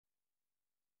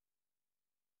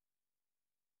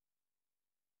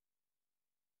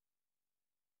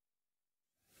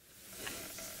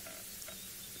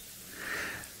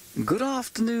Good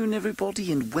afternoon,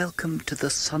 everybody, and welcome to the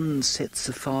Sunset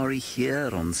Safari here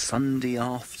on Sunday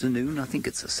afternoon. I think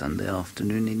it's a Sunday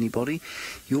afternoon, anybody.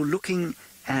 You're looking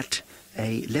at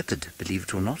a leopard, believe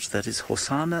it or not. That is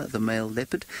Hosanna, the male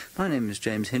leopard. My name is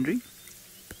James Hendry.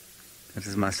 That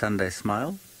is my Sunday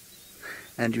smile.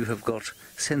 And you have got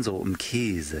Senzo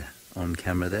Mkhize on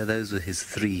camera there. Those are his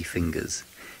 3 fingers.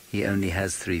 He only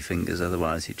has 3 fingers,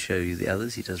 otherwise he'd show you the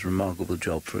others. He does a remarkable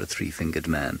job for a 3-fingered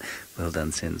man. Well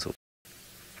done, Senzo.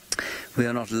 We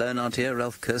are not alone out here.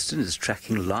 Ralph Kirsten is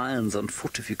tracking lions on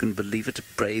foot, if you can believe it. A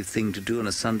brave thing to do on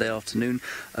a Sunday afternoon.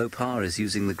 Opar is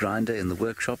using the grinder in the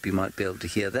workshop. You might be able to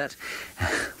hear that.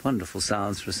 Wonderful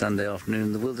sounds for a Sunday afternoon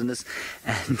in the wilderness.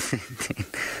 And then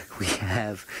we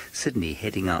have Sydney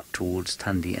heading out towards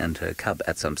Tundi and her cub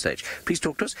at some stage. Please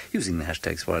talk to us using the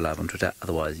hashtag Safari Live on Twitter.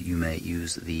 Otherwise, you may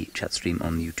use the chat stream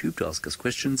on YouTube to ask us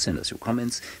questions, send us your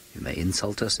comments. You may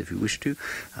insult us if you wish to.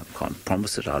 I can't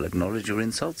promise that I'll acknowledge your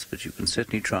insults, but you can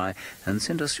certainly try and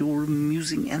send us your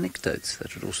amusing anecdotes.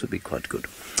 That would also be quite good.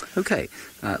 Okay,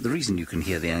 the reason you can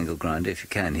hear the angle grinder, if you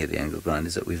can hear the angle grinder,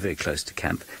 is that we're very close to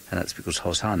camp, and that's because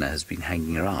Hosanna has been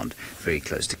hanging around very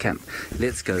close to camp.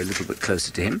 Let's go a little bit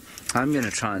closer to him. I'm going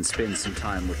to try and spend some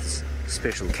time with this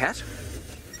special cat.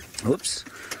 Whoops.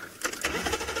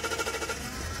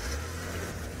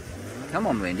 Come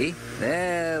on, Wendy.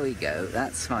 There we go.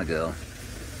 That's my girl.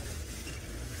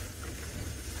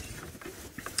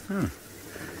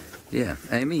 Yeah,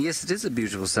 Amy, yes, it is a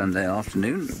beautiful Sunday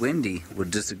afternoon. Wendy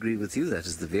would disagree with you. That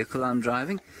is the vehicle I'm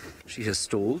driving. She has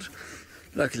stalled.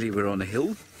 Luckily, we're on a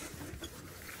hill.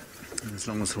 As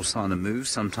long as Hosanna moves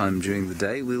sometime during the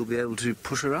day, we'll be able to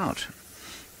push her out.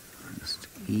 Just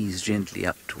ease gently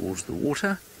up towards the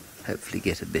water. Hopefully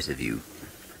get a better view.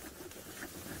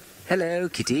 Hello,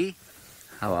 kitty.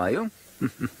 How are you?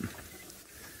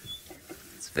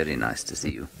 It's very nice to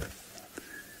see you.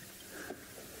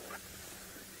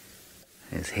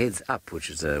 His head's up, which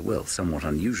is, well, somewhat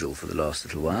unusual for the last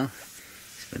little while.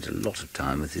 He spent a lot of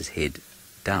time with his head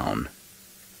down.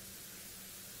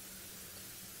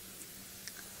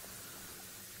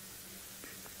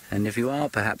 And if you are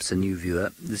perhaps a new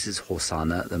viewer, this is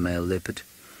Hosanna, the male leopard,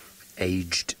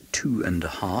 aged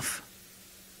 2.5.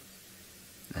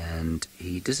 And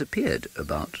he disappeared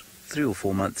about 3 or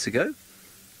 4 months ago.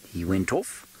 He went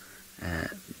off,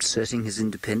 asserting his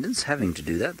independence, having to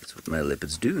do that. That's what male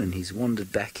leopards do. And he's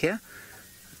wandered back here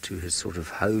to his sort of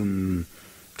home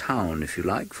town, if you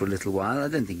like, for a little while. I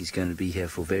don't think he's going to be here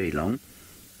for very long,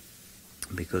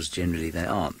 because generally they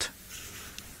aren't.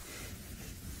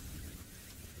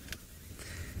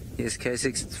 Yes, K6,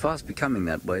 it's fast becoming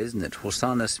that way, isn't it?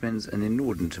 Hosanna spends an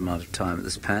inordinate amount of time at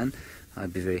this pan.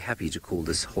 I'd be very happy to call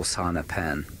this Hosanna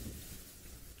pan.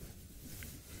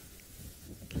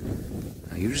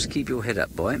 Now you just keep your head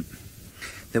up, boy.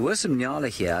 There were some Nyala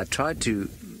here. I tried to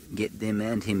get them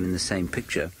and him in the same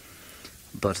picture,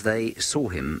 but they saw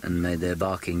him and made their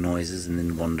barking noises and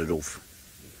then wandered off.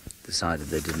 Decided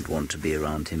they didn't want to be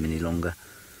around him any longer.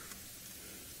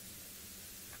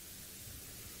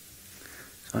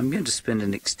 So I'm going to spend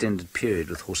an extended period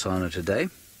with Hosanna today.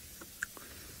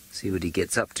 See what he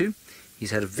gets up to.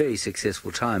 He's had a very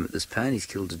successful time at this pan. He's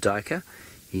killed a duiker.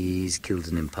 He's killed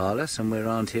an impala somewhere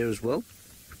around here as well.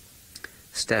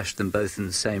 Stashed them both in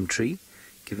the same tree.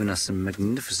 Given us some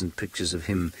magnificent pictures of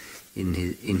him in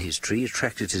his tree.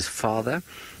 Attracted his father.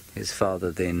 His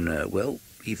father then, well,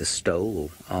 either stole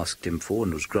or asked him for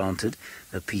and was granted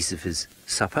a piece of his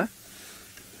supper.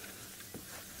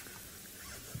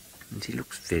 And he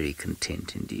looks very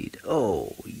content indeed.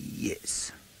 Oh,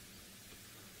 yes.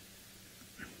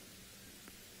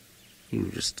 You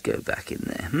just go back in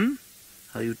there,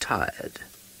 Are you tired?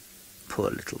 Poor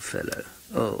little fellow.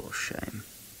 Oh, shame.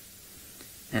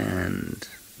 And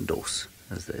dos,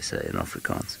 as they say in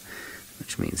Afrikaans,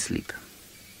 which means sleep.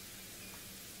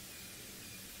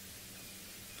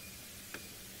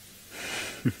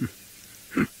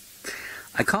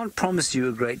 I can't promise you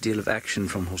a great deal of action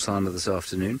from Hosanna this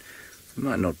afternoon. We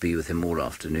might not be with him all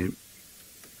afternoon,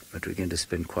 but we're going to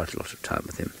spend quite a lot of time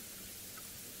with him.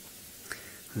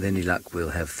 With any luck, we'll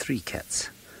have 3 cats,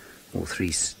 or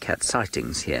 3 cat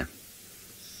sightings here,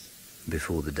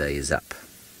 before the day is up.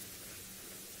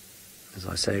 As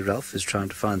I say, Ralph is trying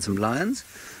to find some lions,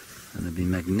 and it'd be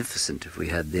magnificent if we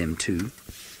had them too.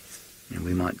 And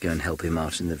we might go and help him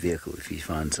out in the vehicle if he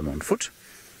finds some on foot.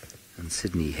 And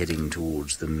Sydney heading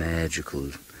towards the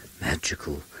magical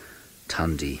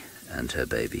Tundi and her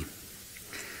baby.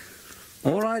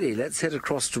 Alrighty, let's head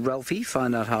across to Ralphie,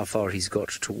 find out how far he's got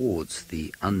towards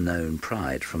the unknown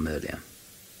pride from earlier.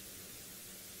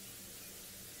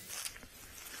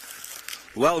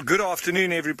 Well, good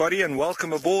afternoon, everybody, and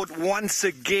welcome aboard once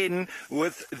again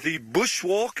with the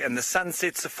Bushwalk and the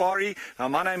Sunset Safari. Now,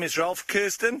 my name is Ralph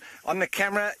Kirsten. On the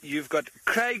camera, you've got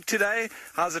Craig today.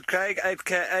 How's it, Craig?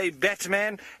 AKA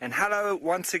Batman. And hello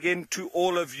once again to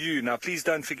all of you. Now, please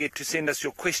don't forget to send us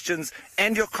your questions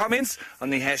and your comments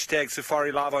on the hashtag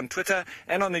Safari Live on Twitter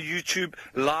and on the YouTube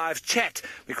live chat,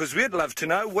 because we'd love to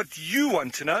know what you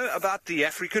want to know about the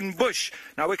African bush.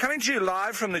 Now, we're coming to you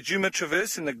live from the Djuma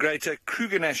Traverse in the Greater Kruger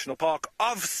National Park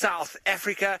of South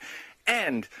Africa,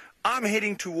 and I'm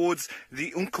heading towards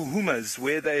the Nkuhumas,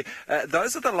 where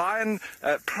those are the lion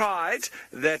pride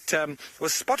that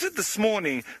was spotted this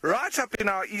morning right up in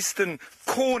our eastern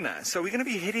corner. So we're going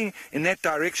to be heading in that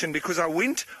direction, because I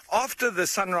went after the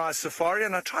sunrise safari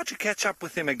and I tried to catch up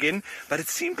with them again, but it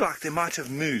seemed like they might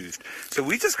have moved. So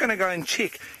we're just going to go and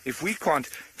check if we can't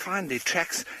find their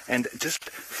tracks and just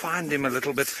find them a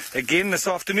little bit again this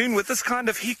afternoon. With this kind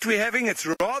of heat we're having, it's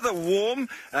rather warm.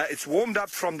 It's warmed up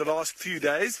from the last few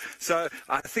days. So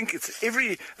I think it's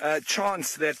every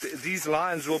chance that these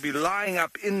lions will be lying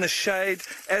up in the shade,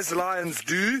 as lions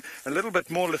do, a little bit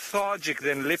more lethargic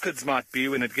than leopards might be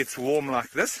when it gets warm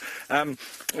like this. And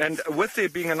with there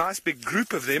being a nice big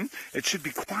group of them, it should be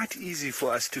quite easy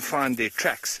for us to find their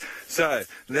tracks. So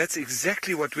that's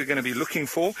exactly what we're going to be looking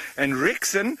for. And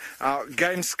Rexon, our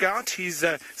game scout, he's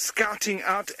scouting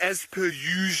out as per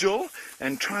usual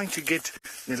and trying to get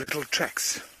their little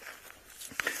tracks.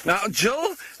 Now,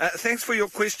 Jill, thanks for your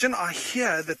question. I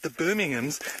hear that the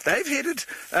Birminghams, they've headed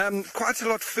quite a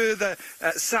lot further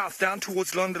south, down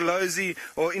towards Londolozi,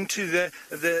 or into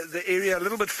the area a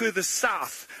little bit further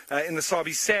south in the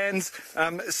Sabi Sands.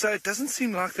 So it doesn't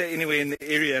seem like they're anywhere in the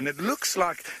area. And it looks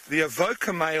like the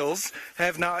Avoca males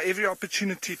have now every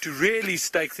opportunity to really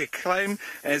stake their claim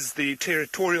as the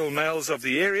territorial males of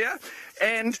the area.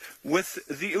 And with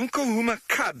the Nkuhuma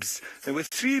cubs, there were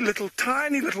three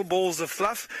tiny little balls of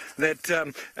fluff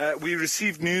that we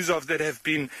received news of that have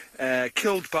been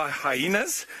killed by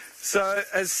hyenas. So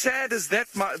as sad as that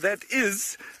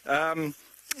is,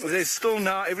 there's still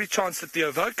now every chance that the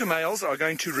Avoca males are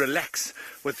going to relax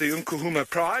with the Nkuhuma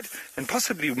pride and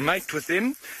possibly mate with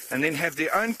them and then have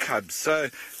their own cubs. So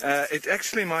it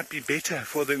actually might be better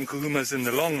for the Nkuhumas in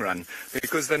the long run,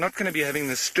 because they're not going to be having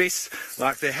the stress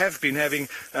like they have been having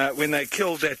when they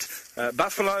killed that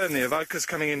buffalo, and the Avocas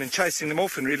coming in and chasing them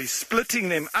off and really splitting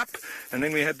them up. And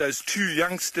then we had those two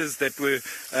youngsters that were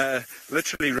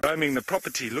literally roaming the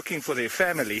property looking for their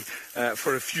family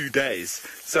for a few days.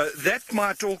 So that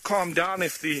might all calm down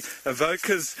if the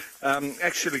Avocas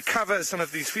actually cover some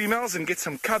of these females and get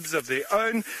some cubs of their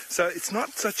own. So it's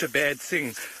not such a bad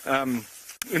thing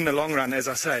in the long run, as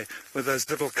I say, with those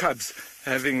little cubs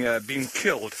having been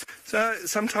killed. So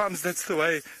sometimes that's the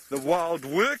way the wild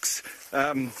works.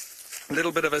 A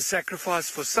little bit of a sacrifice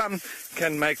for some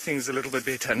can make things a little bit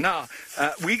better. Now,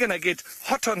 we're going to get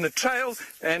hot on the trail,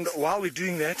 and while we're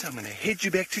doing that, I'm going to head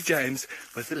you back to James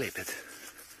with the leopard.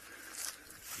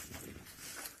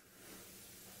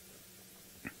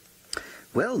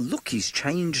 Well, look, he's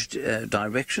changed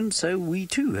direction, so we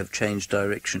too have changed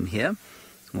direction here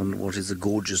on what is a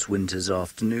gorgeous winter's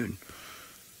afternoon.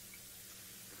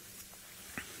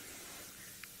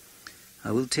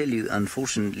 I will tell you,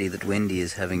 unfortunately, that Wendy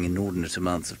is having inordinate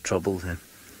amounts of trouble. Her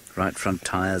right front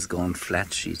tire's gone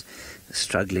flat. She's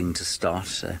struggling to start.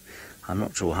 So I'm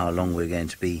not sure how long we're going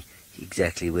to be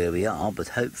exactly where we are, but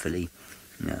hopefully,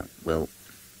 well,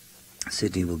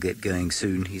 Sydney will get going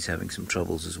soon. He's having some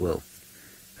troubles as well.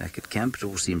 Back at camp, it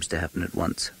all seems to happen at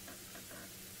once.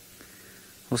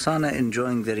 Hosana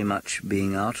enjoying very much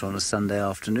being out on a Sunday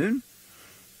afternoon.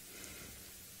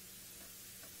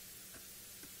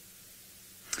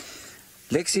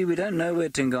 Lexi, we don't know where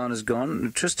Tingana's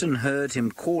gone. Tristan heard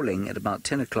him calling at about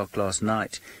 10 o'clock last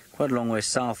night, quite a long way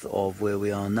south of where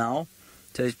we are now.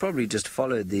 So he's probably just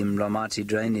followed the Mramati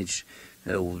drainage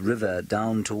or river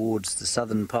down towards the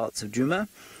southern parts of Djuma.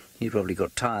 He probably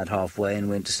got tired halfway and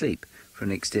went to sleep for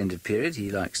an extended period.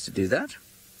 He likes to do that.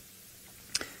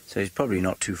 So he's probably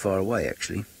not too far away,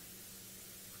 actually.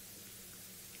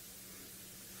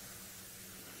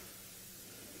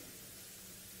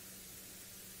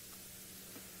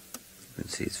 You can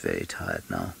see he's very tired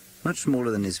now. Much smaller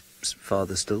than his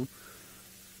father still.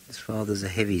 His father's a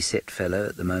heavy-set fellow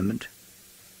at the moment.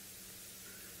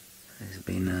 He's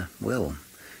been, well,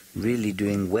 really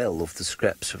doing well off the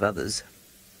scraps of others.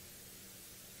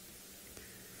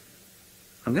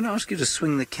 I'm going to ask you to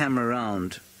swing the camera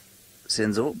around,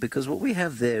 Senzo, because what we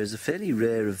have there is a fairly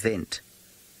rare event.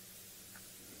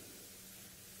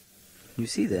 You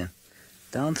see there,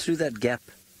 down through that gap,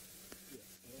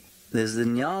 there's the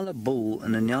Nyala bull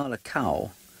and a Nyala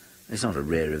cow, It's not a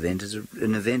rare event, it's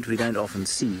an event we don't often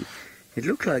see. It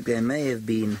looked like they may have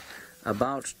been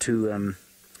about to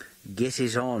get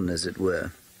it on, as it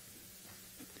were.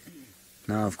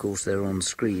 Now, of course, they're on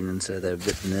screen, and so they're a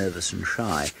bit nervous and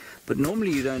shy. But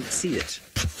normally you don't see it,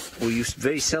 or you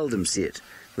very seldom see it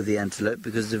with the antelope,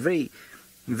 because it's a very,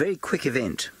 very quick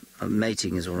event.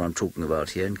 Mating is what I'm talking about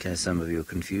here, in case some of you are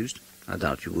confused. I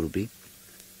doubt you will be.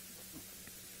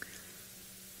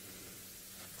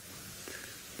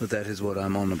 But that is what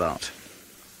I'm on about.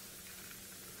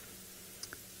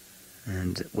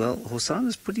 And, well,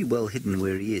 Hosana's pretty well hidden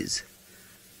where he is.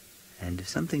 And if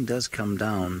something does come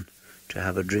down to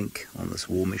have a drink on this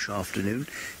warmish afternoon,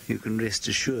 you can rest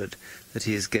assured that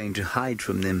he is going to hide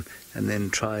from them and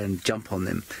then try and jump on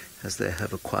them as they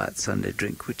have a quiet Sunday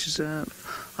drink, which is,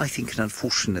 I think, an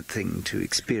unfortunate thing to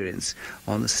experience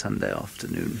on a Sunday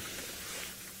afternoon.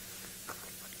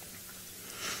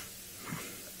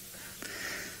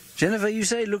 Jennifer, you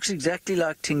say it looks exactly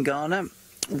like Tingana.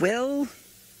 Well,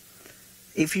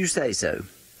 if you say so.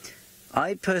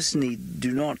 I personally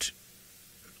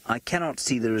I cannot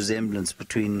see the resemblance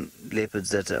between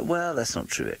leopards that are... Well, that's not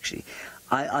true, actually.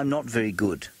 I'm not very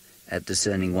good at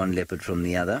discerning one leopard from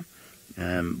the other,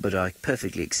 but I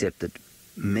perfectly accept that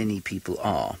many people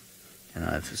are, and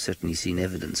I've certainly seen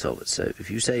evidence of it. So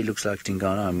if you say it looks like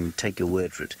Tingana, I'm going to take your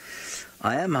word for it.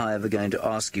 I am, however, going to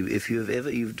ask you if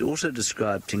you've also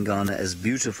described Tingana as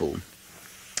beautiful,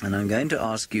 and I'm going to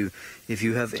ask you if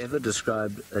you have ever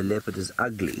described a leopard as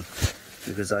ugly,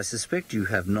 because I suspect you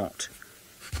have not.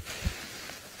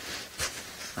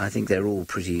 I think they're all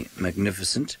pretty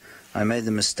magnificent. I made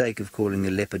the mistake of calling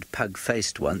a leopard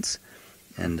pug-faced once,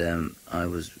 and I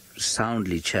was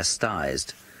soundly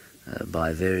chastised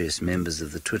by various members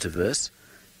of the Twitterverse.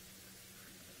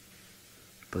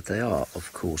 But they are,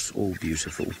 of course, all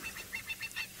beautiful.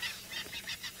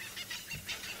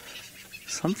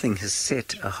 Something has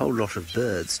set a whole lot of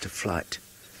birds to flight.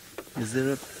 Is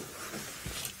there a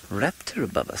raptor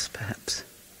above us, perhaps?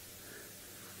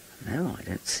 No, I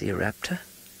don't see a raptor.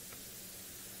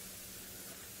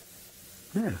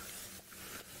 No.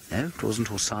 No, it wasn't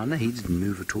Hosana. He didn't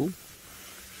move at all.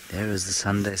 There is the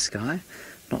Sunday sky.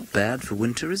 Not bad for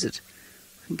winter, is it?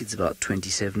 I think it's about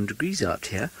 27 degrees out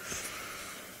here,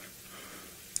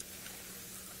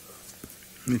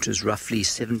 which is roughly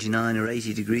 79 or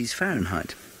 80 degrees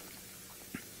Fahrenheit.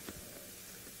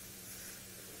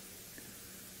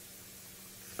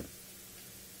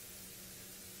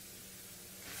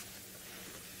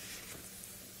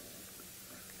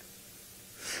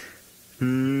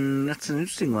 That's an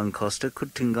interesting one, Costa.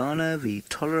 Could Tingana be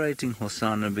tolerating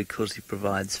Hosana because he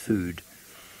provides food?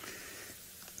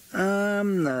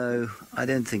 No, I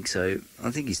don't think so. I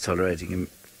think he's tolerating him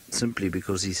simply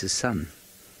because he's his son.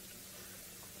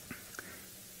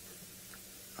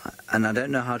 And I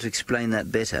don't know how to explain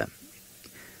that better.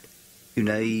 You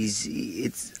know,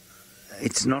 it's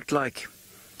not like...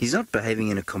 He's not behaving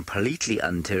in a completely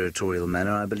unterritorial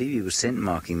manner. I believe he was scent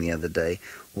marking the other day,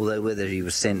 although whether he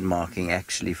was scent marking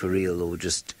actually for real or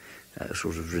just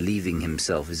sort of relieving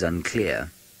himself is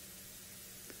unclear.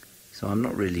 So I'm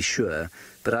not really sure.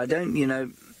 But I don't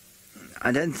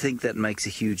think that makes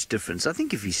a huge difference. I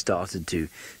think if he started to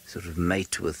sort of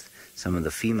mate with some of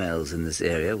the females in this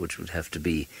area, which would have to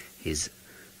be his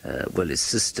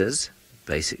sisters,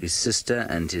 basically his sister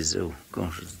and his... Oh,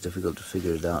 gosh, it's difficult to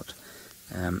figure it out.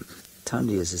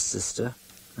 Tandi is his sister,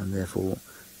 and therefore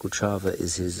Guchava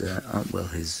is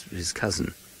his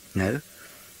cousin. No,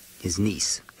 his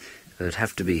niece. So it'd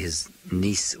have to be his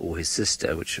niece or his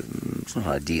sister, which is not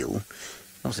ideal.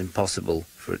 Not impossible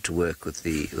for it to work with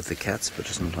the cats, but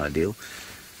it's not ideal.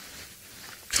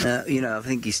 I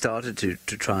think he started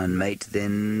to try and mate,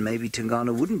 then maybe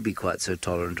Tingana wouldn't be quite so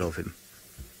tolerant of him.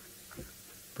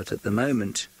 But at the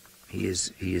moment, he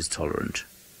is tolerant.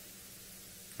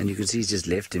 And you can see he's just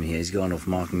left him here. He's gone off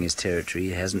marking his territory.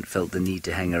 He hasn't felt the need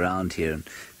to hang around here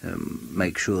and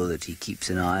make sure that he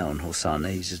keeps an eye on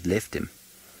Hosana. He's just left him.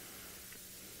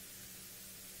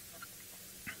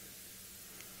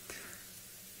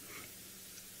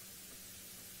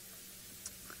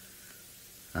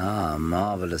 Ah,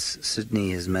 marvellous.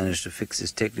 Sydney has managed to fix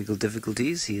his technical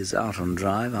difficulties. He is out on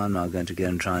drive. I'm now going to go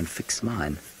and try and fix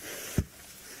mine.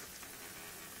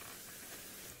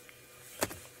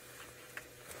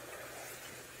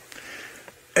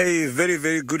 A very,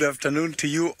 very good afternoon to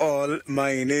you all.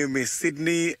 My name is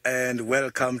Sydney and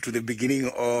welcome to the beginning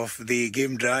of the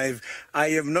game drive. I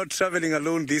am not traveling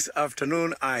alone this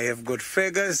afternoon. I have got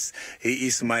Fergus. He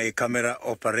is my camera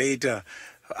operator.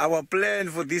 Our plan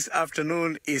for this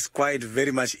afternoon is quite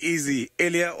very much easy.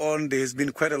 Earlier on, there's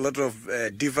been quite a lot of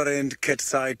different cat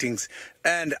sightings,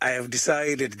 and I have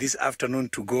decided this afternoon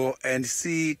to go and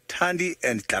see Thandi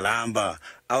and Kalamba.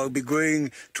 I'll be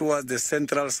going towards the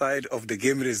central side of the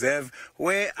game reserve,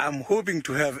 where I'm hoping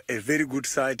to have a very good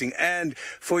sighting. And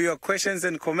for your questions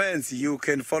and comments, you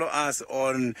can follow us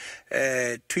on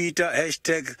Twitter,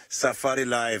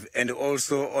 #SafariLive, and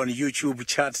also on YouTube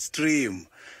chat stream.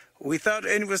 Without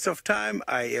any waste of time,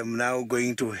 I am now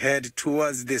going to head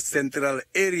towards the central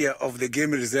area of the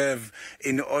game reserve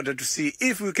in order to see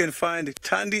if we can find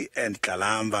Thandi and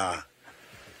Kalamba.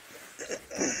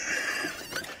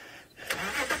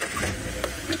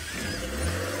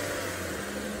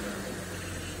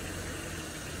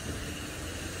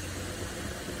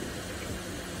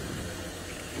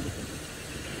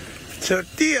 So,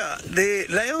 Tia, the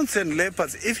lions and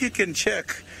leopards, if you can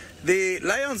check, the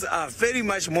lions are very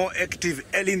much more active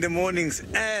early in the mornings,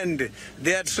 and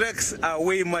their tracks are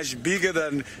way much bigger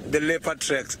than the leopard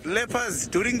tracks. Leopards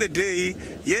during the day,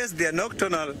 yes, they are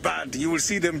nocturnal, but you will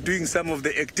see them doing some of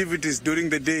the activities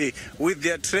during the day with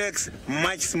their tracks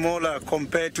much smaller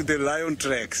compared to the lion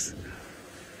tracks.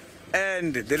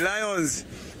 And the lions,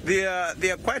 they are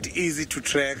quite easy to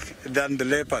track than the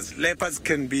leopards. Leopards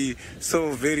can be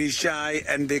so very shy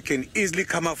and they can easily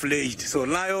camouflage. So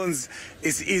lions,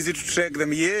 it's easy to track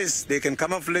them. Yes, they can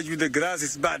camouflage with the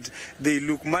grasses, but they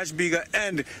look much bigger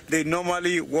and they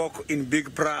normally walk in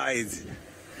big prides.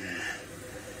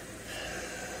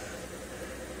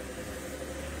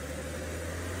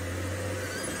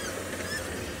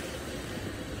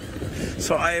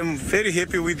 So I am very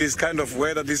happy with this kind of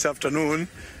weather this afternoon.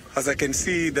 As I can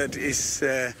see that it's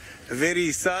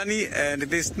very sunny and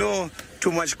there's no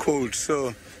too much cold.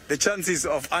 So the chances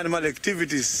of animal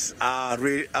activities are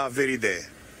very there.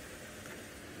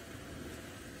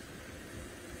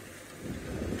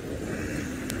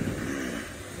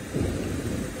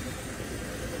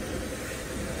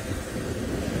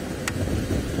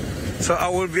 So I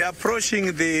will be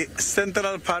approaching the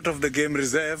central part of the game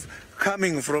reserve,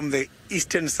 coming from the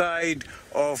eastern side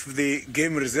of the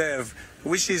game reserve,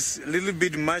 which is a little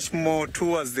bit much more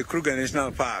towards the Kruger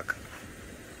National Park.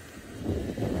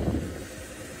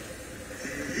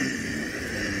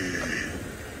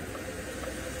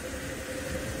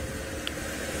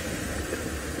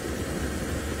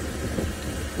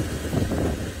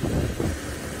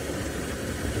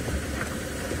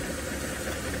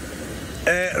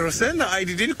 Rosenda, I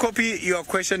didn't copy your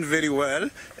question very well.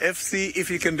 FC, if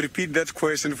you can repeat that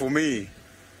question for me.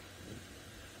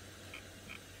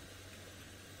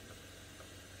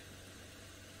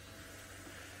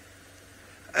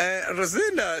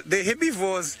 Rosenda, the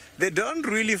herbivores, they don't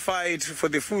really fight for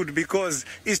the food because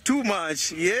it's too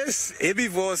much. Yes,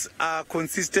 herbivores are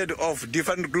consisted of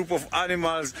different group of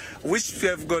animals which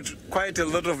have got quite a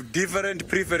lot of different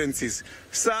preferences.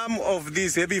 Some of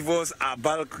these herbivores are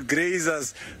bulk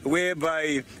grazers,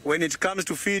 whereby when it comes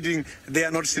to feeding, they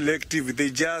are not selective. They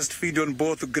just feed on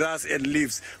both grass and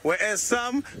leaves. Whereas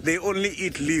some, they only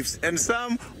eat leaves, and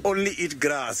some only eat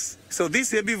grass. So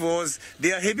these herbivores,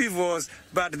 they are herbivores,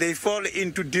 but they fall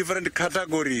into different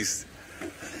categories.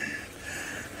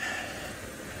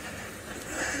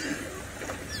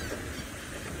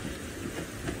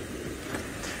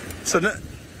 So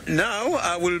now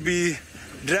I will be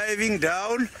driving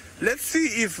down. Let's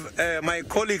see if my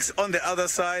colleagues on the other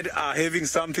side are having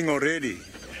something already.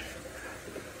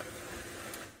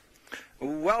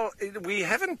 Well, we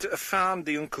haven't found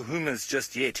the Unkahumas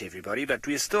just yet, everybody, but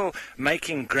we're still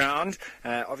making ground.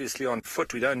 Obviously on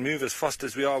foot, we don't move as fast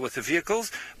as we are with the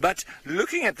vehicles. But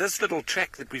looking at this little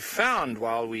track that we found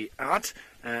while we're out,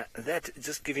 that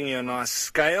just giving you a nice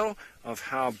scale of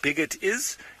how big it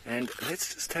is. And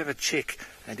let's just have a check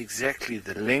at exactly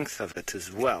the length of it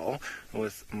as well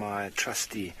with my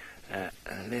trusty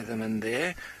Leatherman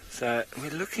there. So we're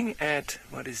looking at,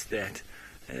 what is that?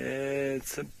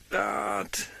 It's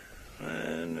about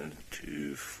 1,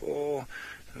 2, 4.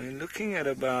 We're looking at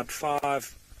about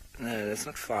 5. No, that's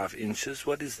not 5 inches.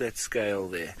 What is that scale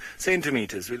there?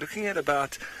 Centimeters. We're looking at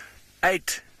about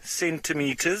 8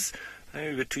 centimeters,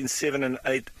 maybe between 7 and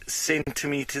 8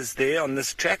 centimeters there on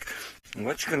this track. And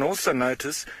what you can also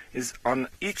notice is on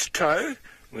each toe,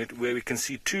 where we can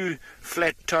see 2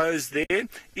 flat toes there,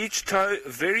 each toe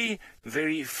very,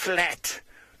 very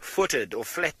flat-footed or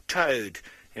flat-toed,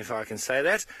 if I can say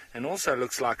that, and also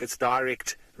looks like it's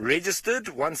direct registered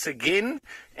once again.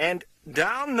 And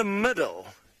down the middle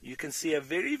you can see a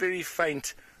very, very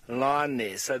faint line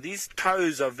there. So these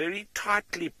toes are very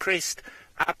tightly pressed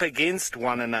up against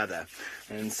one another,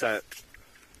 and so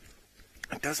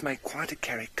it does make quite a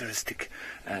characteristic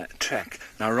track.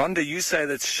 Now, Rhonda, you say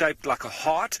that's shaped like a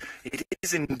heart. It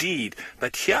is indeed.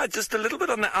 But here, just a little bit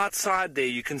on the outside there,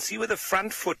 you can see where the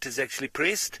front foot is actually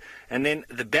pressed, and then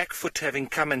the back foot having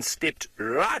come and stepped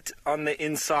right on the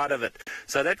inside of it.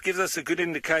 So that gives us a good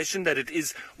indication that it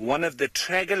is one of the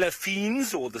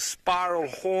tragelaphines, or the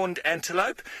spiral-horned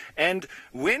antelope. And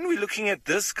when we're looking at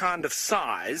this kind of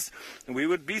size, we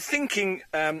would be thinking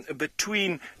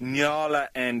between Nyala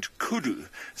and Kudu.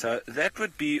 So that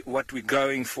would be what we're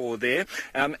going for there.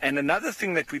 And another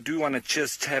thing that we do want to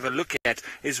just have a look at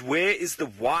is where is the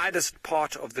widest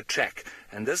part of the track.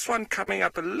 And this one coming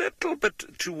up a little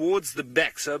bit towards the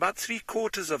back, so about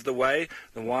 3/4 of the way,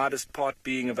 the widest part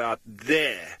being about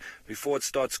there, before it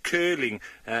starts curling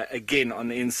again on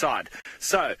the inside.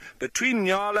 So, between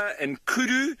Nyala and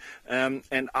Kudu,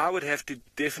 and I would have to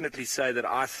definitely say that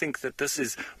I think that this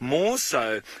is more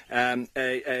so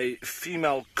a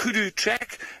female Kudu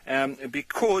track,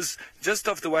 because just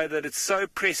of the way that it's so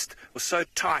pressed or so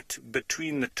tight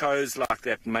between the toes like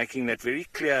that, making that very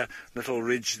clear little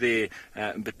ridge there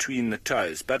between the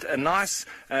toes. But a nice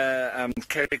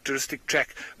characteristic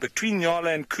track between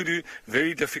Nyala and Kudu,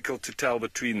 very difficult to tell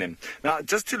between them. Now,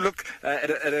 just to look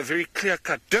at a very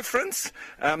clear-cut difference,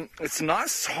 it's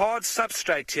nice hard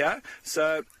substrate here,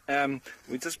 so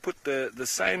we just put the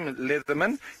same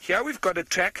Leatherman. Here we've got a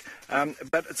track,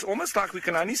 but it's almost like we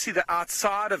can only see the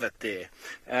outside of it there,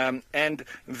 and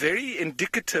very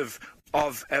indicative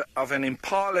of an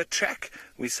impala track.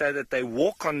 We say that they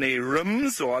walk on their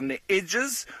rims or on the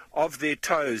edges of their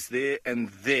toes there and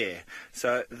there.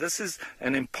 So this is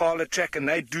an impala track, and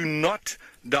they do not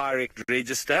direct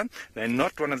register. They're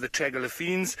not one of the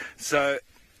tragelaphines, so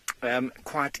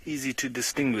quite easy to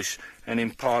distinguish an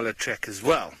impala track as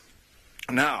well.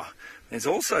 Now, there's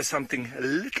also something, a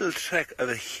little track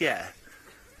over here.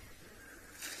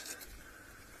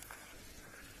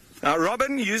 Now,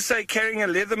 Robin, you say carrying a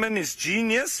Leatherman is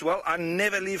genius. Well, I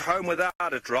never leave home without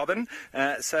it, Robin.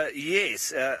 So,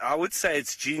 yes, I would say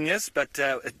it's genius, but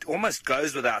it almost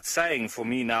goes without saying for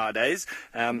me nowadays.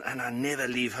 And I never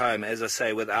leave home, as I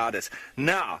say, without it.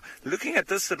 Now, looking at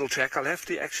this little track, I'll have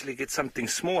to actually get something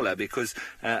smaller because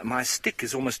my stick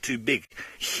is almost too big.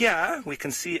 Here, we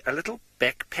can see a little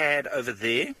back pad over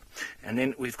there, and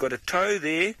then we've got a toe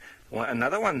there.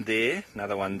 Another one there,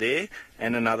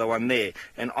 and another one there.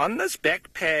 And on this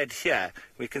back pad here,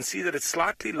 we can see that it's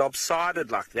slightly lopsided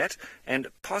like that, and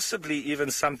possibly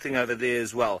even something over there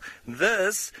as well.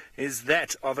 This is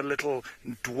that of a little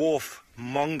dwarf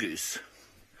mongoose.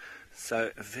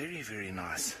 So very, very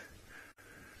nice.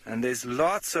 And there's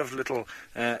lots of little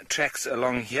tracks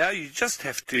along here. You just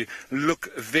have to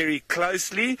look very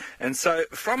closely. And so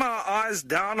from our eyes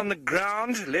down on the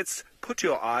ground, let's put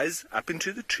your eyes up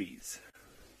into the trees.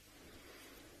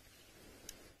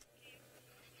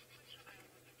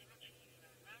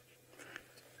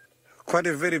 Quite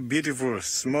a very beautiful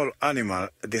small animal,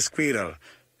 the squirrel,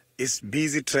 is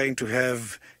busy trying to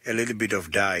have a little bit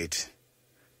of diet.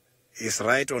 It's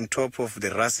right on top of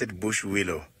the russet bush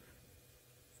willow.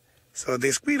 So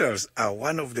the squirrels are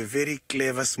one of the very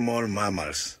clever small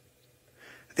mammals.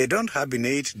 They don't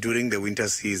hibernate during the winter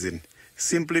season,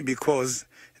 simply because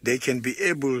they can be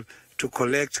able to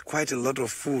collect quite a lot of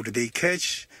food. They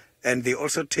catch and they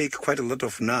also take quite a lot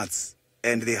of nuts,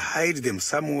 and they hide them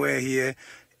somewhere here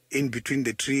in between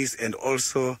the trees and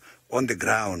also on the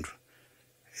ground.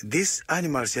 These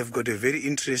animals have got a very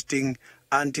interesting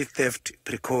anti-theft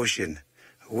precaution,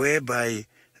 whereby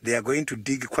they are going to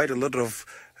dig quite a lot of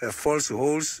false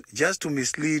holes just to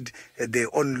mislead their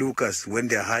onlookers when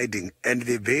they're hiding, and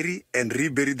they bury and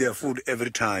rebury their food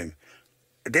every time.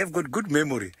 They've got good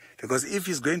memory, because if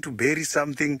he's going to bury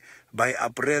something by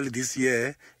April this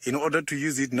year, in order to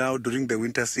use it now during the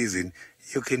winter season,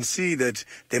 you can see that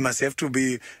they must have to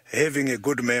be having a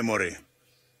good memory.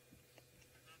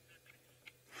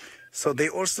 So they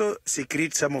also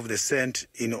secrete some of the scent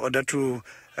in order to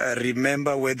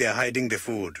remember where they're hiding the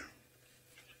food.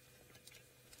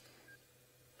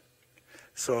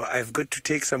 So I've got to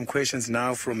take some questions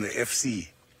now from the FC.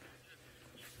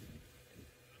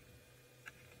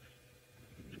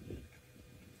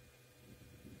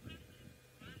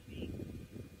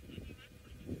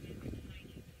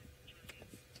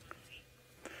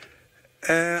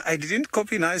 I didn't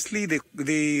copy nicely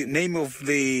the name of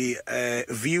the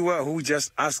viewer who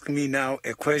just asked me now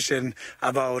a question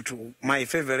about my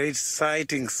favorite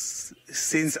sightings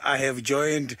since I have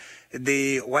joined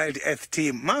the Wild Earth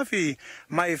team. Murphy,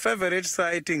 my favorite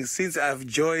sighting since I've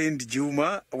joined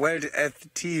Juma Wild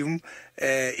Earth team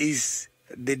is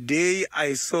the day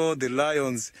I saw the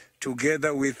lions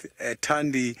together with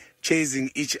Thandi chasing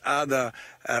each other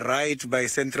right by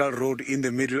Central Road in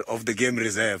the middle of the game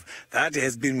reserve. That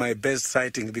has been my best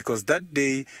sighting, because that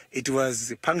day it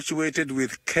was punctuated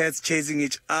with cats chasing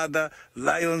each other,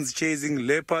 lions chasing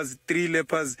leopards. 3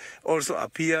 leopards also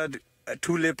appeared.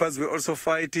 2 leopards were also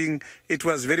fighting. It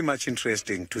was very much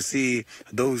interesting to see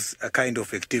those kind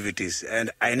of activities,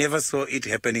 and I never saw it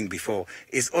happening before.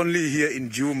 It's only here in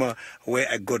Djuma where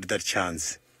I got that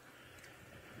chance.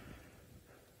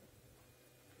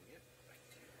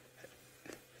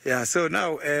 Yeah, so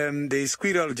now the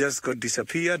squirrel just got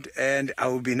disappeared, and I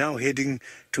will be now heading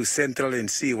to Central and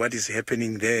see what is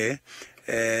happening there.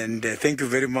 And thank you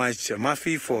very much,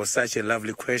 Mafi, for such a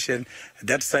lovely question.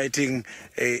 That sighting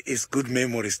is good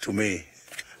memories to me.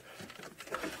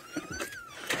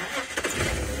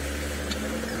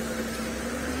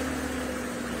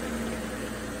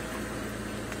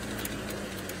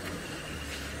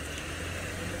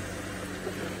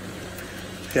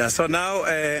 Yeah, so now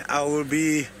I will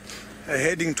be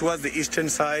heading towards the eastern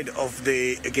side of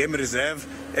the game reserve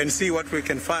and see what we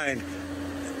can find.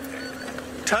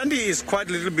 Thandi is quite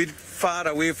a little bit far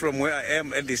away from where I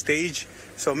am at this stage,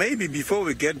 so maybe before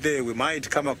we get there we might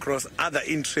come across other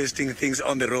interesting things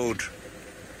on the road.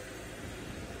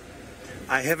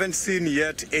 I haven't seen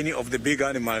yet any of the big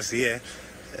animals here.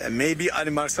 Maybe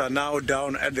animals are now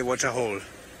down at the waterhole.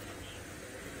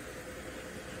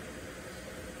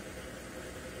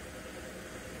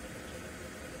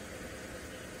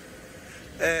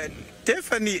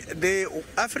 Definitely, the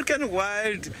African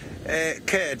wild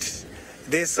cat,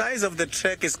 the size of the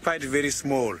track is quite very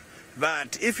small.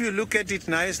 But if you look at it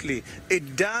nicely,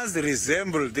 it does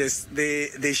resemble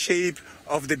the shape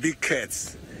of the big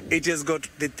cats. It has got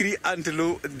the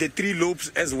 3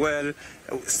 lobes as well,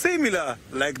 similar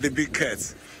like the big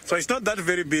cats. So it's not that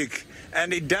very big.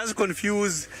 And it does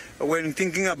confuse when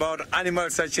thinking about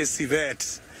animals such as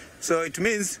civets. So it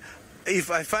means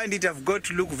if I find it, I've got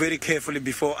to look very carefully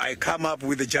before I come up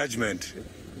with a judgment.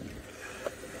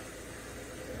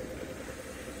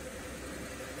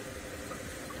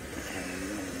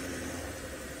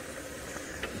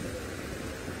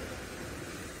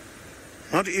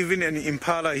 Not even an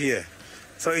impala here.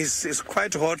 So it's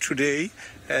quite hot today,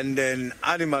 and then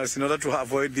animals, in order to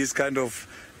avoid this kind of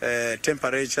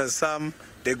temperatures, some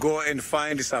they go and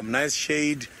find some nice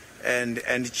shade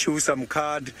and chew some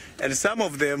cud, and some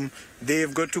of them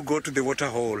they've got to go to the water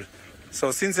hole.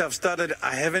 So since I've started,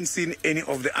 I haven't seen any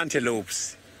of the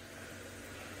antelopes.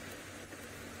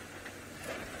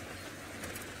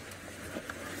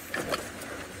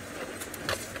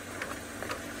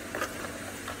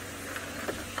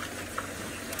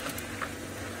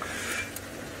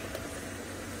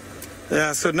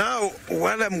 Yeah, so now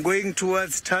while I'm going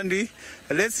towards Thandi,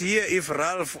 let's hear if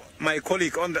Ralph, my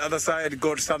colleague on the other side,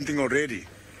 got something already.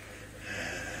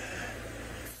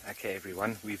 Okay,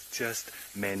 everyone, we've just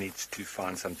managed to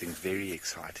find something very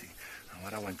exciting. And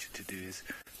what I want you to do is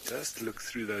just look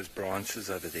through those branches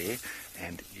over there,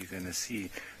 and you're going to see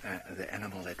the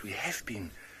animal that we have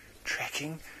been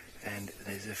tracking, and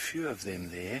there's a few of them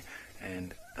there,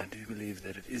 and I do believe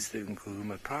that it is the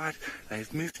Nkuhuma pride.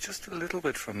 They've moved just a little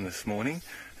bit from this morning,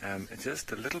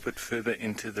 just a little bit further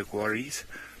into the quarries,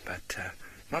 but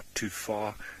not too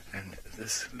far. And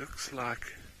this looks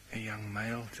like a young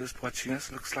male just watching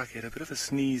us. Looks like he had a bit of a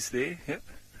sneeze there. Yep,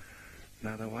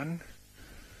 another one.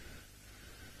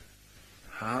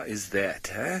 How is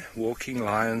that, huh? Walking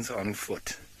lions on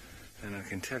foot. And I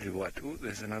can tell you what, ooh,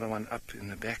 there's another one up in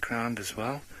the background as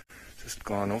well. Just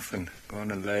gone off and gone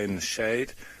and lay in the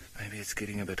shade. Maybe it's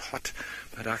getting a bit hot,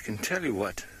 but I can tell you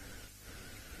what.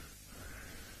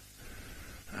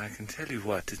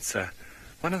 It's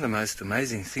one of the most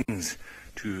amazing things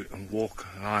to walk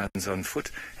lions on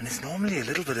foot, and it's normally a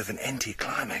little bit of an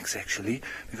anticlimax actually,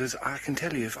 because I can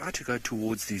tell you if I had to go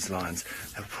towards these lions,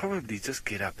 they'll probably just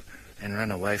get up and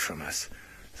run away from us.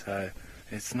 So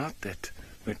it's not that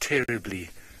we're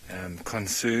terribly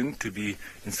concerned to be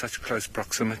in such close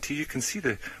proximity. You can see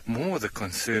the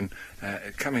concern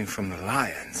coming from the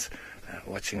lions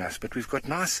watching us, but we've got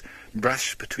nice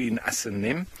brush between us and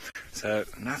them, so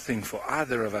nothing for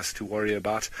either of us to worry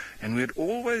about, and we'd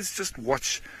always just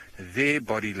watch their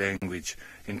body language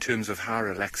in terms of how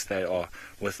relaxed they are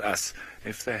with us.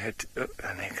 If they had to,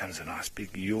 and there comes a nice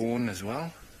big yawn as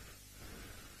well.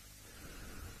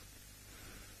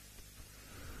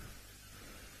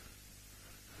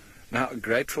 Now,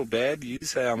 grateful bad, you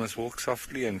say I must walk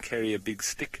softly and carry a big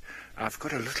stick. I've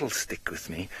got a little stick with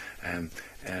me, and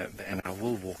I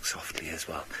will walk softly as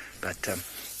well. But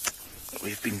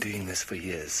we've been doing this for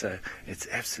years, so it's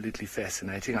absolutely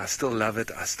fascinating. I still love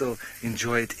it. I still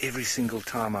enjoy it every single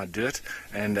time I do it,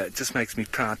 and it just makes me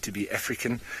proud to be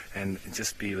African and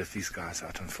just be with these guys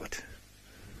out on foot.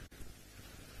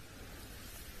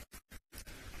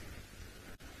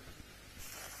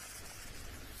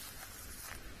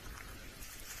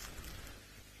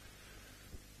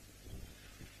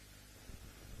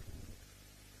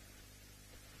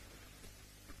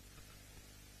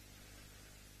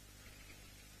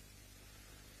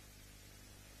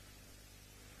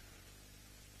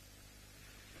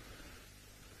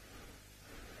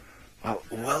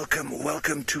 Well,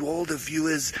 welcome to all the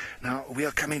viewers. Now, we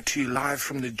are coming to you live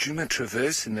from the Djuma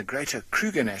Traverse in the Greater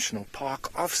Kruger National Park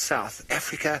of South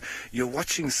Africa. You're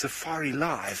watching Safari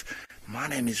Live. My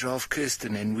name is Ralph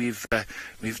Kirsten, and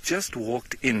we've just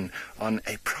walked in on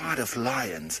a pride of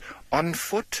lions on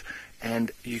foot.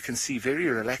 And you can see very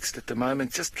relaxed at the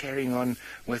moment, just carrying on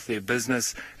with their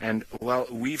business. And, well,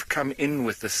 we've come in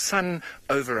with the sun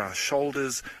over our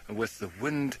shoulders, with the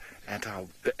wind at our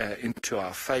into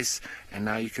our face. And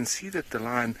now you can see that the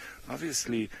lion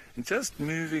obviously just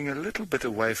moving a little bit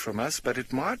away from us, but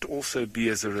it might also be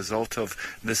as a result of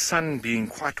the sun being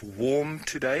quite warm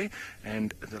today,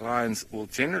 and the lions will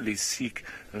generally seek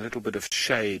a little bit of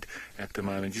shade at the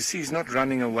moment. You see, he's not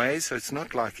running away, so it's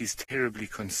not like he's terribly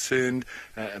concerned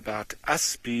about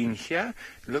us being here.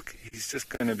 Look, he's just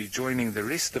going to be joining the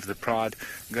rest of the pride,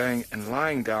 going and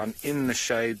lying down in the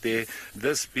shade there.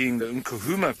 This being the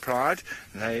Nkuhuma pride,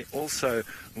 they also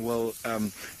will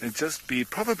just be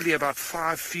probably about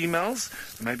 5 females,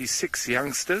 maybe 6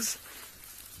 youngsters.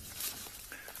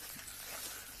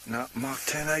 Now, Mark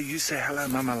Turner, you say hello,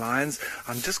 Mama Lions.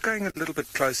 I'm just going a little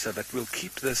bit closer, but we'll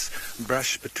keep this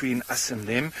brush between us and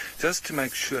them just to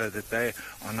make sure that they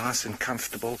are nice and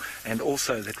comfortable, and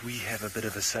also that we have a bit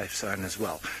of a safe zone as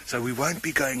well. So we won't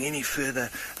be going any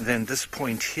further than this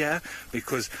point here,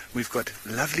 because we've got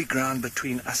lovely ground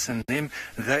between us and them.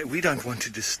 We don't want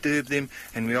to disturb them,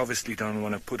 and we obviously don't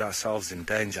want to put ourselves in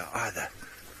danger either.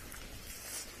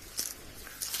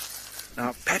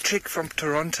 Now, Patrick from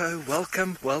Toronto,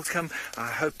 welcome. I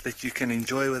hope that you can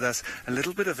enjoy with us a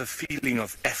little bit of a feeling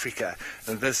of Africa.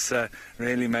 And this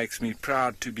really makes me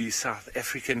proud to be South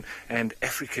African and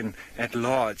African at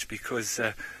large, because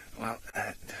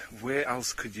where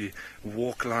else could you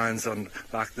walk lions on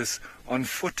like this on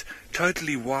foot?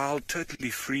 Totally wild, totally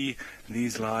free.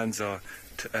 These lions are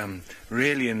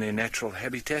really in their natural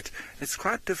habitat. It's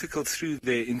quite difficult through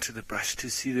there into the brush to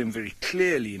see them very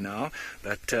clearly now,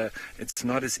 but it's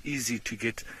not as easy to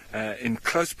get in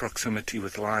close proximity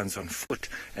with lions on foot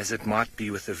as it might be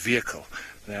with a vehicle.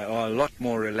 They are a lot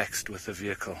more relaxed with a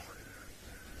vehicle.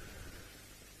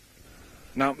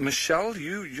 Now, Michelle,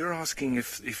 you're asking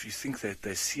if you think that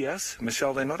they see us.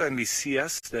 Michelle, they not only see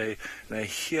us, they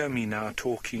hear me now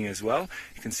talking as well.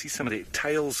 You can see some of their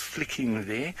tails flicking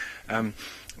there.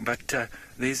 But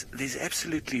there's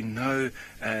absolutely no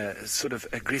sort of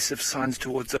aggressive signs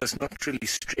towards us, not really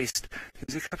stressed.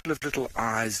 There's a couple of little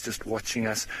eyes just watching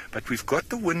us, but we've got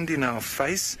the wind in our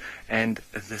face and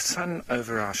the sun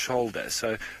over our shoulder.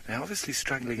 So they're obviously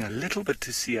struggling a little bit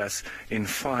to see us in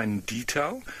fine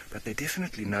detail, but they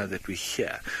definitely know that we're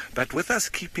here. But with us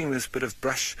keeping this bit of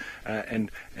brush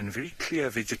and very clear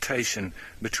vegetation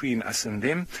between us and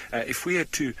them, if we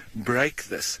had to break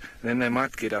this, then they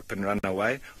might get up and run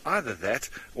away. Either that,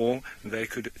 or they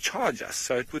could charge us.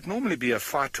 So it would normally be a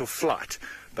fight or flight,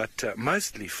 but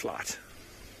mostly flight.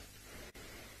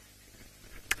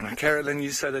 Carolyn,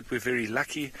 you say that we're very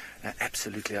lucky.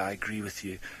 Absolutely, I agree with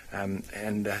you.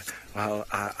 Well,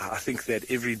 I think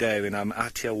that every day when I'm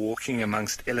out here walking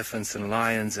amongst elephants and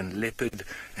lions and leopard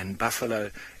and buffalo,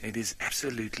 it is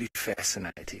absolutely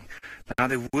fascinating. Now,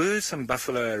 there were some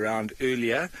buffalo around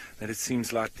earlier that it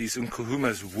seems like these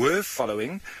Nkuhumas were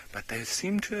following, but they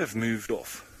seem to have moved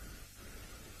off.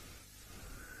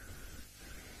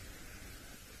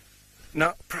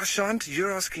 Now, Prashant,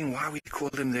 you're asking why we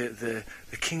call him the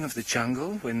king of the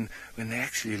jungle when they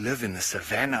actually live in the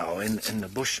savannah or in the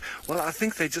bush. Well, I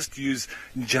think they just use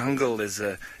jungle as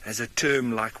a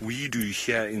term like we do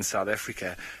here in South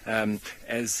Africa,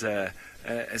 as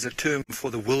a term for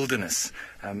the wilderness.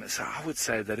 So I would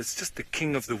say that it's just the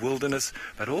king of the wilderness,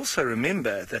 but also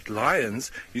remember that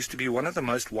lions used to be one of the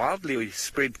most widely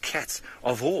spread cats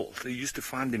of all. They used to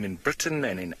find them in Britain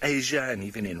and in Asia and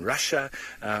even in Russia,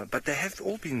 but they have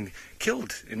all been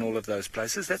killed in all of those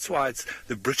places. That's why it's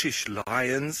the British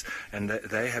Lions, and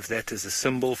they have that as a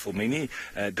symbol for many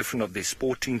different of their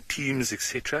sporting teams,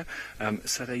 etc.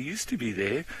 So they used to be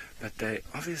there, but they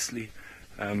obviously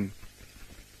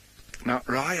Now,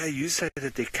 Raya, you say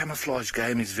that their camouflage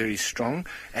game is very strong.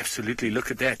 Absolutely.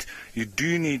 Look at that. You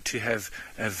do need to have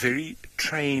a very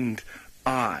trained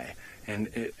eye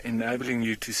and enabling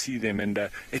you to see them, and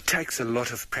it takes a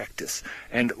lot of practice.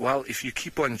 And well, if you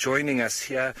keep on joining us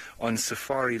here on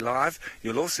Safari Live,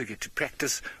 you'll also get to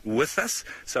practice with us.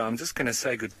 So I'm just going to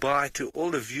say goodbye to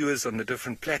all the viewers on the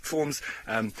different platforms,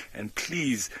 and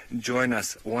please join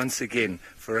us once again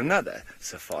for another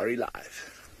Safari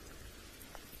Live.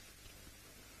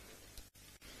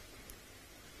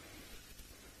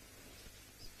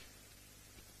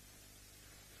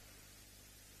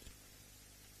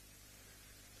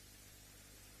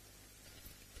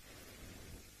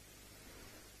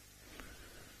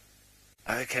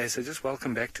 Okay, so just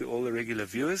welcome back to all the regular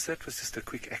viewers. That was just a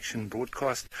quick action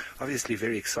broadcast. Obviously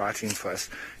very exciting for us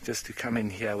just to come in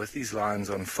here with these lions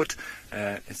on foot.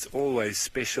 It's always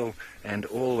special and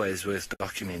always worth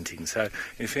documenting. So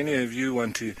if any of you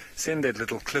want to send that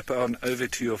little clip on over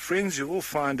to your friends, you will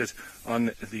find it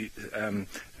on the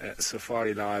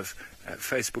Safari Live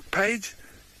Facebook page.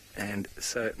 And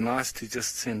so nice to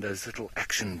just send those little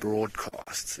action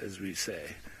broadcasts, as we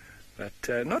say.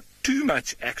 But not too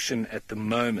much action at the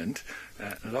moment.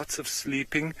 Lots of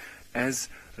sleeping, as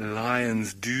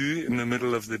lions do in the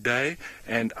middle of the day.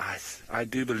 And I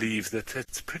do believe that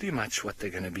that's pretty much what they're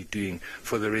going to be doing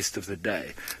for the rest of the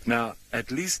day. Now,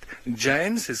 at least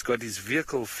James has got his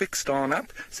vehicle fixed on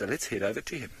up, so let's head over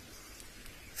to him.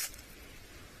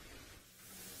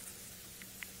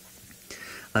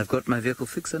 I've got my vehicle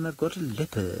fixed and I've got a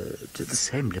leopard, the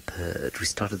same leopard we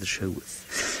started the show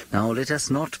with. Now let us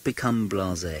not become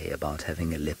blasé about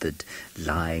having a leopard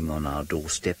lying on our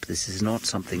doorstep. This is not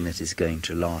something that is going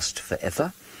to last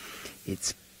forever.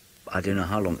 I don't know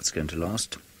how long it's going to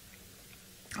last.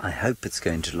 I hope it's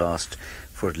going to last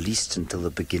for at least until the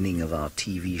beginning of our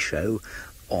TV show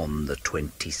on the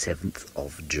 27th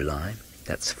of July.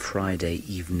 That's Friday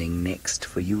evening next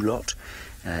for you lot.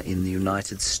 In the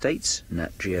United States,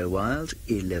 Nat Geo Wild,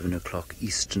 11 o'clock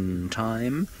Eastern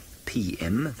Time,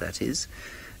 PM, that is.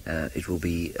 It will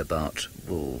be about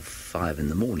 5 in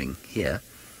the morning here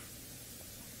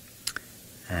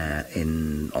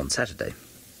on Saturday.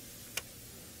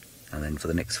 And then for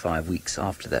the next 5 weeks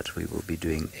after that, we will be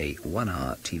doing a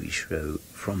 1-hour TV show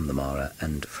from the Mara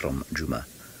and from Juma.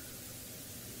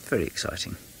 Very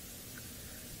exciting.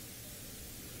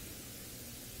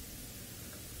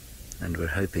 And we're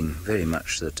hoping very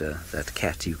much that that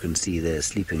cat you can see there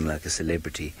sleeping like a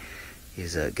celebrity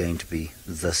is going to be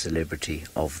the celebrity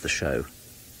of the show.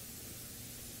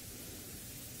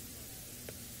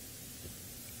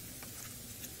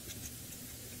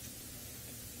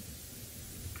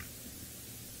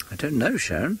 I don't know,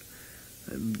 Sharon.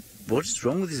 What is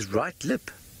wrong with his right lip?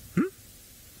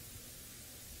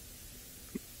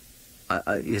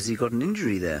 Has he got an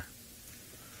injury there?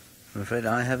 I'm afraid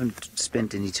I haven't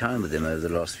spent any time with him over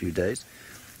the last few days.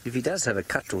 If he does have a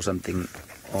cut or something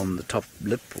on the top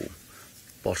lip or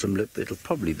bottom lip, it'll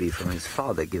probably be from his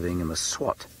father giving him a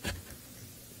swat.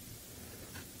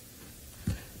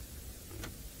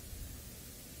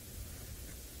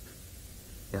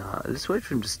 Yeah, let's wait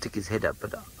for him to stick his head up,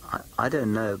 but I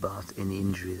don't know about any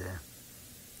injury there.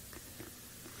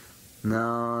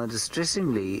 Now,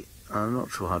 distressingly, I'm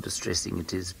not sure how distressing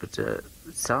it is, but it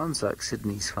sounds like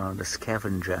Sydney's found a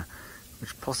scavenger,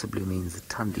 which possibly means the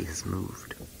Tundi has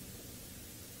moved.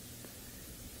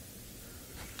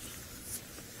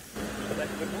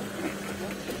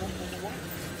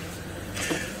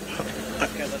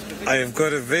 I have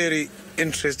got a very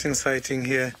interesting sighting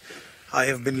here. I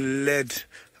have been led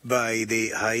by the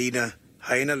hyena.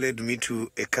 Hyena led me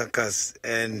to a carcass,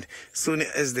 and soon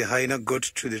as the hyena got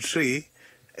to the tree,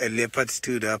 a leopard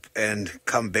stood up and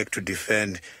come back to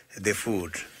defend the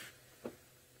food.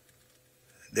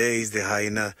 There is the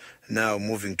hyena now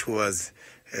moving towards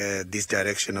this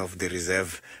direction of the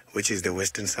reserve, which is the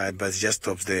western side, but it just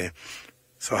stops there.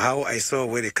 So how I saw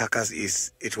where the carcass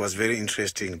is, it was very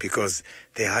interesting because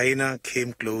the hyena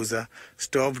came closer,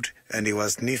 stopped, and he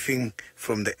was sniffing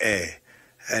from the air.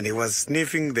 And he was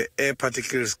sniffing the air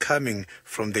particles coming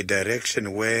from the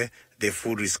direction where the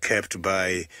food is kept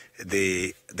by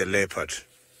the leopard.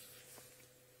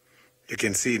 You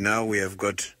can see now we have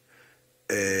got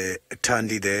a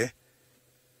Tundi there.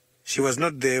 She was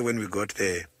not there when we got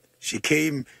there. She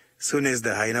came soon as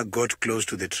the hyena got close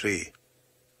to the tree.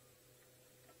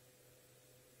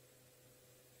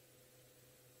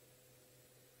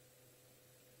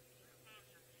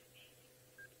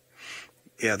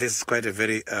 Yeah, this is quite a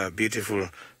very beautiful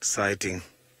sighting.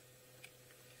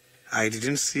 I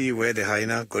didn't see where the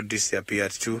hyena got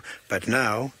disappeared to, but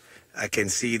now I can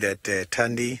see that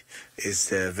Thandi is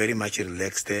very much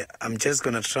relaxed there. I'm just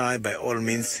going to try by all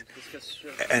means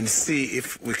and see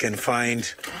if we can find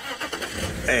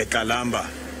Kalamba.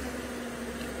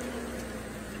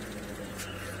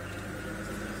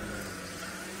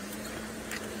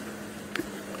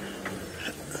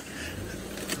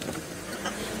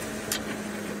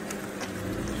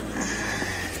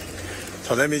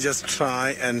 So let me just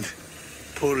try and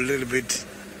pull a little bit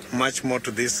much more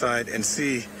to this side and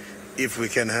see if we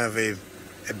can have a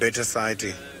better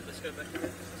sighting.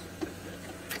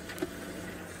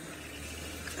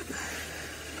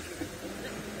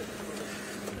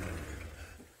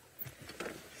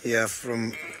 Yeah,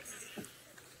 from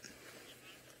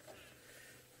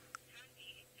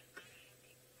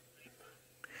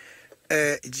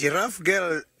Giraffe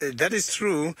girl, that is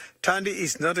true. Thandi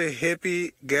is not a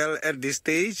happy girl at this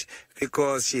stage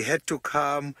because she had to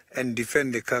come and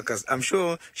defend the carcass. I'm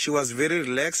sure she was very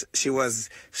relaxed. She was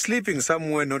sleeping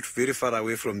somewhere not very far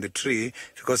away from the tree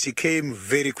because she came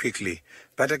very quickly.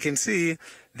 But I can see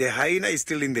the hyena is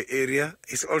still in the area.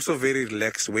 It's also very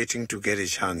relaxed, waiting to get a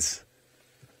chance.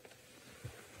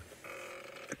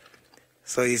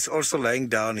 So he's also lying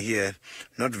down here,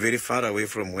 not very far away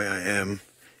from where I am.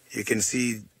 You can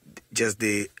see just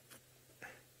the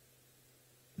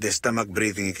stomach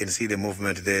breathing. You can see the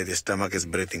movement there. The stomach is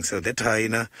breathing. So that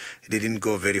hyena didn't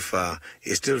go very far.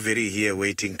 He's still very here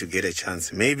waiting to get a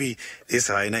chance. Maybe this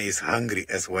hyena is hungry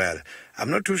as well. I'm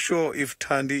not too sure if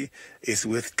Thandi is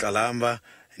with Kalamba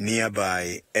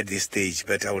nearby at this stage,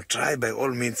 but I will try by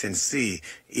all means and see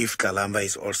if Kalamba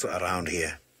is also around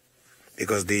here,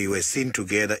 because they were seen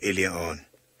together earlier on.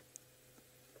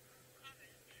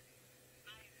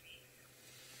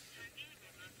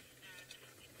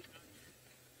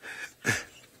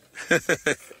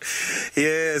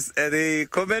 Yes, the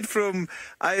comment from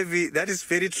Ivy, that is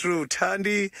very true.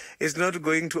 Thandi is not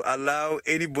going to allow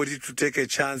anybody to take a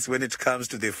chance when it comes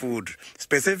to the food.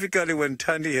 Specifically when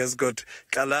Thandi has got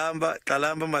Kalamba,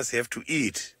 Kalamba must have to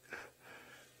eat.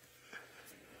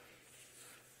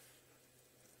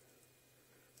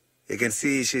 You can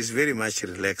see she's very much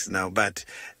relaxed now, but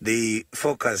the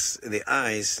focus, the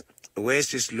eyes, where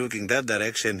she's looking, that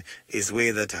direction is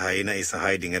where that hyena is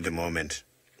hiding at the moment.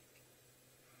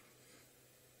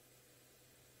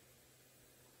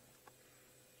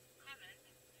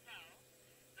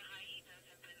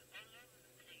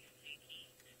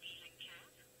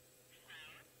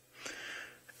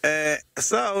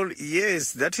 Saul,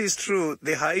 yes, that is true.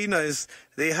 The hyenas,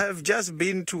 they have just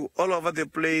been to all over the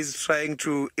place trying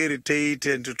to irritate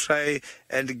and to try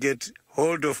and get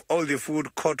hold of all the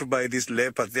food caught by these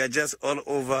leopards. They are just all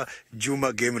over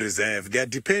Juma Game Reserve. They are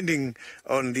depending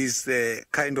on these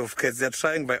kind of cats. They are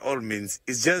trying by all means.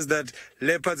 It's just that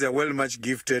leopards are well much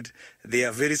gifted. They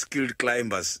are very skilled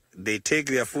climbers. They take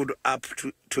their food up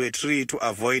to a tree to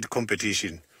avoid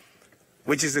competition,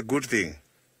 which is a good thing.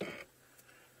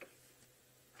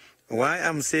 Why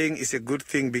I'm saying it's a good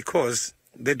thing, because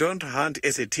they don't hunt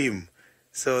as a team.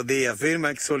 So they are very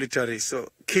much solitary. So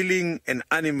killing an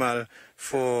animal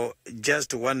for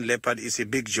just one leopard is a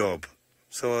big job.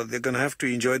 So they're going to have to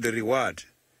enjoy the reward.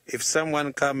 If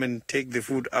someone come and take the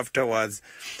food afterwards,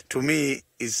 to me,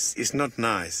 it's not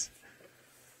nice.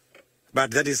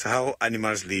 But that is how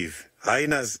animals live.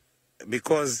 Hyenas,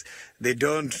 because they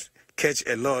don't catch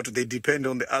a lot, they depend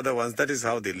on the other ones. That is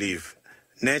how they live.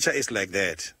 Nature is like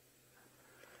that.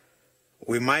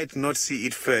 We might not see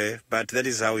it fair, but that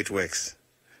is how it works.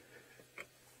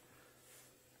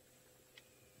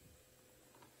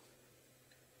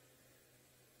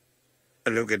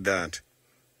 Look at that.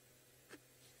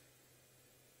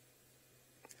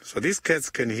 So these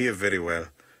cats can hear very well,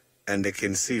 and they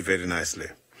can see very nicely.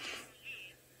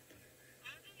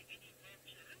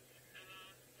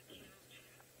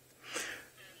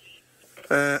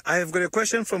 I have got a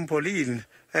question from Pauline.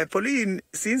 Pauline,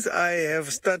 since I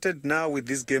have started now with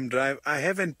this game drive, I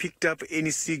haven't picked up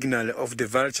any signal of the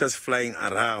vultures flying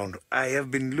around. I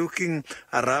have been looking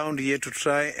around here to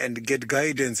try and get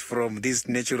guidance from these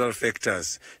natural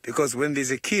factors. Because when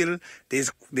there's a kill,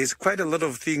 there's quite a lot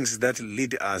of things that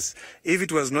lead us. If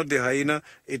it was not the hyena,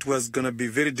 it was going to be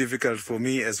very difficult for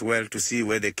me as well to see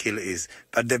where the kill is.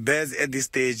 But the birds at this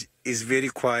stage is very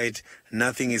quiet.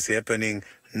 Nothing is happening.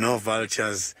 No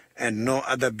vultures and no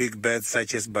other big birds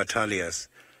such as battalias.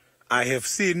 I have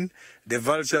seen the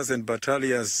vultures and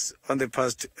battalias on the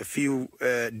past few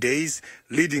days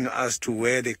leading us to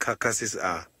where the carcasses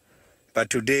are. But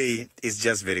today it's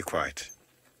just very quiet.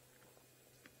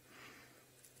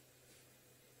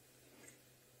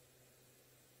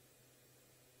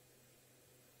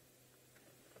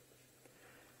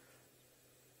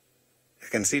 You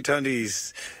can see Thandi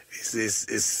is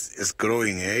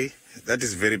growing, eh? That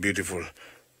is very beautiful.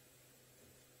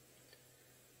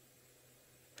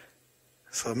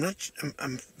 So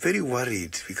I'm very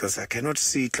worried because I cannot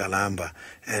see Kalamba,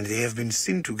 and they have been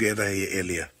seen together here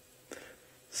earlier.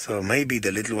 So maybe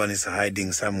the little one is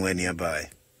hiding somewhere nearby.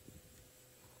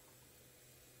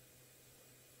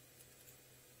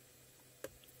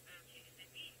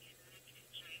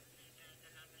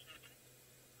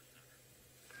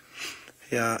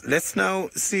 Yeah, let's now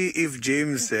see if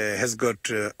James has got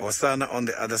Osana on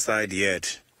the other side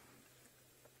yet.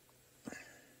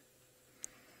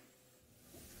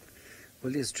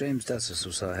 Well, yes, James does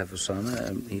have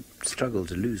Hosanna. He struggled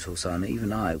to lose Hosanna.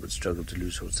 Even I would struggle to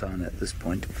lose Hosanna at this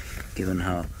point, given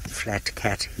how flat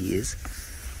cat he is.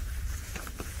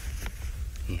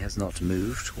 He has not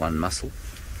moved one muscle,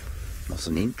 not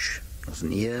an inch, not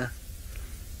an ear.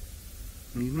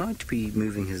 He might be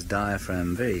moving his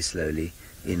diaphragm very slowly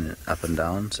up and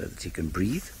down so that he can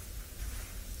breathe.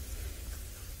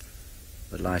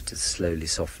 The light is slowly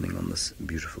softening on this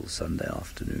beautiful Sunday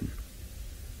afternoon.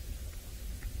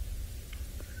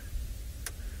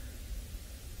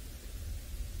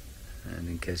 And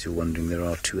in case you're wondering, there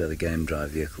are 2 other game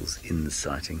drive vehicles in the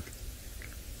sighting.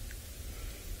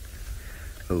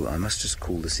 Oh, I must just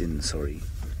call this in, sorry.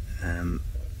 I'm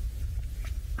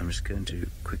just going to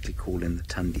quickly call in the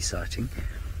Thandi sighting.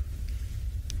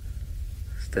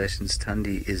 Stations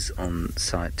Thandi is on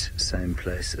site, same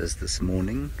place as this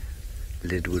morning,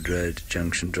 Ledwood Road,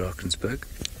 Junction, Drakensberg.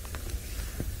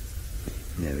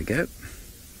 There we go.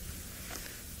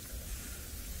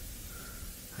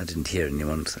 I didn't hear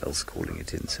anyone else calling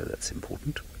it in, so that's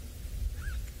important.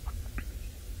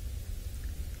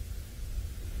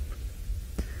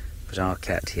 But our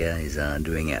cat here is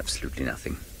doing absolutely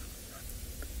nothing.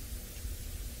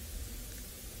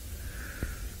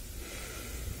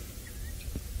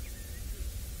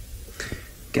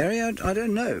 Gary, I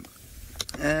don't know.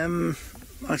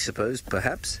 I suppose,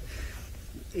 perhaps,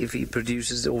 if he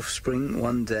produces offspring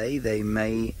one day, they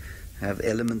may have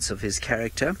elements of his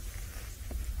character.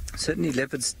 Certainly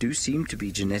leopards do seem to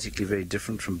be genetically very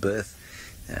different from birth,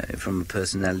 from a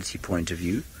personality point of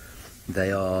view.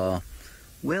 They are,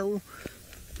 well,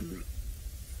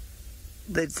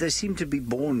 they seem to be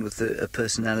born with a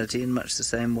personality in much the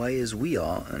same way as we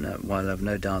are. And while I've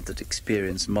no doubt that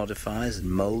experience modifies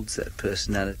and molds that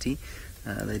personality,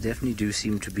 they definitely do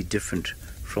seem to be different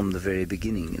from the very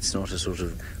beginning. It's not a sort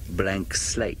of blank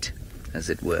slate, as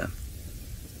it were.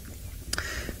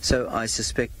 So I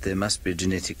suspect there must be a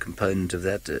genetic component of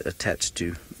that attached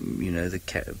to, the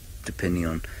cat, depending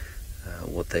on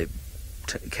what they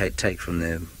take from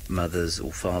their mothers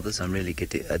or fathers. I'm really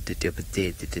getting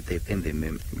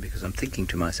because I'm thinking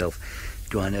to myself,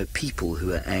 do I know people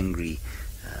who are angry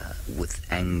with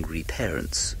angry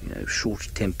parents?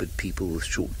 Short-tempered people with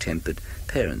short-tempered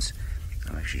parents.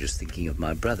 I'm actually just thinking of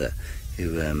my brother,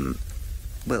 who,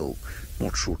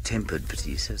 not short-tempered, but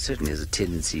he certainly has a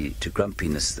tendency to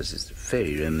grumpiness that is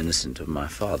very reminiscent of my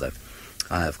father.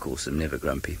 I, of course, am never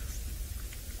grumpy.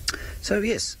 So,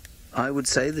 yes, I would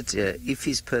say that if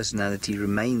his personality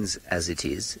remains as it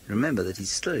is, remember that he's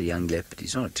still a young leopard,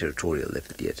 he's not a territorial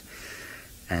leopard yet,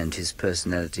 and his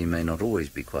personality may not always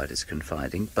be quite as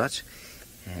confiding, but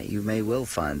you may well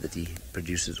find that he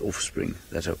produces offspring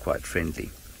that are quite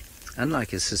friendly, unlike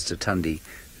his sister Thandi,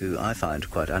 who I find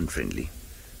quite unfriendly.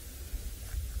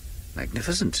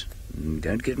 Magnificent.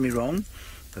 Don't get me wrong.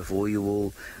 Before you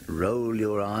all roll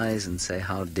your eyes and say,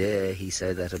 how dare he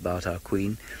say that about our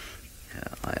queen,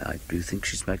 I do think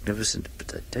she's magnificent,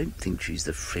 but I don't think she's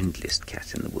the friendliest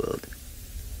cat in the world.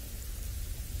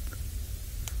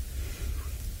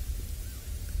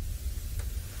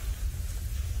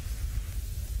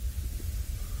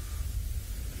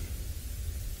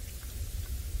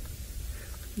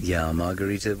 Yeah,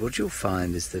 Margarita, what you'll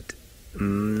find is that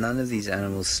none of these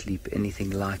animals sleep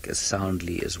anything like as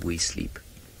soundly as we sleep.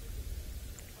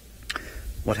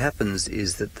 What happens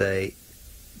is that they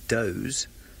doze,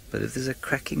 but if there's a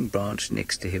cracking branch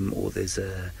next to him, or there's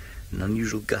an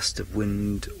unusual gust of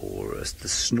wind, or the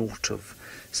snort of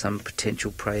some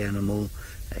potential prey animal,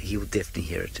 he will definitely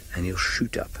hear it, and he'll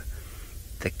shoot up.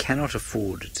 They cannot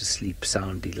afford to sleep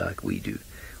soundly like we do.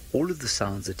 All of the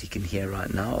sounds that he can hear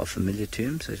right now are familiar to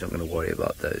him, so he's not going to worry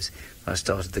about those. If I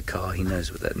started the car, he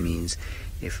knows what that means.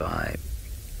 If I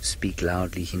speak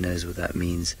loudly, he knows what that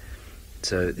means.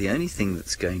 So the only thing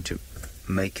that's going to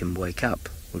make him wake up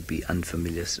would be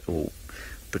unfamiliar or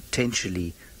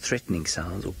potentially threatening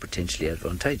sounds, or potentially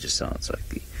advantageous sounds, like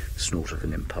the snort of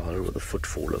an impala or the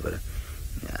footfall of a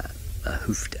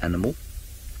hoofed animal.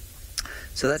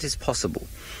 So that is possible.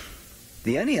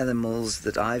 The only animals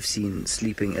that I've seen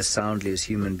sleeping as soundly as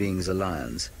human beings are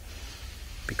lions.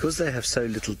 Because they have so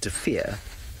little to fear,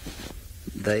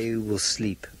 they will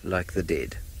sleep like the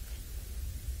dead.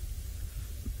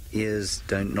 Ears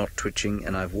not twitching,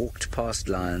 and I've walked past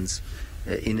lions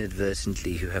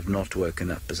inadvertently who have not woken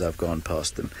up as I've gone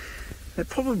past them. They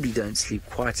probably don't sleep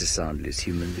quite as soundly as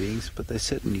human beings, but they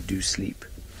certainly do sleep.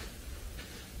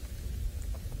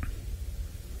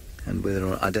 And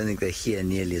I don't think they hear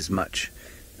nearly as much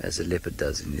as a leopard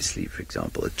does in his sleep, for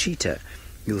example. A cheetah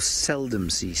you'll seldom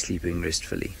see sleeping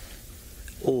restfully.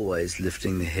 Always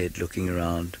lifting the head, looking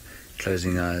around,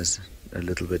 closing eyes a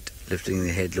little bit, lifting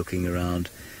the head, looking around.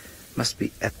 Must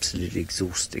be absolutely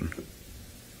exhausting.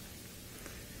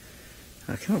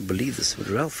 I cannot believe this, but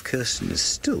Ralph Kirsten is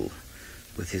still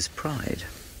with his pride.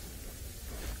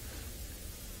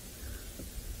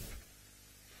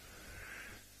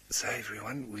 So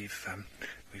everyone, we've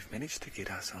managed to get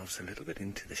ourselves a little bit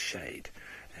into the shade,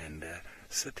 and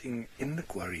sitting in the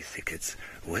quarry thickets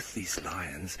with these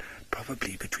lions,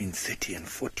 probably between 30 and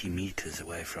 40 meters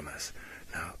away from us.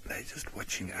 Now, they're just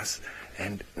watching us,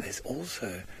 and there's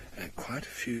also quite a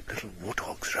few little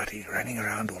warthogs running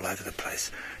around all over the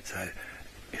place. So,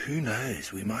 who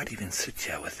knows, we might even sit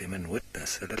here with them and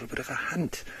witness a little bit of a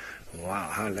hunt. Wow,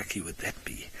 how lucky would that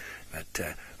be?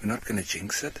 But we're not going to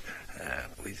jinx it.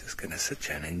 We're just going to sit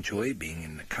here and enjoy being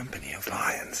in the company of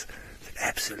lions. It's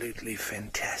absolutely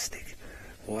fantastic.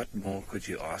 What more could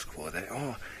you ask for? They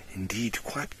are indeed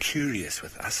quite curious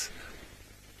with us.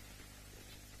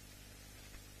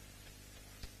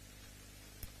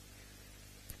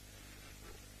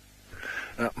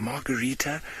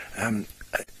 Margarita,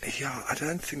 yeah, I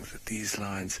don't think that these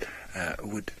lions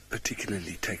would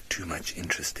particularly take too much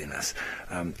interest in us.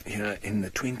 In the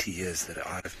 20 years that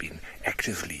I've been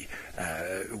actively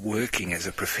working as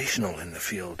a professional in the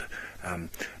field,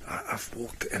 I've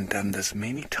walked and done this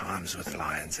many times with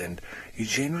lions, and you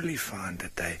generally find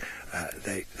that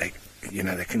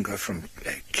they can go from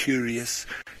curious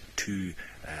to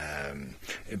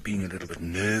being a little bit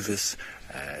nervous,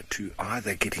 to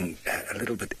either getting a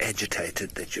little bit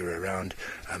agitated that you're around,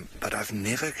 but I've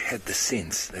never had the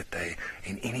sense that they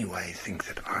in any way think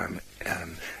that I'm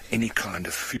any kind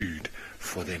of food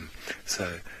for them.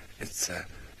 So it's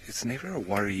never a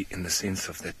worry in the sense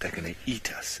of that they're going to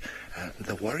eat us.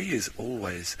 The worry is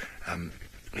always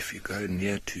if you go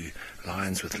near to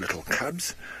lions with little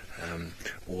cubs,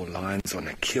 or lions on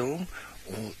a kill,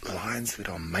 or lions that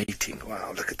are mating.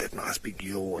 Wow, look at that nice big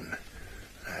yawn.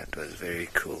 That was very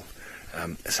cool.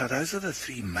 So those are the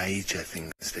three major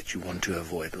things that you want to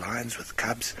avoid. Lions with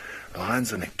cubs,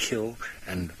 lions on a kill,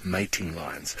 and mating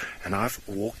lions. And I've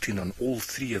walked in on all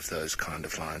three of those kind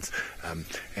of lions.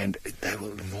 And they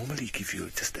will normally give you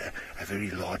just a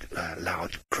very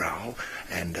loud growl,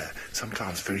 and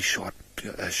sometimes very sharp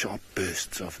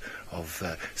bursts of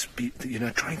speed,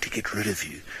 trying to get rid of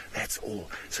you. That's all.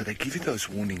 So they give you those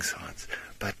warning signs.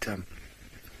 But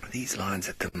these lions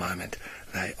at the moment,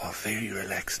 they are very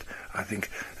relaxed. I think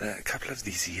a couple of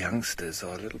these youngsters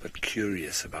are a little bit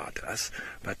curious about us,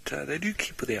 but they do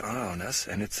keep their eye on us,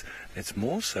 and it's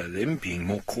more so them being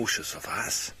more cautious of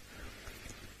us.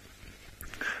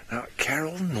 Now,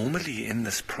 Carol, normally in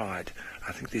this pride,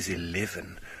 I think there's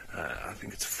 11. I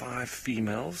think it's 5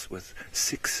 females with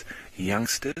 6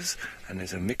 youngsters, and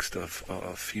there's a mix of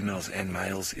females and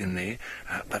males in there.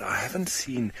 But I haven't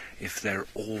seen if they're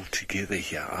all together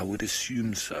here. I would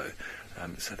assume so.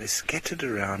 So they're scattered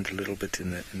around a little bit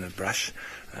in the brush.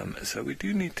 So we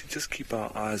do need to just keep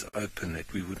our eyes open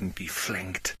that we wouldn't be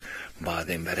flanked by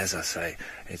them. But as I say,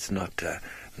 it's not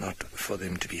for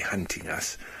them to be hunting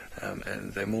us.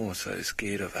 And they're more so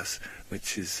scared of us,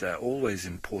 which is always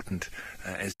important.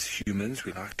 As humans,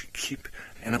 we like to keep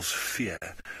animals' fear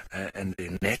and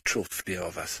their natural fear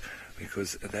of us,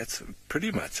 because that's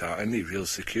pretty much our only real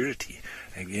security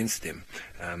against them.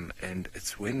 And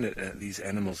it's when these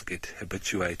animals get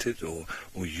habituated or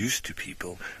used to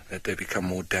people that they become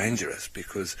more dangerous,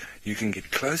 because you can get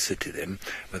closer to them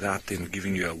without them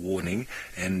giving you a warning,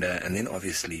 and then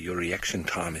obviously your reaction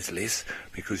time is less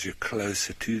because you're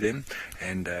closer to them,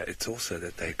 and it's also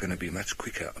that they're going to be much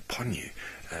quicker upon you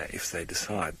if they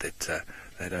decide that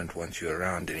they don't want you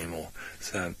around anymore.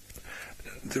 So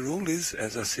the rule is,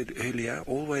 as I said earlier,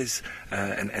 always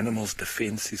an animal's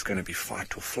defense is going to be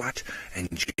fight or flight, and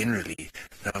generally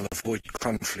they'll avoid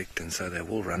conflict, and so they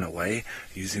will run away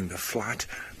using the flight,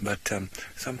 but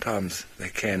sometimes they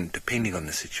can, depending on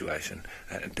the situation,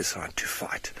 decide to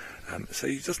fight. So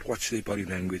you just watch their body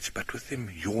language, but with them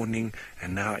yawning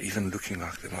and now even looking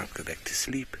like they might go back to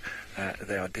sleep,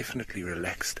 they are definitely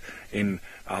relaxed in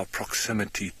our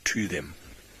proximity to them.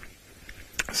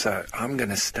 So I'm going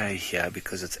to stay here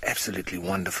because it's absolutely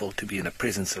wonderful to be in the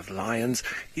presence of lions.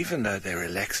 Even though they're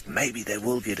relaxed, maybe they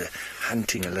will get a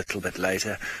hunting a little bit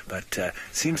later, but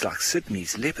seems like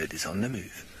Sydney's leopard is on the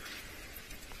move.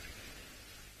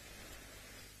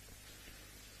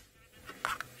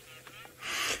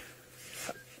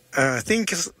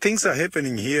 Things are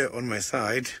happening here on my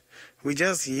side. We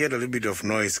just heard a little bit of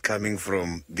noise coming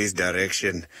from this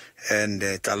direction, and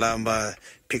Kalamba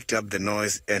picked up the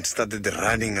noise and started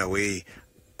running away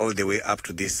all the way up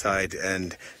to this side,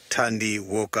 and Tandy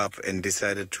woke up and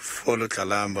decided to follow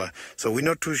Kalamba. So we're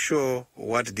not too sure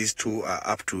what these two are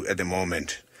up to at the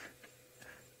moment.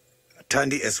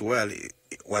 Tandy as well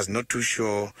was not too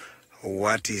sure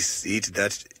what is it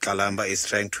that Kalamba is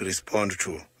trying to respond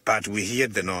to, but we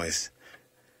heard the noise.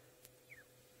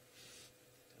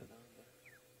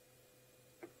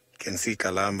 You can see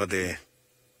Kalamba there.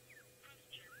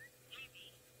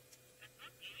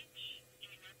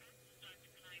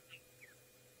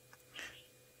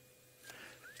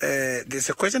 There's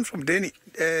a question from Danny.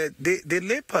 The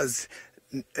leopards,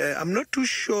 I'm not too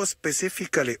sure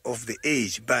specifically of the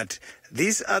age, but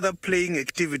these other playing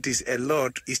activities a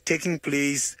lot is taking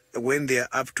place when they are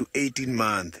up to 18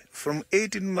 months. From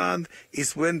 18 months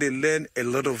is when they learn a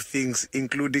lot of things,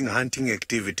 including hunting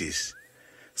activities.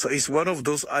 So it's one of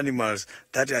those animals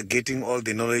that are getting all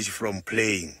the knowledge from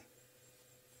playing.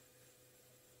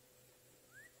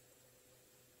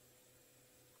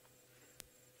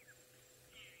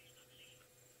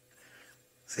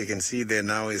 So you can see there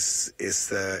now is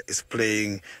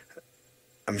playing.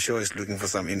 I'm sure it's looking for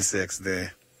some insects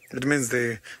there. It means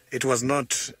it was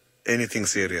not anything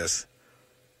serious.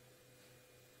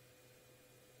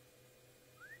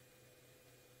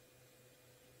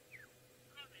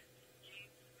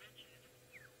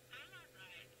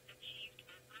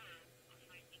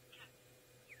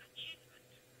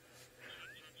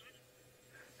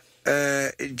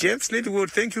 James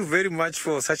Linwood, thank you very much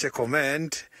for such a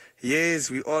comment. Yes,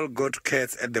 we all got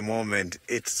cats at the moment.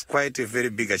 It's quite a very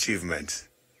big achievement.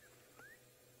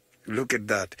 Look at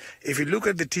that. If you look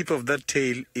at the tip of that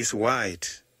tail, is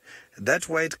white. That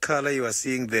white color you are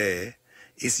seeing there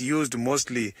is used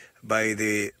mostly by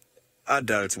the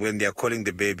adults when they are calling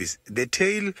the babies. The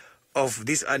tail of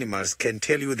these animals can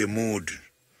tell you the mood.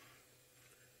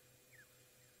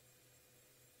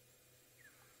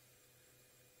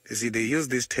 You see, they use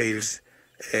these tails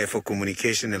for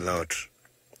communication a lot.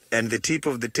 And the tip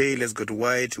of the tail has got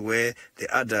white, where the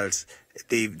adults,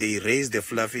 they raise the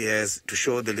fluffy hairs to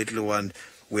show the little one,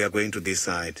 we are going to this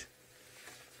side.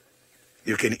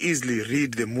 You can easily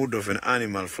read the mood of an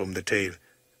animal from the tail.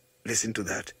 Listen to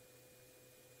that.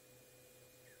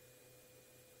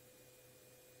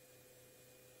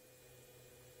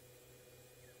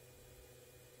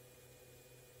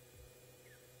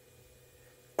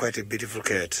 Quite a beautiful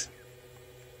cat.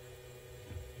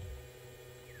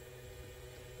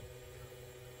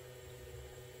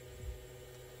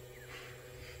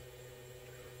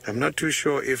 I'm not too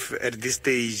sure if at this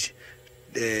stage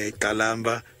the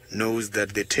Kalamba knows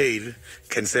that the tail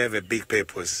can serve a big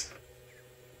purpose.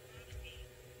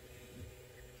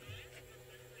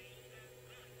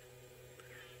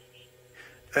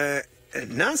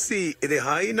 Nancy, the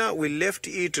hyena, we left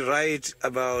it right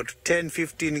about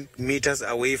 10-15 meters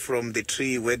away from the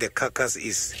tree where the carcass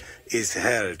is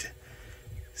held.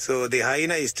 So the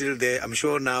hyena is still there. I'm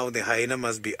sure now the hyena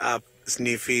must be up,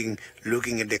 sniffing,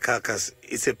 looking at the carcass.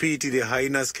 It's a pity the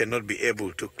hyenas cannot be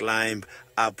able to climb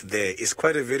up there. It's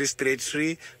quite a very straight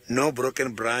tree, no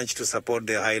broken branch to support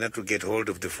the hyena to get hold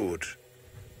of the food.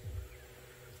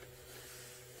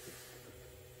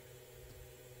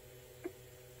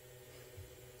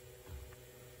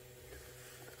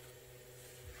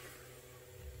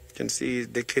 You can see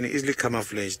they can easily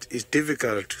camouflage. It's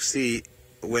difficult to see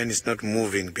when it's not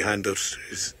moving behind those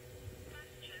trees.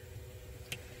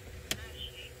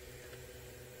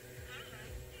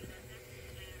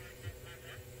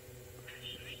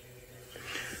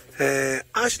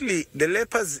 Ashley, the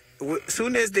leopards,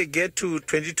 soon as they get to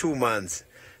 22 months,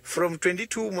 from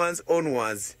 22 months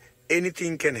onwards,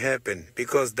 anything can happen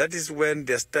because that is when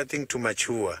they're starting to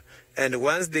mature. And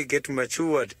once they get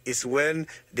matured is when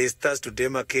they start to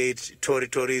demarcate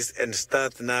territories and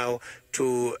start now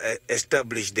to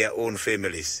establish their own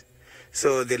families.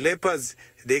 So the leopards,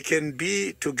 they can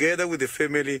be together with the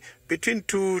family between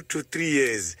 2 to 3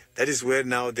 years. That is where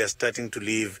now they're starting to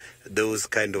leave those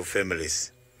kind of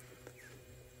families.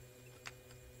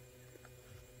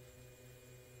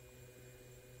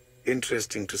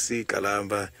 Interesting to see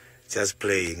Kalamba just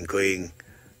playing, going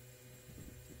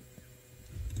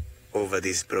over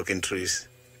these broken trees.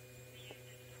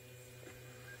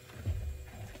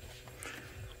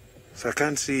 So I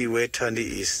can't see where Thandi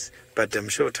is, but I'm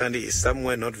sure Thandi is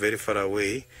somewhere not very far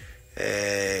away,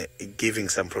 giving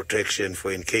some protection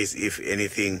for in case if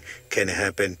anything can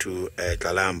happen to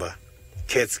Kalamba.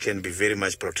 Cats can be very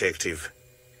much protective.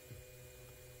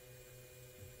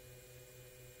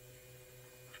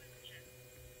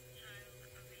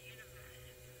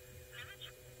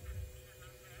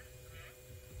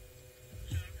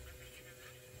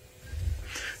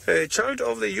 Child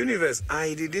of the universe,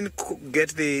 I didn't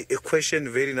get the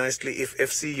question very nicely. If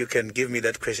FC, you can give me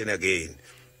that question again.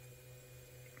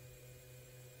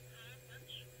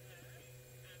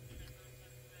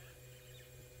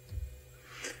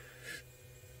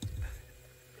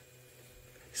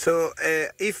 So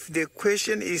if the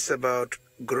question is about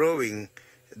growing,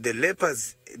 the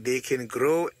leopards, they can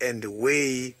grow and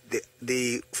weigh,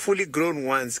 the fully grown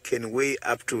ones can weigh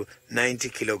up to 90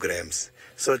 kilograms.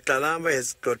 So Kalamba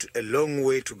has got a long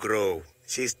way to grow.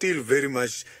 She's still very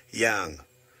much young.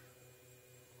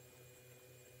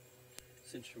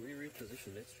 So should we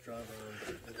reposition? Let's drive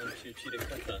around onto Cheetah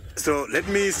Kata. So let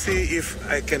me see if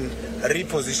I can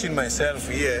reposition myself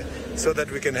here so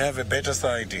that we can have a better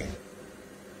sighting.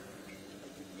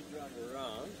 We drive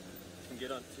around and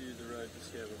get onto the road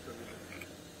just here. We'll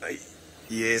probably...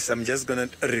 Yes, I'm just going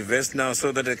to reverse now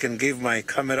so that I can give my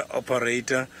camera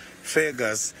operator,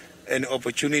 Fergus, an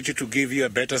opportunity to give you a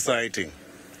better sighting.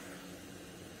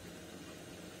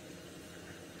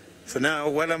 So now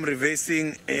while I'm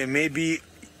reversing, maybe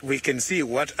we can see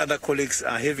what other colleagues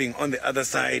are having on the other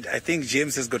side. I think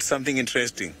James has got something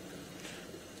interesting.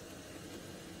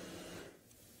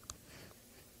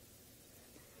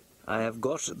 I have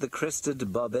got the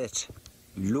crested barbet.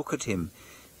 Look at him.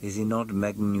 Is he not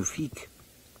magnifique?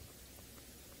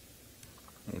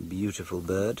 A beautiful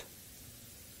bird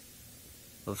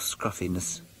of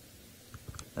scruffiness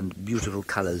and beautiful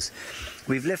colours.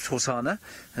 We've left Hosanna.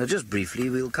 Just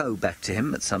briefly, we'll go back to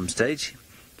him at some stage.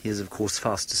 He is, of course,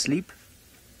 fast asleep.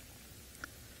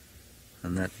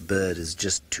 And that bird is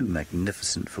just too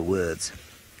magnificent for words.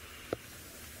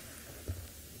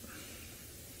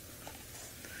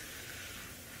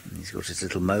 He's got his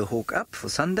little mohawk up for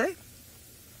Sunday.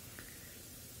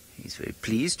 He's very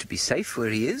pleased to be safe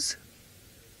where he is.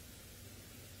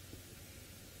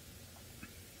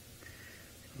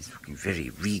 He's looking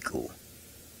very regal.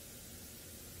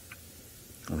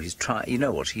 Oh, you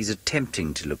know what? He's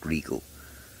attempting to look regal.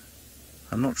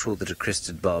 I'm not sure that a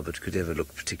crested barbet could ever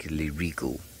look particularly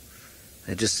regal.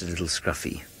 They're just a little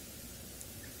scruffy.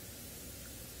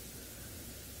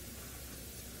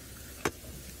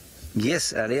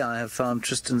 Yes, Ali, I have found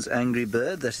Tristan's angry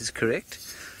bird. That is correct.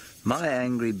 My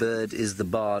angry bird is the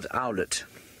barred owlet,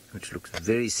 which looks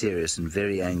very serious and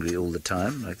very angry all the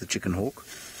time, like the chicken hawk.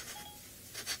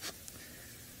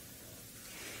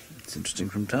 It's interesting,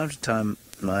 from time to time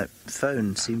my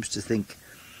phone seems to think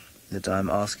that I'm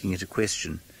asking it a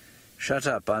question. Shut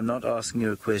up, I'm not asking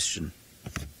you a question.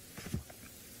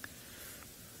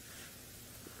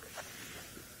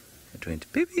 It went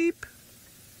beep beep.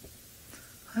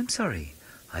 I'm sorry,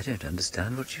 I don't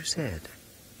understand what you said.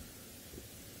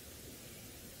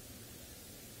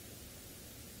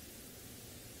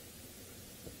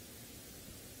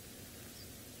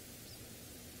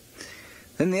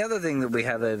 Then the other thing that we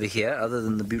have over here, other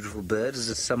than the beautiful bird, is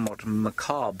a somewhat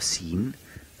macabre scene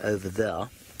over there.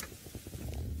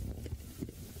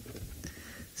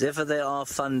 Zephyr, they are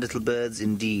fun little birds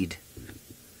indeed.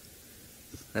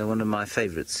 They're one of my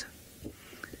favourites.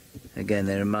 Again,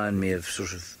 they remind me of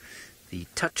sort of the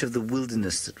touch of the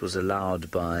wilderness that was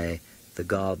allowed by the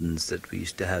gardens that we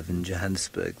used to have in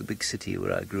Johannesburg, the big city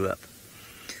where I grew up.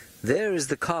 There is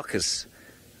the carcass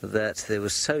that there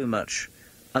was so much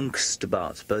angst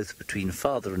about, both between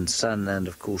father and son, and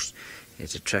of course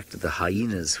it attracted the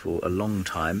hyenas for a long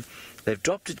time. They've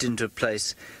dropped it into a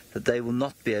place that they will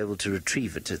not be able to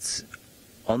retrieve it. It's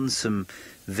on some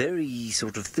very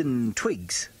sort of thin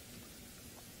twigs,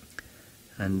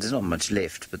 and there's not much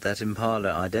left, but that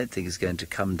impala I don't think is going to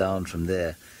come down from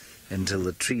there until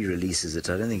the tree releases it.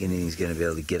 I don't think anything's going to be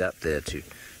able to get up there to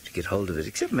get hold of it,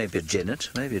 except maybe a genet.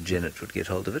 Maybe a genet would get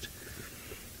hold of it.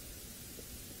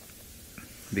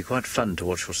 It'd be quite fun to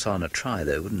watch Hosanna try,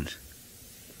 though, wouldn't it?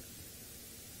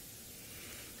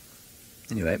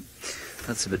 Anyway,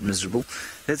 that's a bit miserable.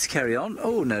 Let's carry on.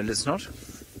 Oh, no, let's not.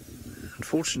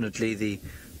 Unfortunately, the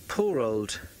poor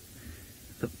old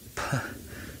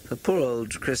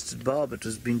crested barbet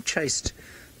has been chased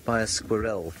by a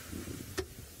squirrel.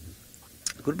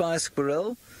 Goodbye,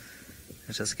 squirrel.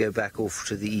 Let us go back off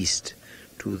to the east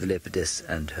to the leopardess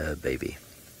and her baby.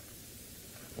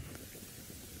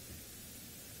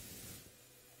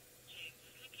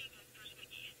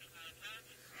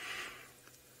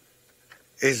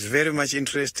 It's very much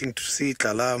interesting to see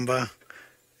Kalamba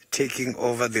taking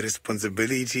over the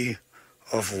responsibility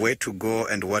of where to go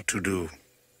and what to do.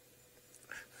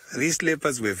 These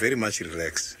leopards were very much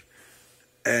relaxed,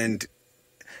 and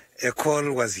a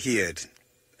call was heard.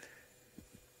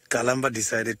 Kalamba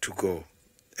decided to go,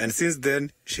 and since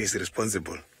then she is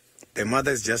responsible. The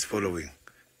mother is just following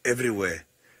everywhere.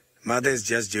 Mother is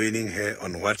just joining her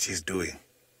on what she's doing.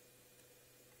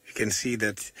 You can see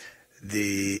that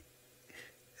the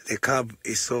cub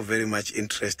is so very much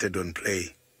interested on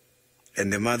play,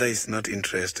 and the mother is not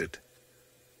interested.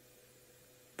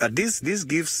 But this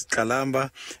gives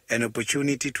Kalamba an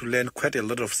opportunity to learn quite a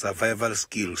lot of survival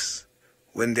skills.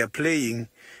 When they're playing,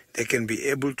 they can be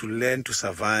able to learn to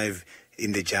survive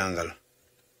in the jungle.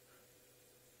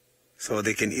 So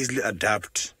they can easily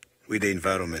adapt with the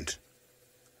environment.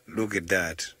 Look at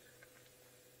that.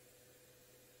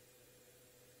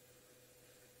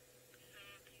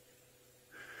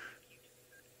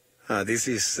 This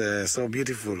is so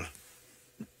beautiful.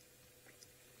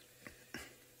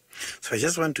 So I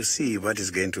just want to see what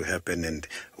is going to happen and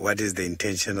what is the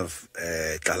intention of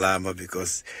Kalamba,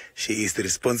 because she is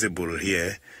responsible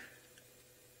here.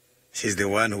 She's the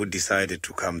one who decided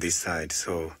to come this side.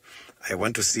 So I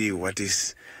want to see what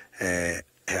is her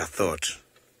thought.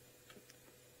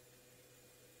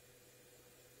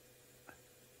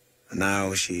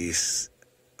 Now she is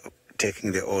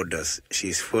taking the orders. She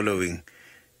is following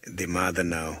the mother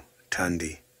now,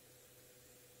 Thandi.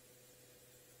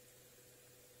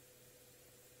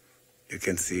 You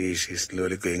can see she's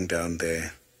slowly going down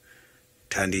there.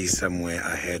 Thandi is somewhere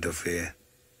ahead of her.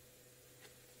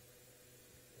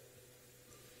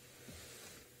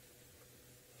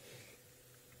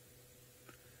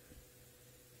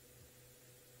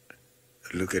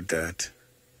 Look at that.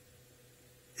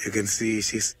 You can see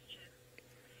she's...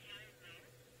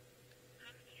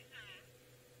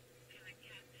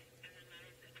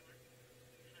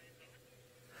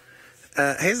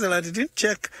 Hazel, I didn't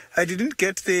check. I didn't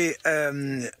get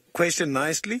the question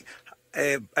nicely.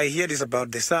 I hear this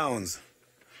about the sounds.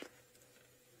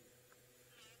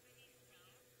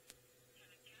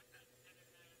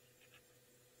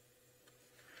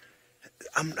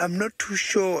 I'm not too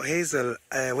sure, Hazel,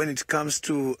 when it comes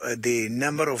to the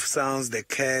number of sounds the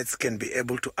cats can be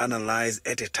able to analyze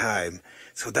at a time.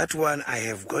 So that one I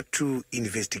have got to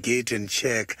investigate and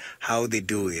check how they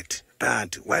do it.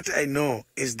 But what I know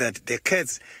is that the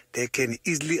cats, they can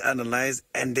easily analyze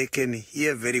and they can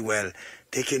hear very well.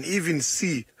 They can even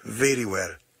see very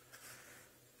well.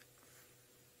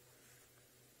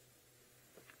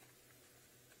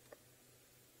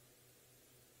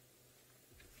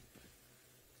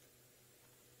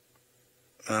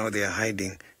 Now they are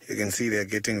hiding. You can see they are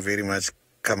getting very much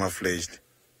camouflaged.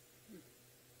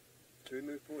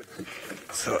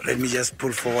 So let me just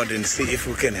pull forward and see if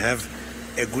we can have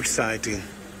a good sighting.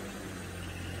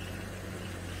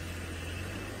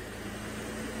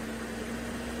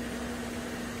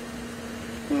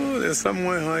 Oh, they're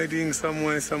somewhere hiding,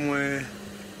 somewhere.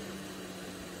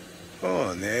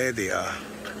 Oh, there they are.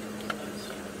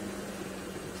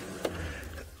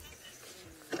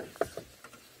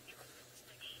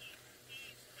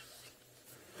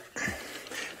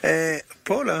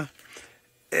 Paula,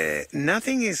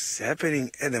 nothing is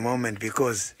happening at the moment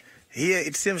because here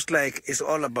it seems like it's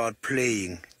all about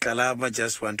playing. Kalamba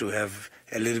just want to have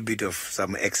a little bit of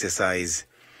some exercise.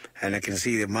 And I can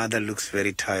see the mother looks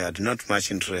very tired, not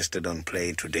much interested on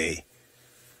playing today.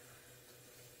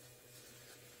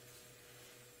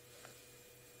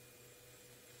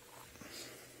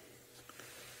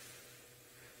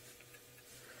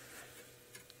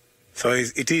 So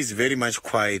it is very much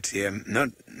quiet here.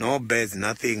 No birds,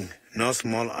 nothing, no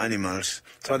small animals.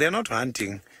 So they're not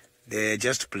hunting, they're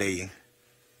just playing.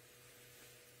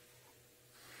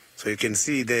 So you can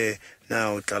see there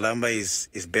now Kalamba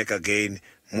is back again,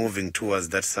 moving towards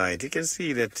that side. You can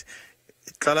see that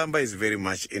Kalamba is very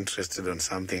much interested on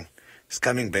something. It's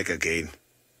coming back again.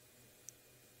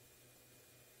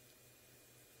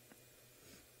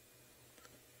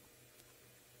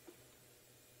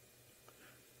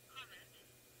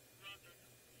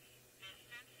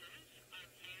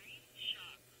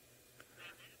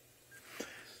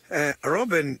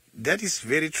 Robin, that is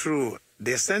very true.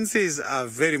 Their senses are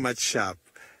very much sharp.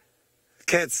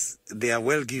 Cats, they are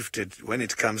well gifted when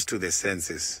it comes to their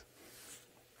senses.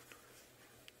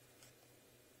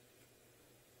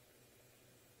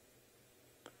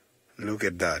 Look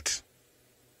at that.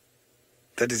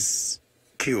 That is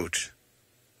cute.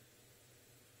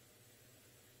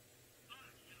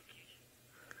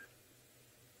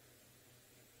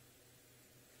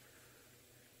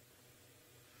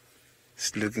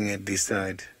 just looking at this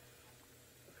side.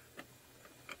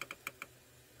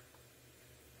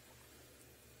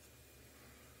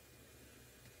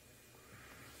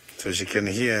 So she can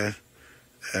hear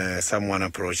someone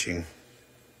approaching.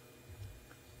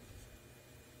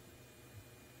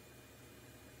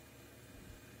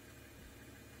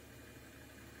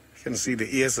 You can see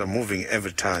the ears are moving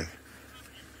every time.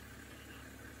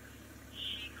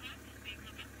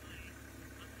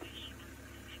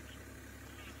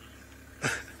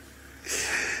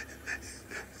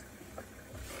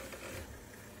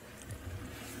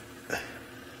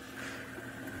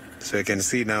 So you can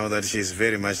see now that she's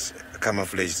very much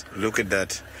camouflaged. Look at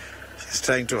that. She's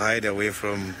trying to hide away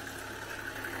from.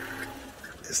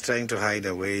 She's trying to hide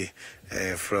away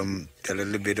from a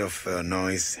little bit of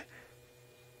noise.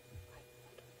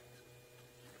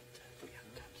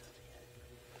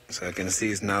 So I can see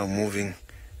it's now moving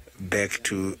back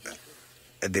to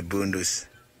the bundus.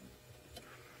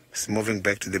 It's moving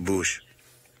back to the bush.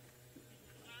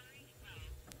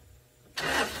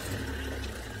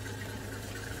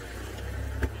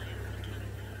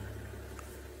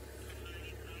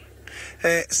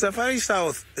 Safari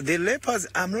South, the leopards,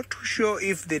 I'm not too sure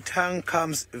if the tongue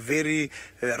comes very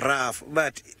rough,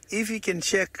 but if you can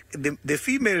check the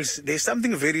females, there's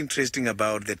something very interesting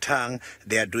about the tongue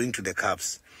they are doing to the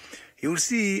cubs. You'll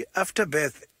see after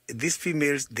birth, these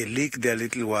females, they lick their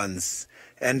little ones,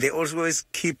 and they always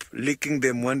keep licking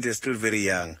them when they're still very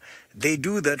young. They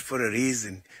do that for a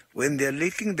reason. When they're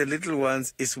licking the little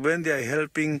ones, it's when they are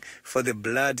helping for the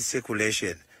blood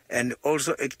circulation and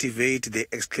also activate the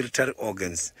excretory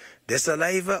organs. The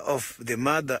saliva of the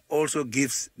mother also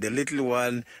gives the little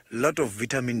one a lot of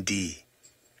vitamin D.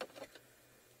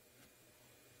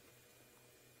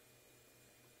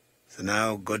 So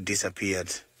now God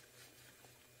disappeared.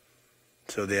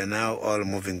 So they are now all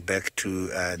moving back to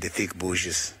the thick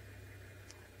bushes.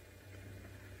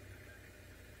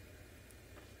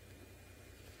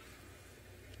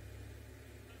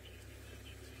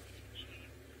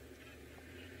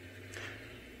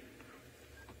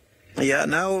 Yeah,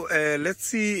 now let's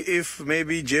see if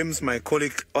maybe James, my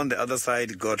colleague on the other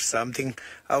side, got something.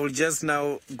 I will just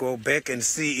now go back and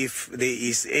see if there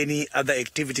is any other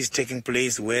activities taking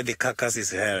place where the carcass is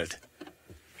held.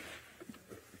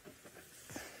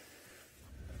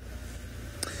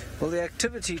 Well, the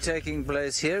activity taking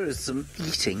place here is some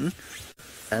eating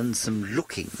and some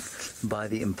looking by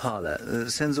the impala.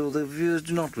 Senzo, the viewers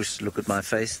do not wish to look at my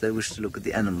face, they wish to look at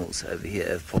the animals over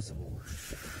here if possible.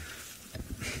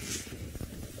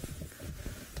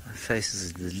 My face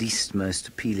is the least most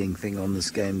appealing thing on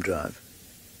this game drive.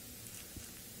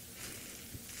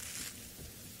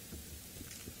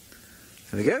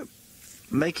 There we go.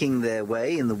 Making their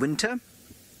way in the winter,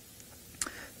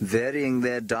 varying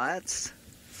their diets.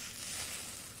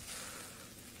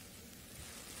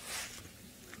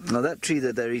 Now that tree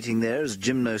that they're eating there is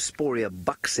Gymnosporia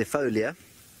buxifolia.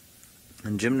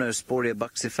 And Gymnosporia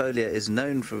buxifolia is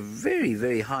known for very,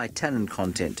 very high tannin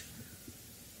content.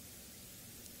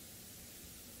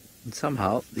 And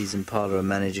somehow these impala are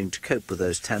managing to cope with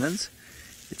those tannins.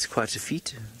 It's quite a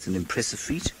feat. It's an impressive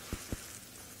feat.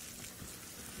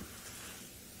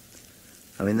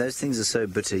 I mean, those things are so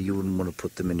bitter you wouldn't want to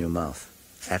put them in your mouth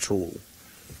at all.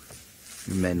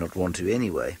 You may not want to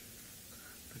anyway.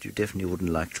 But you definitely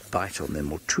wouldn't like to bite on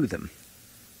them or chew them.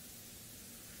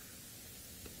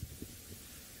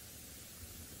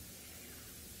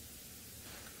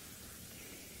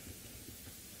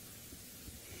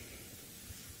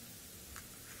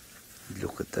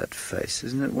 Look at that face,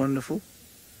 isn't it wonderful?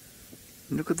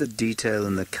 Look at the detail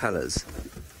and the colours.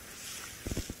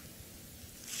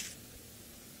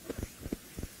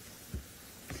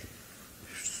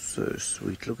 So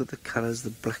sweet. Look at the colours, the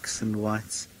blacks and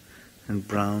whites and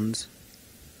browns.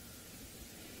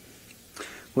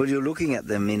 Well, you're looking at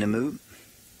them, Minamu.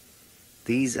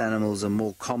 These animals are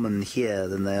more common here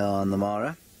than they are in the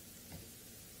Mara.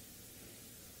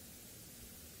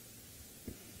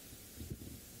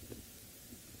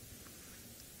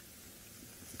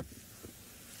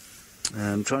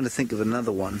 I'm trying to think of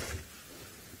another one.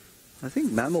 I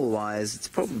think mammal-wise, it's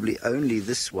probably only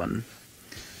this one.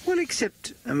 Well,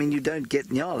 except, I mean, you don't get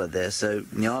Nyala there, so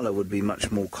Nyala would be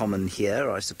much more common here,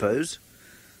 I suppose.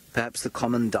 Perhaps the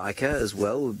common duiker as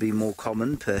well would be more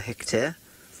common per hectare.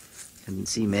 You can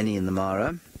see many in the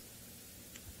Mara.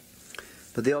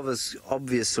 But the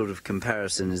obvious sort of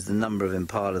comparison is the number of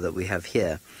impala that we have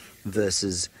here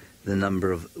versus the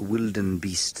number of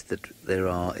wildebeest that there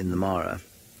are in the Mara.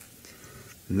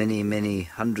 Many, many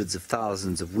hundreds of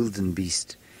thousands of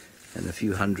wildebeest and a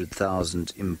few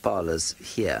 100,000 impalas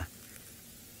here.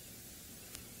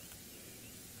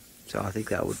 So I think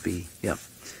that would be, that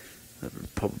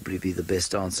would probably be the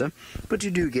best answer. But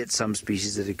you do get some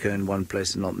species that occur in one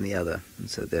place and not in the other, and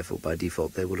so therefore by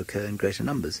default they will occur in greater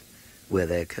numbers where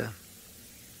they occur.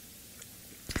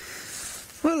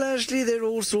 Well, actually, there are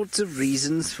all sorts of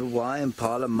reasons for why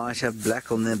impala might have black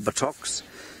on their buttocks.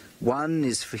 One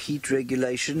is for heat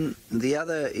regulation. The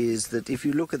other is that if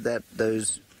you look at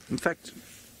in fact,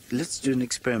 let's do an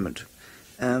experiment.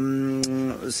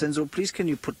 Senzo, please can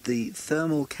you put the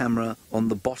thermal camera on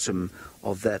the bottom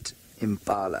of that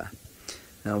impala?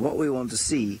 Now, what we want to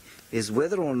see is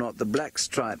whether or not the black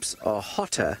stripes are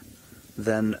hotter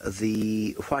than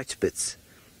the white bits.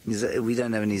 We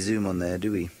don't have any zoom on there,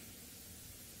 do we?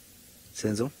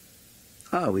 Senzo?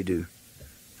 Ah, we do.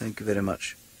 Thank you very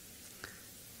much.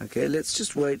 Okay, let's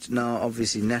just wait. Now,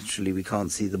 obviously, naturally, we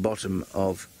can't see the bottom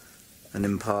of an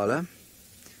impala.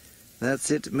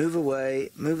 That's it. Move away.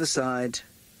 Move aside.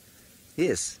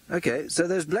 Yes. Okay, so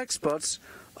those black spots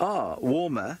are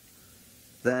warmer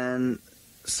than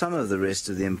some of the rest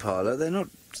of the impala. They're not...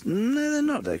 No, they're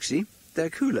not, actually.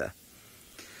 They're cooler.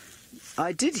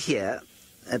 I did hear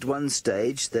at one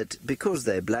stage that because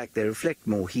they're black, they reflect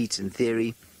more heat in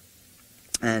theory,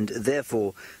 and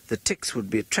therefore the ticks would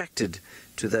be attracted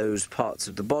to those parts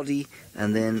of the body,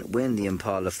 and then when the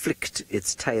impala flicked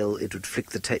its tail, it would flick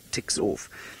the ticks off.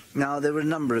 Now, there were a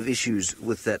number of issues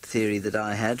with that theory that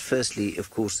I had. Firstly,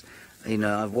 of course,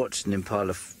 I've watched an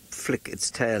impala flick its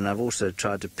tail, and I've also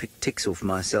tried to pick ticks off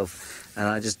myself, and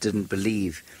I just didn't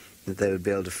believe that they would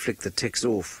be able to flick the ticks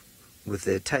off with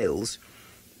their tails.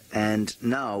 And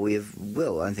now we have,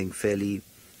 I think fairly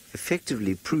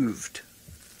effectively proved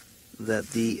that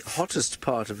the hottest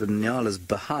part of an nyala's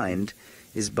behind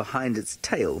is behind its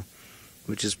tail,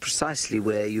 which is precisely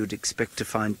where you'd expect to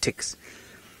find ticks.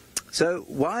 So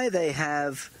why they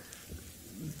have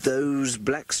those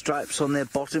black stripes on their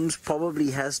bottoms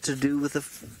probably has to do with a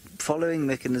following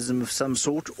mechanism of some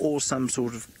sort or some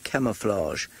sort of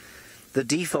camouflage. The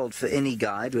default for any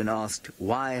guide when asked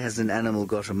why has an animal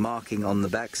got a marking on the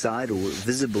backside or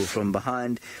visible from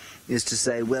behind is to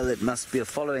say, well, it must be a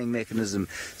following mechanism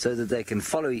so that they can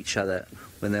follow each other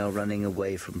when they are running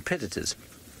away from predators.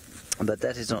 But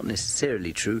that is not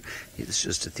necessarily true. It's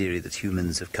just a theory that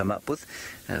humans have come up with.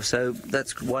 So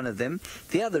that's one of them.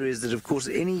 The other is that, of course,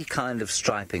 any kind of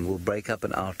striping will break up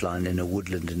an outline in a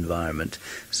woodland environment.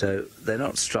 So they're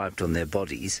not striped on their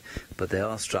bodies, but they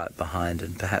are striped behind,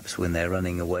 and perhaps when they're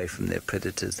running away from their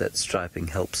predators, that striping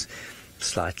helps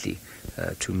slightly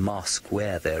to mask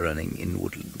where they're running in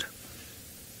woodland.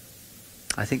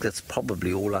 I think that's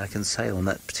probably all I can say on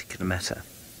that particular matter.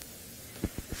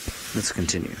 Let's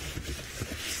continue.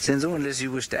 Senzo, unless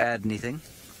you wish to add anything.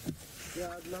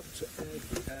 Yeah, I'd love to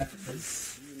add,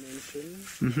 as you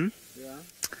mentioned.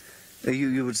 Yeah.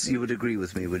 You would agree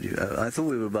with me, would you? I thought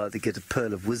we were about to get a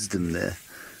pearl of wisdom there.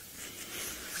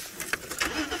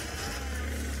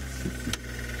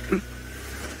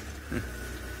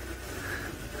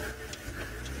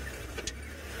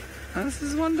 Oh, this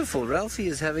is wonderful. Ralphie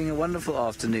is having a wonderful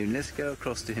afternoon. Let's go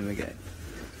across to him again.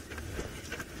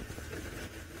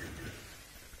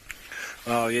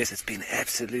 Oh yes, it's been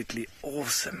absolutely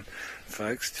awesome,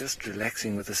 folks. Just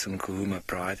relaxing with us in Kahuma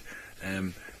Pride,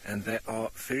 and they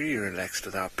are very relaxed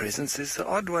with our presence. There's the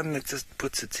odd one that just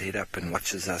puts its head up and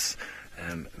watches us,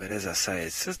 but as I say,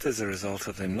 it's just as a result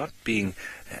of them not being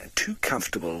too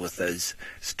comfortable with those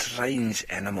strange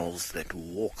animals that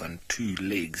walk on two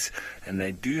legs, and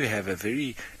they do have a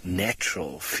very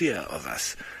natural fear of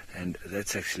us. And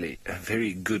that's actually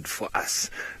very good for us,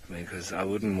 because I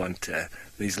wouldn't want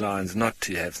these lions not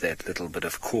to have that little bit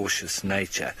of cautious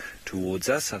nature towards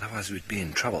us, otherwise we'd be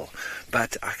in trouble.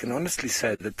 But I can honestly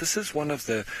say that this is one of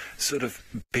the sort of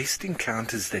best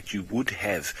encounters that you would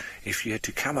have if you had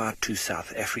to come out to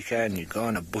South Africa and you go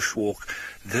on a bushwalk.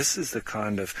 This is the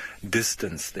kind of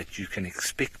distance that you can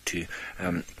expect to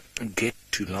get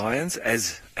to lions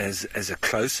as a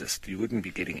closest. You wouldn't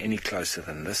be getting any closer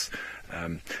than this.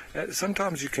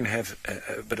 Sometimes you can have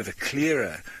a bit of a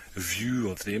clearer view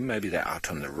of them. Maybe they're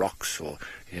out on the rocks, or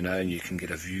and you can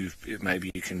get a view. Maybe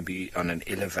you can be on an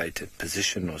elevated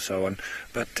position or so on.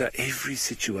 But every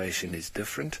situation is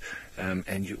different,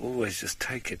 and you always just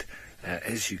take it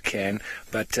as you can.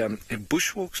 But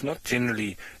bushwalks not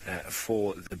generally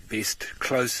for the best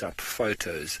close-up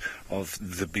photos of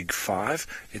the big five.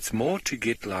 It's more to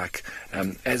get like,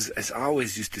 as I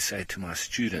always used to say to my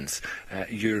students,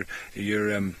 you're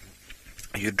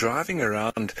you're driving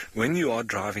around, when you are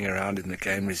driving around in the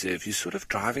game reserve, you're sort of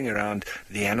driving around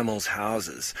the animals'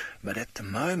 houses. But at the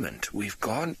moment, we've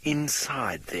gone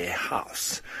inside their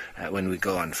house when we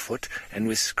go on foot, and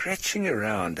we're scratching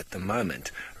around at the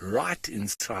moment right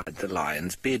inside the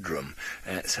lion's bedroom.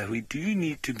 So we do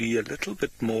need to be a little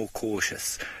bit more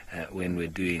cautious when we're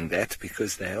doing that,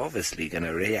 because they're obviously going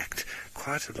to react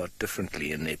quite a lot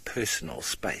differently in their personal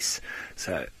space.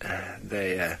 So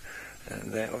they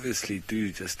obviously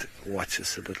do just watch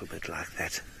us a little bit like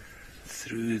that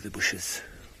through the bushes.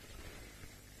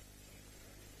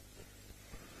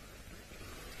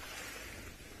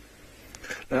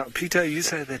 Now, Peter, you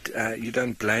say that you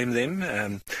don't blame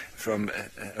them from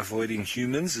avoiding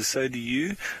humans. So do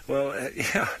you. Well,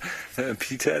 yeah,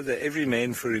 Peter, every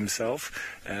man for himself.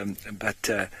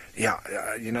 But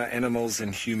animals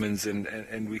and humans,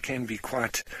 and we can be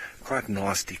quite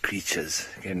nasty creatures,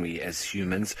 can we, as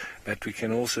humans? But we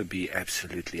can also be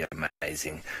absolutely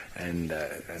amazing. And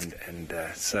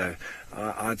so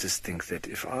I just think that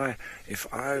if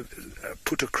I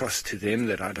put across to them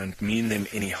that I don't mean them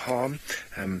any harm,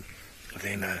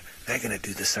 then they're going to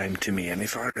do the same to me. And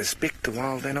if I respect the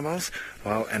wild animals,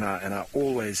 well, and I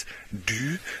always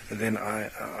do, then I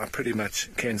pretty much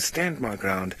can stand my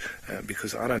ground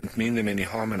because I don't mean them any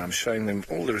harm, and I'm showing them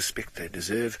all the respect they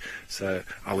deserve. So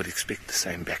I would expect the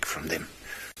same back from them.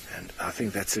 And I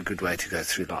think that's a good way to go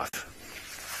through life.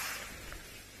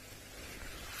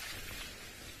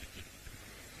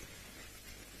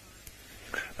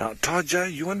 Now,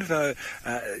 Taja, you want to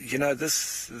know,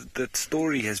 that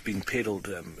story has been peddled,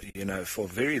 for a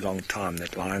very long time,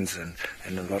 that lions and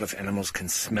a lot of animals can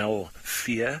smell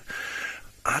fear.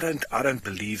 I don't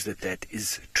believe that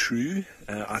is true.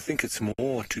 I think it's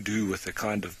more to do with the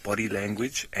kind of body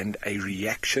language and a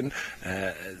reaction,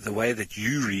 the way that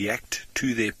you react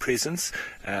to their presence.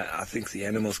 I think the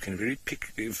animals can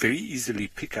very easily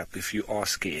pick up if you are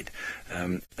scared,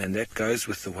 and that goes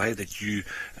with the way that you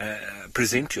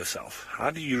present yourself.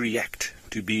 How do you react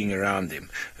to being around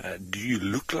them? Do you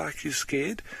look like you're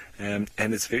scared? And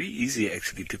it's very easy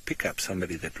actually to pick up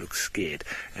somebody that looks scared.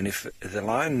 And if the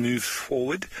lion moves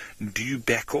forward, do you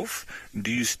back off?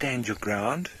 Do you stand your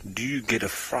ground? Do you get a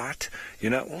fright?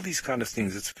 All these kind of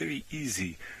things. It's very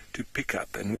easy to pick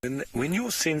up. And when your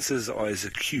senses are as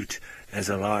acute as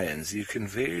a lion's, you can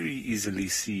very easily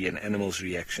see an animal's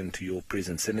reaction to your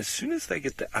presence. And as soon as they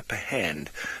get the upper hand,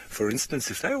 for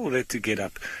instance, if they all had to get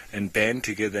up and band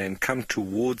together and come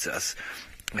towards us,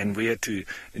 and we had to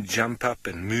jump up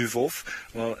and move off,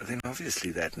 well, then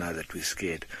obviously they'd know that we're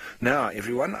scared. Now,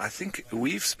 everyone, I think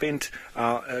we've spent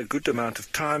a good amount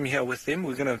of time here with them.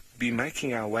 We're going to be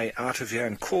making our way out of here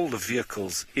and call the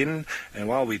vehicles in. And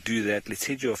while we do that, let's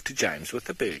head you off to James with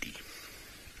the birdie.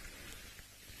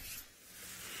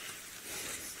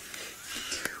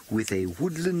 With a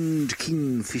woodland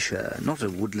kingfisher, not a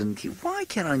woodland king. Why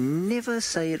can I never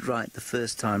say it right the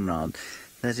first time round?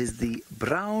 That is the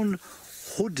brown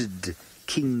hooded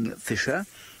kingfisher,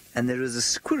 and there is a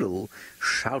squirrel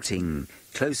shouting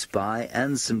close by,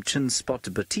 and some chin-spot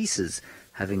batises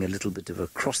having a little bit of a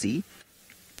crossy.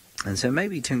 And so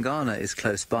maybe Tingana is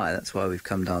close by. That's why we've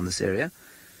come down this area.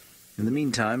 In the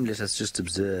meantime, let us just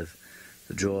observe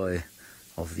the joy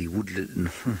of the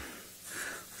woodland,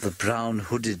 the brown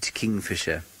hooded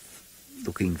kingfisher,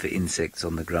 looking for insects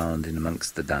on the ground in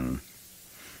amongst the dung.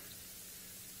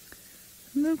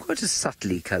 And quite a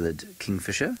subtly coloured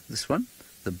kingfisher, this one,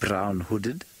 the brown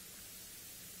hooded.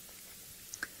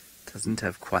 Doesn't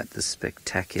have quite the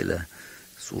spectacular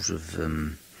sort of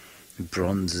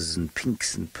bronzes and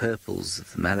pinks and purples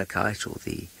of the malachite or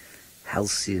the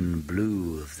halcyon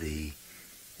blue of the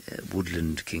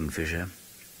woodland kingfisher,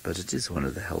 but it is one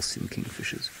of the halcyon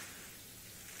kingfishers.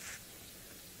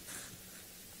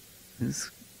 There's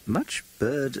much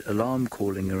bird alarm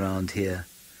calling around here.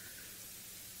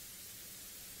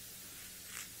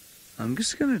 I'm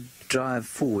just going to drive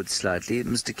forward slightly.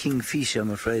 Mr. Kingfisher, I'm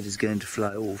afraid, is going to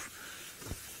fly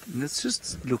off. Let's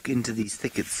just look into these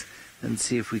thickets and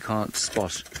see if we can't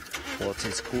spot what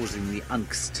is causing the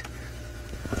angst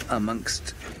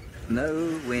amongst,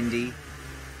 no, Wendy,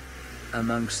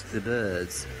 amongst the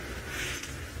birds.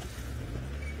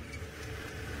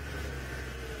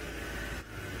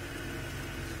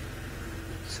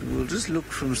 So we'll just look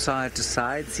from side to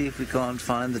side, see if we can't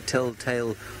find the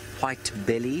telltale white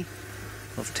belly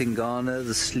of Tingana,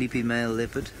 the sleepy male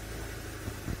leopard.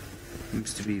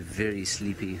 Seems to be very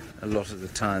sleepy a lot of the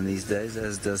time these days,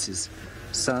 as does his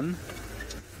son.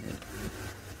 Yeah.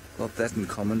 Got that in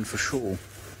common for sure.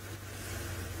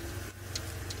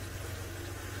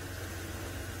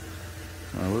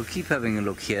 I will We'll keep having a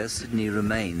look here. Sydney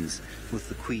remains with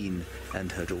the Queen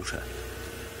and her daughter.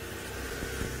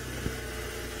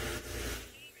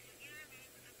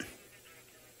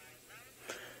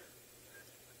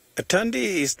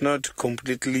 Tandy is not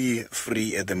completely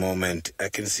free at the moment. I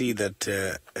can see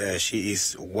that she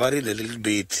is worried a little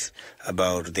bit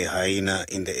about the hyena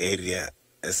in the area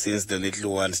since the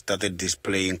little one started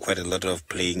displaying quite a lot of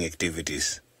playing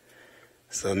activities.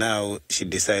 So now she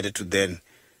decided to then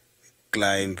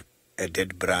climb a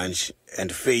dead branch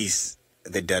and face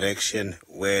the direction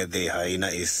where the hyena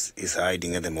is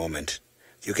hiding at the moment.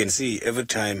 You can see every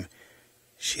time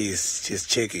she's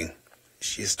checking.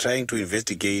 She's trying to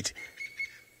investigate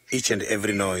each and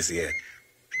every noise here.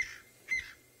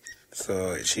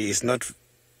 So she is not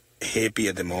happy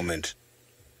at the moment.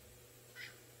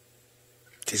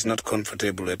 She's not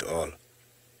comfortable at all.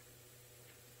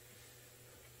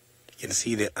 You can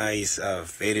see the eyes are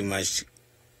very much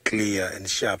clear and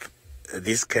sharp.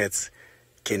 These cats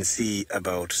can see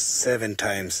about 7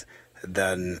 times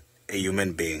than a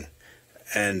human being.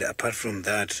 And apart from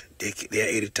that, their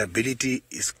irritability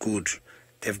is good.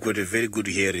 They've got a very good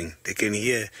hearing. They can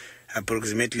hear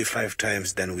approximately 5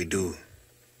 times than we do.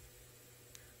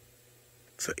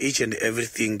 So each and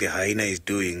everything the hyena is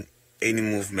doing, any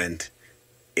movement,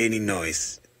 any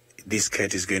noise, this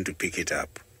cat is going to pick it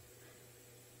up.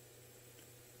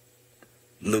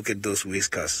 Look at those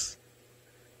whiskers.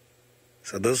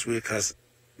 So those whiskers,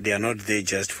 they are not there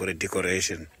just for a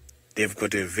decoration. They've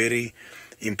got a very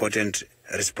important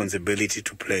responsibility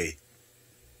to play.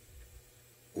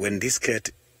 When this cat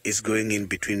is going in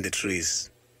between the trees,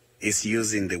 it's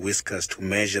using the whiskers to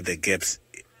measure the gaps.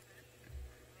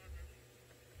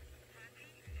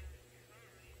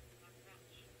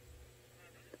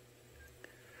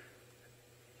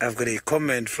 I've got a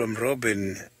comment from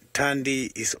Robin.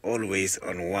 Tandy is always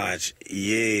on watch.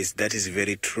 Yes, that is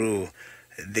very true.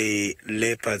 The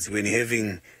leopards, when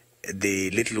having the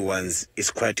little ones,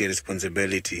 is quite a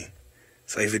responsibility.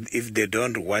 So if they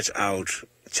don't watch out,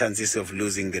 chances of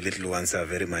losing the little ones are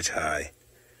very much high.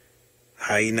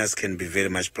 Hyenas can be very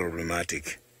much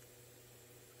problematic.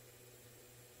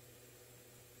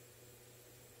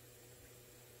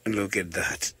 Look at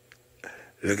that.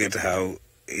 Look at how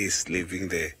he's sleeping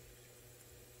there.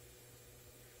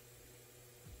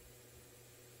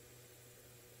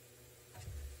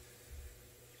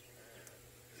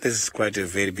 This is quite a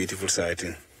very beautiful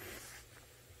sighting.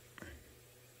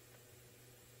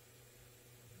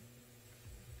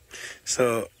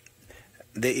 So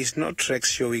there is no tracks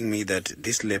showing me that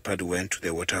this leopard went to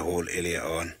the waterhole earlier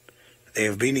on. They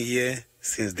have been here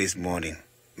since this morning.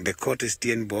 They caught a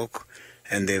steenbok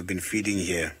and they have been feeding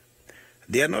here.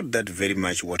 They are not that very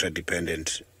much water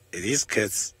dependent. These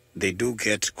cats, they do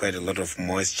get quite a lot of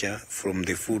moisture from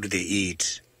the food they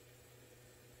eat.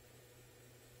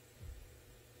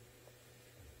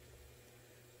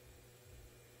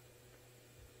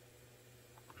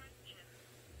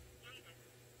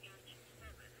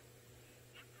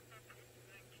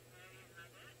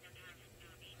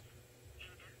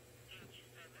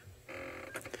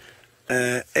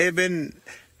 Eben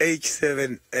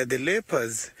H7, the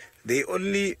leopards, they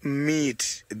only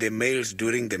meet the males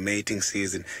during the mating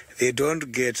season. They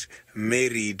don't get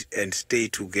married and stay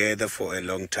together for a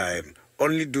long time.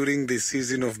 Only during the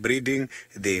season of breeding,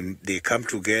 they come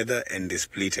together and they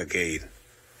split again.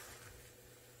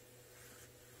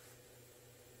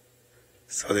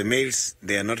 So the males,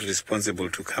 they are not responsible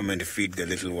to come and feed the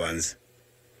little ones.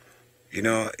 You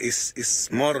know,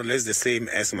 it's more or less the same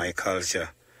as my culture.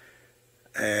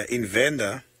 In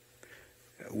Venda,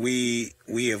 we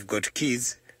have got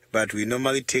kids, but we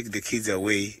normally take the kids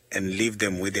away and leave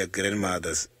them with their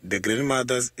grandmothers. The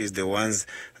grandmothers is the ones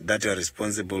that are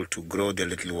responsible to grow the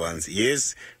little ones.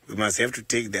 Yes, we must have to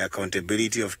take the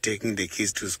accountability of taking the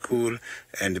kids to school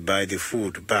and buy the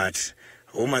food, but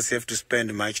who must have to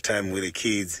spend much time with the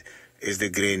kids is the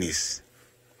grannies.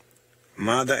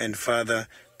 Mother and father,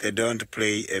 they don't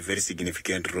play a very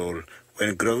significant role.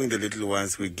 When growing the little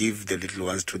ones, we give the little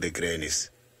ones to the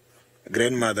grannies.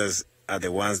 Grandmothers are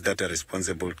the ones that are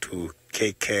responsible to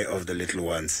take care of the little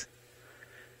ones.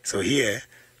 So here,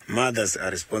 mothers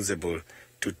are responsible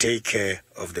to take care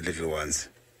of the little ones.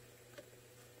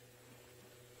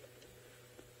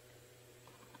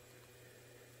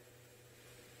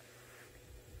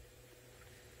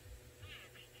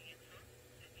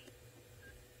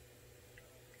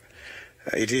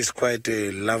 It is quite a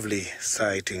lovely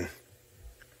sighting.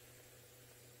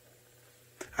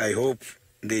 I hope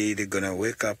they're going to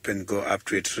wake up and go up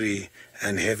to a tree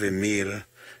and have a meal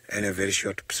in a very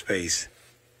short space.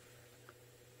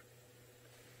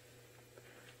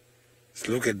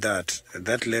 Look at that.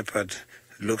 That leopard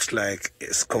looks like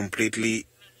it's completely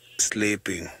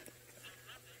sleeping.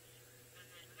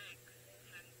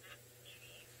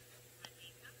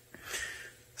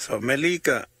 So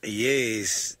Melika,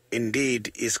 yes,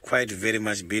 indeed, is quite very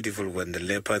much beautiful when the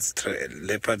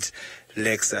leopard's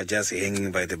legs are just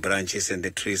hanging by the branches and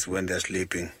the trees when they're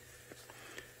sleeping.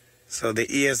 So the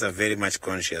ears are very much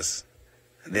conscious.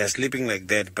 They are sleeping like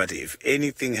that, but if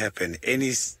anything happens,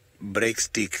 any break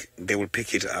stick, they will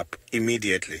pick it up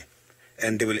immediately.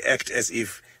 And they will act as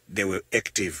if they were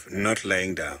active, not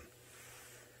lying down.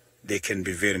 They can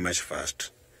be very much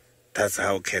fast. That's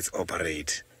how cats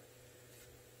operate.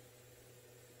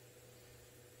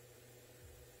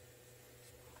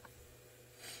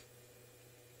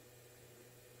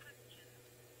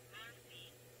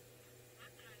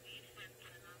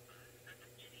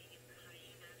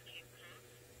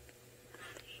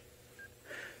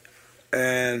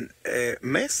 And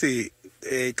Messi,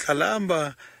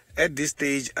 Kalamba, at this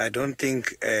stage, I don't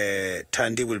think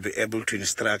Thandi will be able to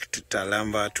instruct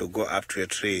Kalamba to go up to a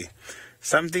tree.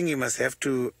 Something you must have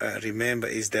to remember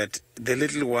is that the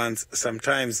little ones,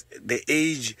 sometimes the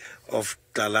age of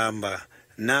Kalamba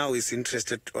now is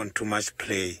interested on too much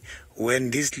play.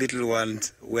 When these little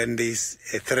ones, when there's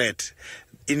a threat,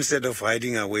 instead of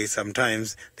hiding away,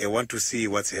 sometimes they want to see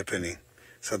what's happening.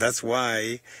 So that's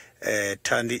why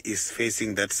Thandi is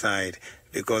facing that side,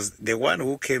 because the one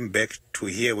who came back to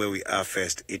here where we are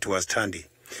first, it was Thandi,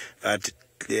 but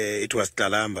it was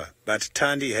Kalamba. But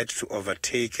Thandi had to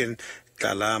overtake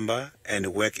Kalamba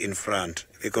and work in front,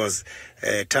 because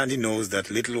Thandi knows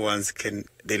that little ones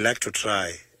they like to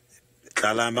try.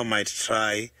 Kalamba might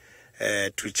try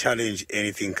to challenge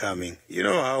anything coming. You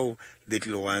know how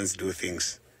little ones do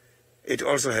things. It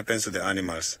also happens to the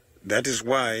animals. That is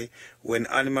why when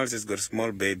animals has got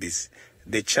small babies,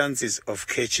 the chances of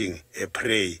catching a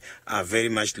prey are very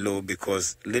much low,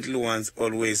 because little ones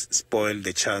always spoil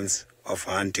the chance of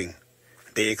hunting.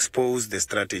 They expose the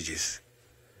strategies.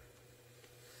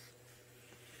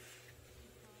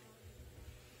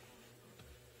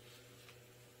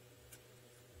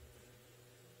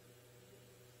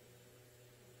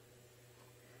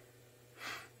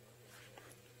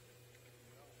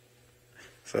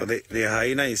 So the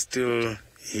hyena is still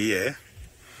here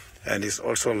and is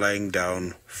also lying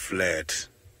down flat.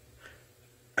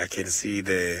 I can see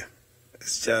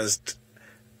it's just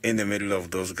in the middle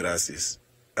of those grasses,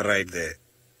 right there.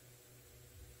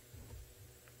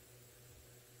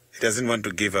 He doesn't want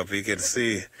to give up, you can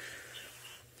see.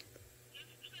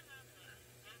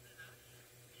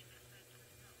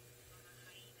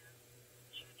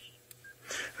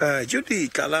 Judy,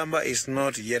 Kalamba is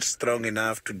not yet strong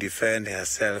enough to defend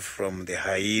herself from the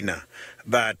hyena,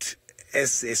 but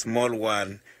as a small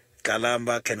one,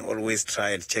 Kalamba can always try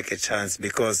and take a chance,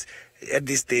 because at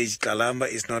this stage, Kalamba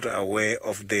is not aware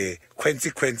of the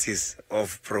consequences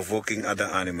of provoking other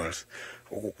animals.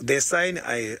 The sign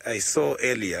I saw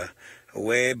earlier,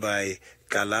 whereby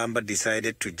Kalamba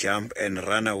decided to jump and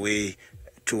run away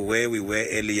to where we were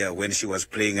earlier when she was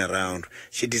playing around.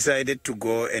 She decided to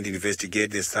go and investigate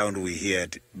the sound we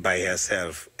heard by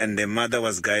herself, and the mother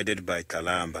was guided by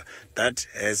Kalamba. That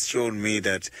has shown me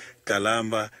that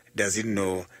Kalamba doesn't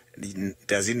know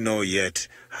yet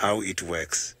how it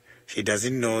works. She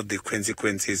doesn't know the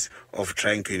consequences of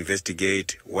trying to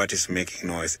investigate what is making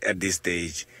noise at this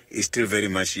stage. Is still very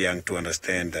much young to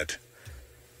understand that.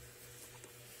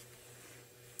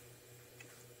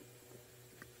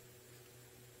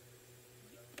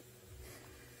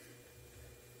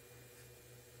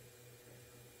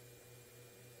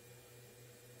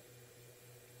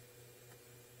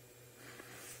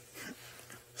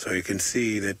 So you can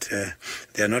see that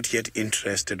they are not yet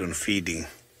interested in feeding.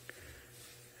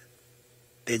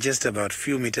 They're just about a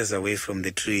few meters away from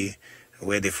the tree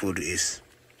where the food is.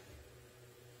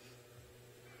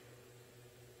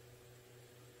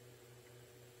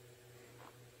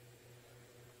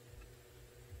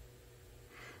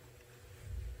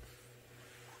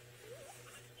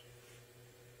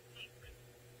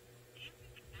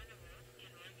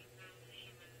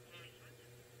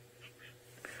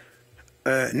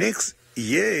 Next,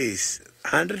 yes,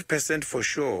 100% for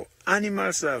sure.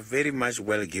 Animals are very much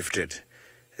well gifted.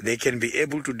 They can be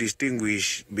able to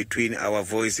distinguish between our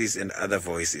voices and other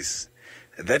voices.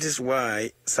 That is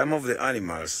why some of the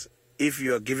animals, if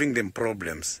you are giving them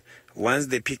problems, once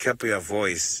they pick up your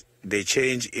voice, they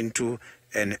change into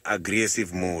an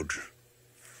aggressive mode,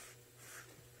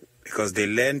 because they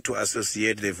learn to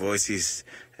associate the voices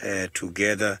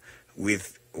together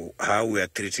with how we are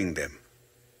treating them.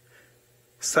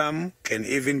 Some can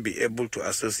even be able to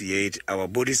associate our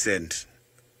body scent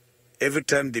every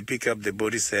time they pick up the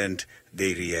body scent,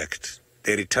 they react,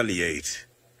 they retaliate.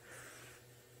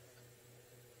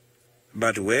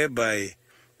 But whereby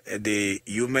the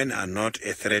human are not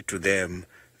a threat to them,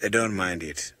 they don't mind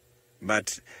it.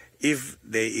 But if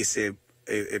there is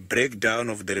a breakdown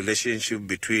of the relationship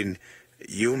between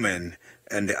human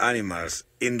and the animals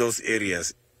in those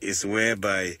areas, is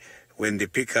whereby when they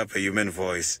pick up a human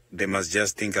voice, they must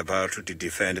just think about to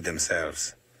defend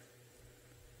themselves.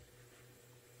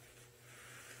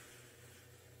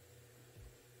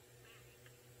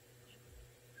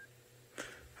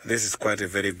 This is quite a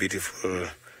very beautiful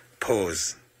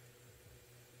pose.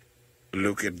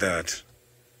 Look at that.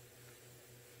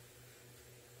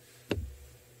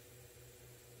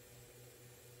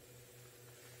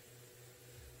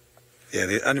 Yeah,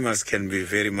 the animals can be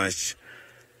very much...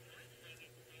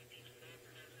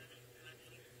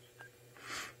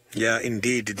 Yeah,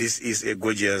 indeed, this is a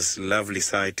gorgeous, lovely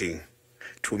sighting.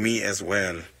 To me as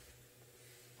well.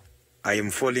 I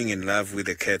am falling in love with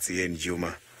the cats here in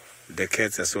Djuma. The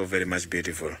cats are so very much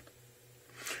beautiful.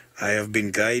 I have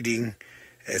been guiding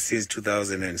since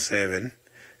 2007,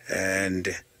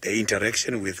 and the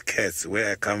interaction with cats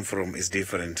where I come from is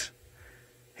different.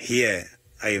 Here,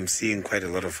 I am seeing quite a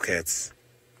lot of cats.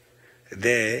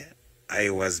 There, I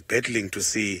was battling to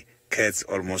see cats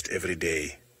almost every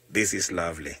day. This is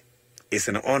lovely. It's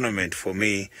an ornament for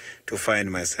me to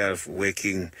find myself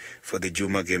working for the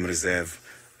Djuma Game Reserve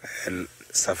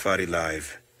Safari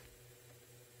Live.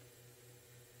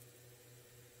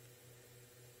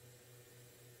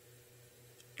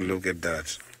 Look at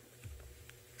that.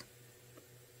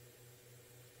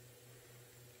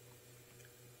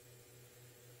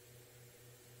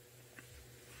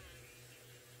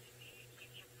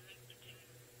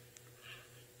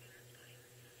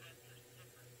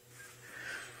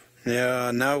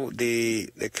 Yeah, now the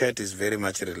cat is very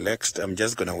much relaxed. I'm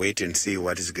just going to wait and see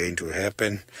what is going to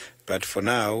happen. But for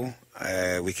now,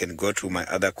 we can go to my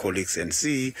other colleagues and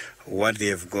see what they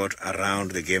have got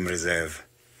around the game reserve.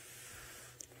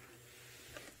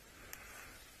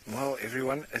 Well,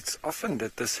 everyone, it's often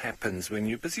that this happens when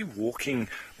you're busy walking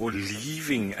or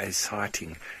leaving a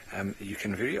sighting. You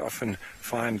can very often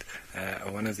find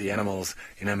one of the animals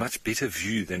in a much better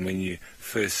view than when you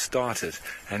first started.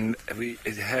 And we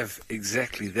have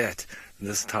exactly that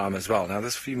this time as well. Now,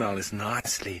 this female is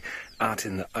nicely out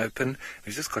in the open.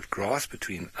 We've just got grass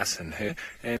between us and her,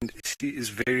 and she is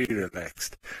very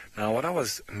relaxed. Now, what I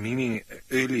was meaning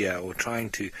earlier or trying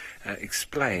to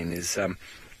explain is...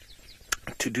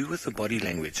 to do with the body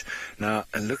language. Now,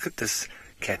 look at this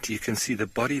cat. You can see the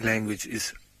body language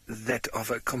is that of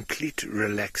a complete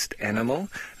relaxed animal.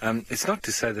 It's not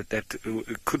to say that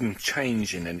couldn't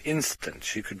change in an instant.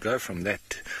 She could go from that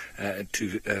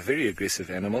to a very aggressive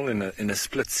animal in a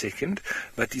split second.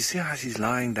 But you see how she's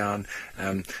lying down,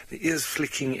 the ears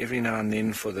flicking every now and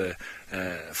then for the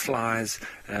flies.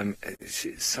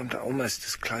 She's sometimes almost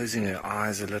just closing her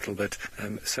eyes a little bit.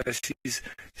 So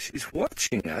she's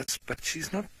watching us, but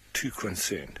she's not too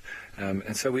concerned.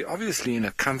 And so we're obviously in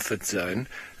a comfort zone.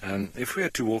 If we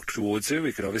had to walk towards her,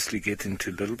 we could obviously get into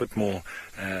a little bit more,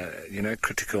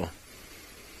 critical.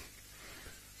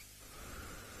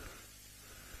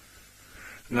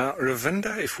 Now,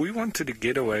 Ravinda, if we wanted to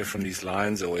get away from these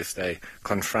lions, or if they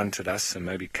confronted us and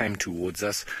maybe came towards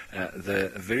us,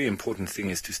 the very important thing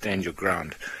is to stand your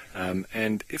ground.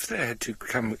 And if they had to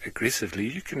come aggressively,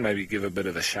 you can maybe give a bit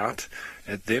of a shout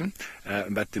at them.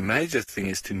 But the major thing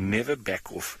is to never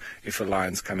back off if a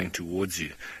lion's coming towards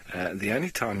you. The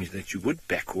only time that you would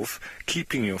back off,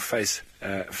 keeping your face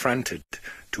fronted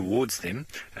towards them,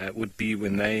 would be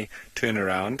when they turn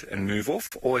around and move off,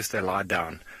 or as they lie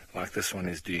down, like this one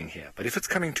is doing here. But if it's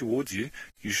coming towards you,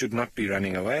 you should not be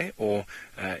running away or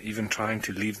even trying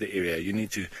to leave the area. You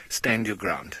need to stand your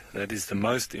ground. That is the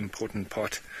most important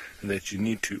part that you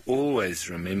need to always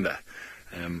remember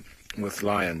with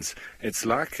lions. It's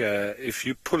like if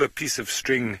you pull a piece of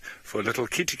string for a little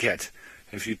kitty cat,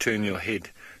 if you turn your head.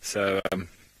 So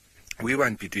we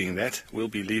won't be doing that. We'll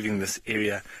be leaving this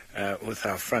area with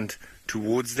our front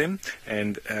towards them,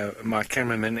 and my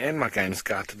cameraman and my game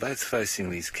scout are both facing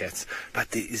these cats,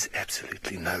 but there is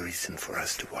absolutely no reason for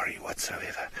us to worry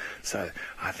whatsoever. So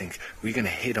I think we're going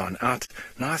to head on out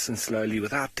nice and slowly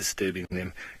without disturbing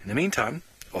them. In the meantime,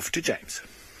 off to James.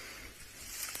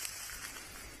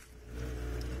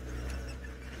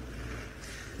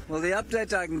 Well, the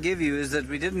update I can give you is that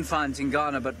we didn't find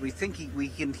Tingana, but we think we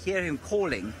can hear him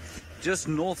calling just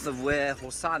north of where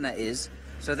Hosana is.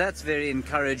 So that's very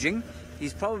encouraging.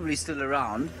 he's probably still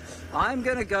around. I'm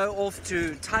going to go off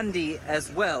to Thandi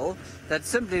as well. That's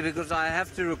simply because I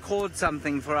have to record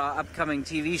something for our upcoming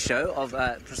TV show of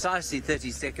precisely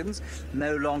 30 seconds,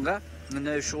 no longer,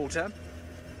 no shorter.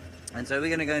 And so we're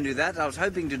going to go and do that. I was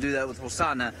hoping to do that with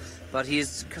Hosana, but he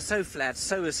is so flat,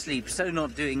 so asleep, so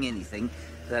not doing anything,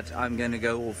 that I'm going to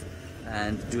go off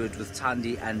and do it with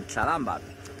Thandi and Tlalamba.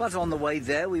 But on the way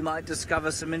there, we might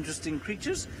discover some interesting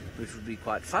creatures, which would be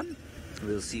quite fun.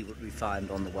 We'll see what we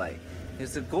find on the way.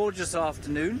 It's a gorgeous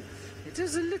afternoon. It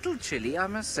is a little chilly, I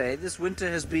must say. This winter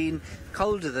has been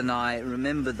colder than I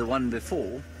remembered the one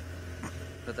before,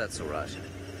 but that's all right.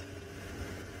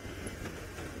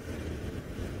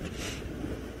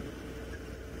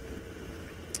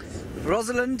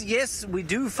 Rosalind, yes, we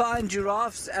do find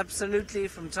giraffes, absolutely,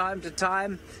 from time to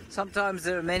time. Sometimes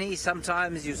there are many,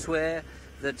 sometimes you swear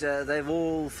that they've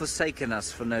all forsaken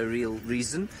us for no real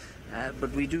reason.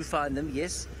 But we do find them,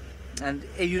 yes. And,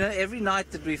 you know, every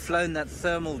night that we've flown that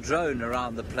thermal drone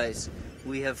around the place,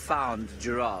 we have found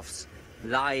giraffes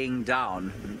lying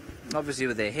down, obviously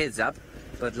with their heads up,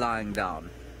 but lying down.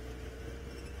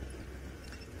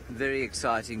 Very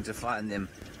exciting to find them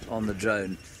on the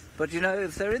drone. But, you know,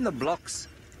 if they're in the blocks,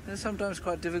 they're sometimes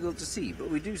quite difficult to see, but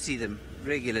we do see them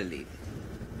regularly.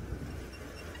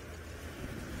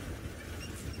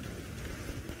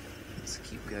 Let's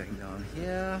keep going down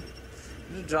here.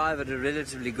 I'm going to drive at a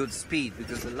relatively good speed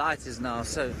because the light is now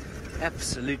so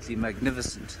absolutely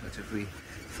magnificent that if we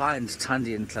find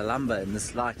Thandi and Tlalamba in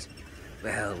this light,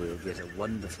 well, we'll get a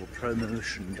wonderful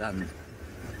promotion done.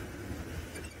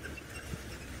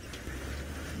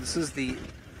 This is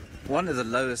one of the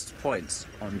lowest points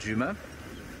on Djuma.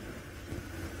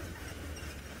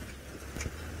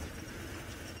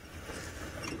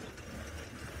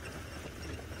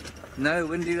 No,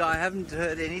 Windu, I haven't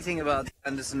heard anything about the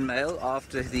Anderson male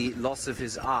after the loss of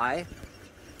his eye.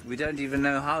 We don't even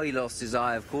know how he lost his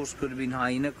eye, of course. Could have been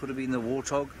hyena, could have been the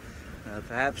warthog,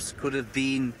 perhaps could have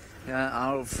been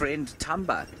our old friend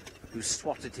Tamba, who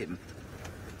swatted him.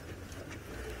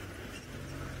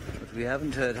 But we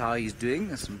haven't heard how he's doing.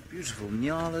 There's some beautiful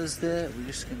nyalas there. We're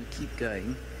just going to keep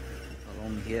going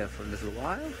along here for a little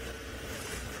while.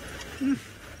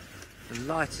 The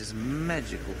light is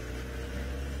magical.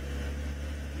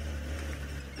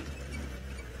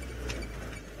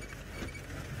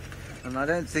 And I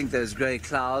don't think those grey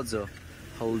clouds are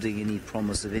holding any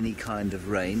promise of any kind of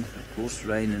rain. Of course,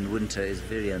 rain in winter is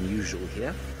very unusual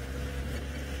here.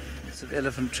 Lots of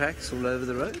elephant tracks all over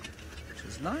the road, which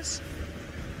is nice.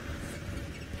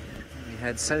 We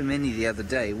had so many the other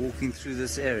day walking through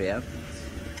this area.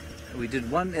 We did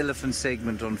one elephant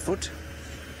segment on foot,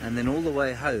 and then all the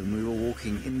way home we were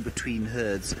walking in between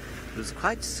herds. It was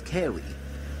quite scary.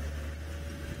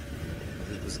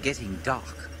 It was getting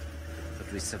dark.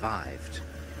 We survived.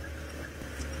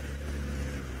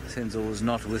 Senzo was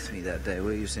not with me that day,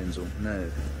 were you, Senzo?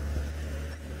 No.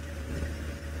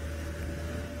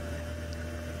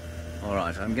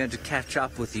 Alright, I'm going to catch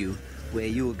up with you where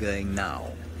you're going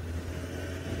now.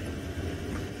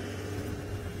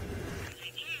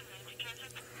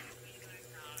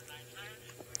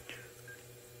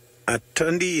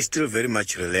 Thandi is still very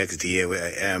much relaxed here where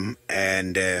I am,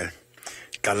 and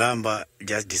Tlalamba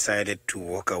just decided to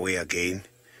walk away again,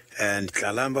 and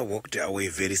Tlalamba walked away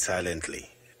very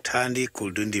silently. Thandi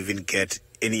couldn't even get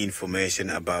any information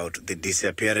about the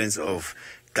disappearance of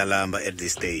Tlalamba at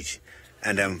this stage.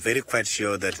 And I'm very quite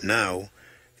sure that now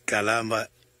Tlalamba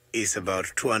is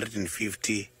about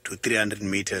 250 to 300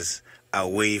 meters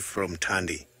away from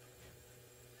Thandi.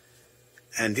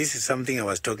 And this is something I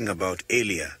was talking about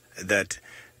earlier, that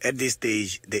at this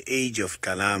stage, the age of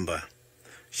Tlalamba,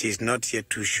 she's not yet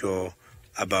too sure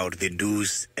about the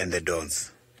do's and the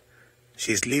don'ts.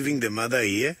 She's leaving the mother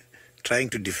here, trying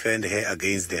to defend her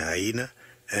against the hyena,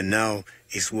 and now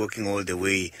is walking all the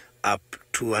way up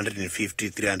 250,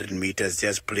 300 meters,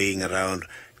 just playing around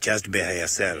just by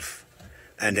herself.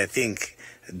 And I think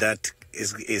that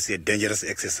is a dangerous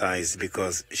exercise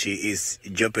because she is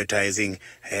jeopardizing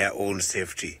her own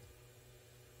safety.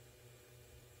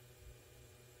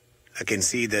 I can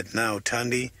see that now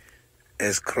Thandi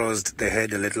has crossed the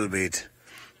head a little bit.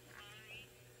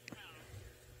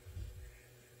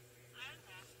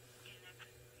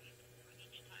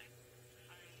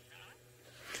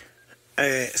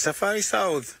 Safari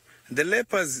South, the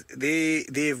leopards,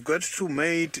 they've got to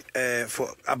mate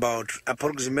for about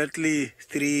approximately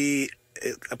 3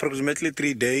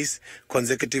 days,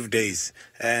 consecutive days,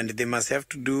 and they must have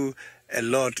to do a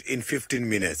lot in 15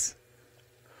 minutes.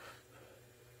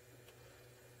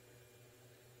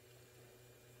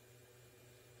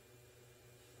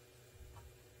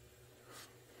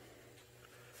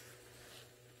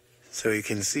 So you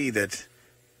can see that.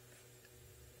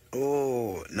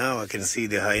 Oh, now I can see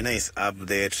the hyena is up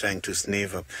there trying to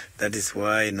sniff up. That is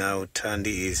why now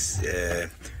Tandy is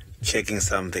checking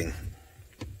something.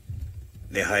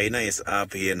 The hyena is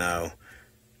up here now.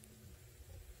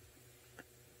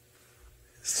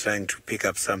 It's trying to pick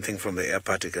up something from the air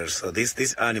particles. So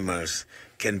these animals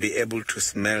can be able to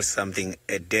smell something,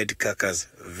 a dead carcass,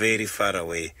 very far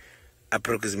away.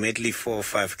 Approximately 4 or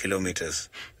 5 kilometers.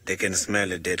 They can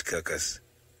smell a dead carcass.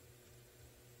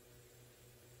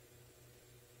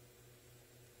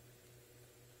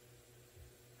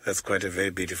 That's quite a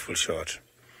very beautiful shot.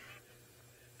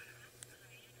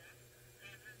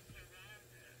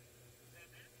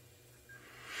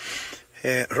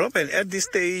 Robin, at this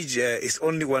stage, it's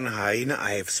only one hyena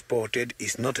I have spotted.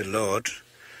 It's not a lot.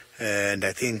 And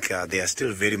I think they are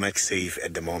still very much safe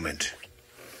at the moment.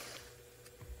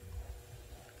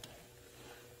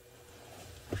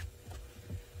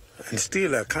 And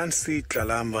still, I can't see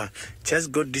Kalamba.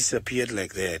 Just got disappeared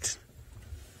like that.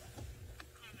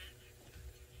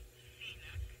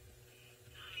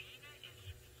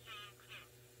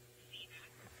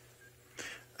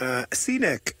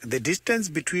 Sinek, the distance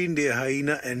between the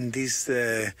hyena and this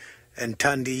and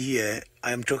Tandy here,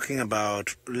 I'm talking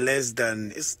about less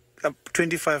than, it's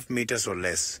 25 meters or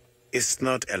less. It's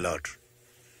not a lot.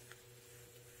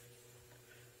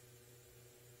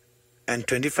 And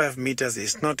 25 meters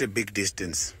is not a big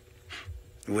distance.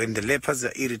 When the leopards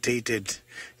are irritated,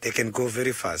 they can go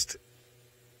very fast.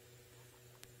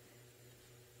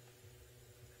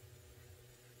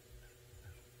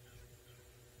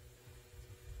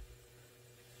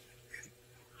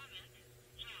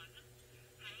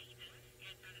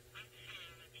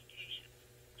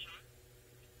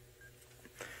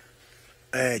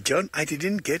 John, I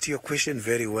didn't get your question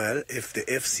very well. If the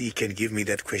FC can give me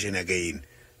that question again.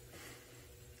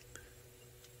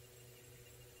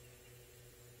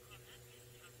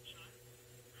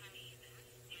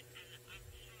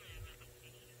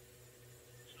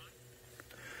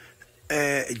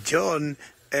 John,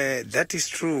 that is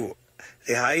true.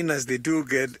 The hyenas, they do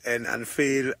get an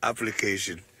unfair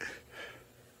application.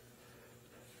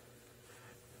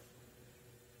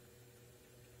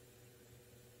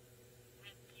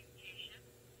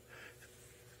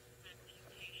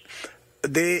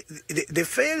 The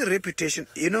fair reputation,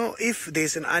 if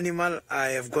there's an animal I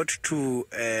have got to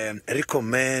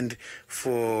recommend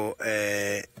for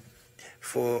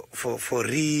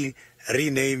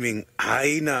renaming,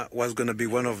 hyena was going to be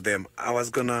one of them. I was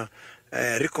going to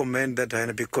recommend that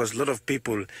hyena because a lot of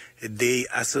people, they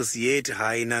associate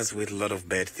hyenas with a lot of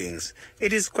bad things.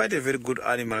 It is quite a very good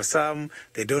animal. Some,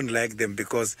 they don't like them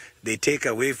because they take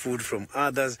away food from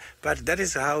others, but that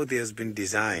is how they has been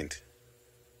designed.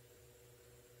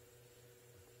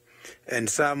 And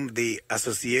some, they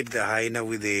associate the hyena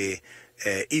with the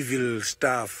evil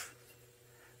stuff.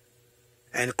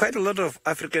 And quite a lot of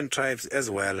African tribes as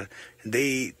well,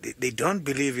 they don't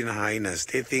believe in hyenas.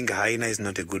 They think hyena is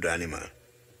not a good animal.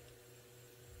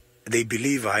 They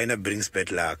believe hyena brings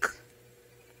bad luck.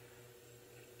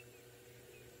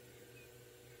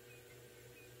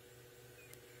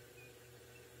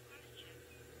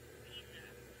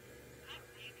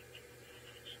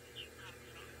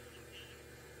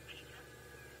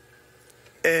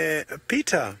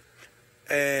 Peter,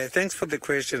 thanks for the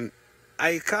question.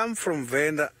 I come from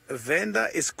Venda. Venda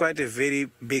is quite a very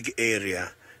big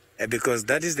area because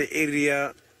that is the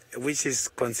area which is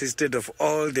consisted of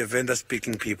all the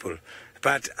Venda-speaking people.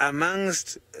 But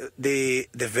amongst the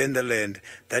Venda land,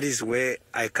 that is where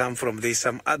I come from, there's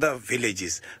some other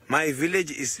villages. My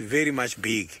village is very much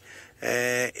big.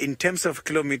 In terms of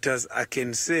kilometers, I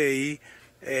can say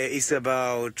it's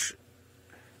about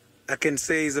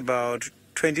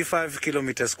 25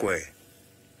 kilometers square.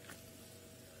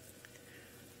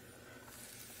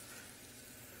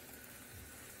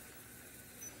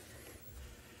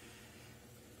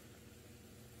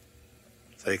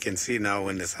 So you can see now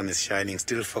when the sun is shining,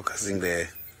 still focusing there.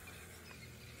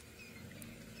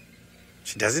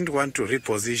 She doesn't want to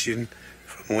reposition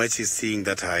from where she's seeing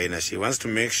that hyena. She wants to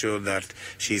make sure that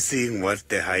she's seeing what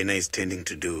the hyena is tending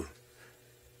to do.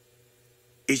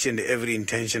 Each and every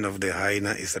intention of the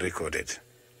hyena is recorded.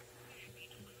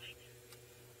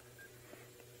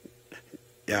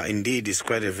 Yeah, indeed, it's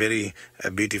quite a very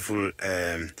beautiful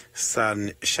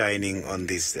sun shining on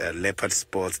these leopard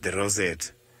spots, the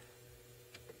rosette.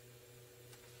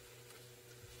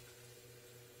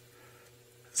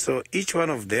 So each one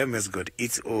of them has got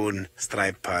its own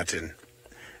stripe pattern,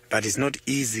 but it's not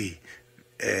easy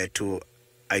to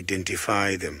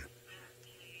identify them.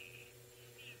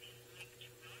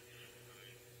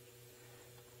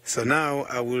 So now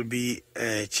I will be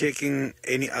checking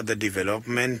any other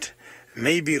development.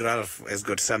 Maybe Ralph has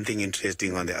got something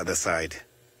interesting on the other side.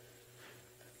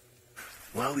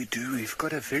 Well, we do. We've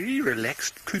got a very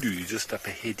relaxed kudu just up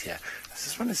ahead here. I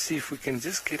just want to see if we can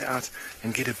just get out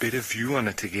and get a better view on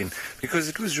it again, because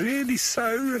it was really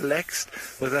so relaxed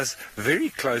with us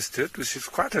very close to it, which is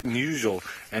quite unusual.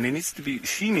 And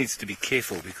she needs to be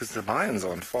careful because the lions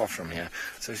aren't far from here,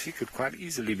 so she could quite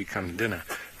easily become dinner.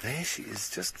 There she is,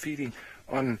 just feeding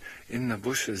on in the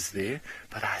bushes there.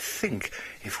 But I think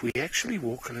if we actually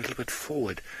walk a little bit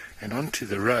forward and onto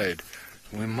the road,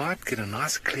 we might get a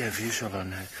nice clear visual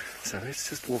on her. So let's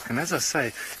just walk. And as I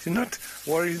say, she's not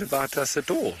worried about us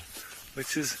at all,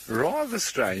 which is rather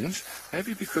strange.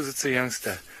 Maybe because it's a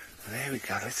youngster. There we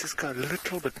go. Let's just go a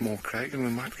little bit more, Craig, and we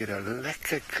might get a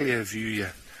lekker clear view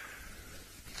here.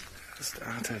 Just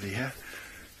out over here.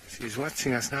 She's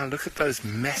watching us now. Look at those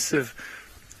massive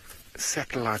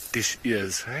satellite dish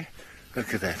ears, hey?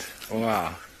 Look at that.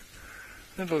 Wow.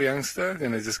 Little youngster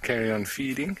going to just carry on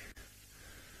feeding.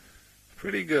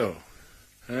 Pretty girl,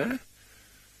 huh? You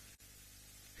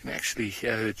can actually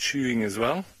hear her chewing as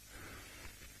well.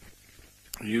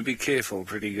 You be careful,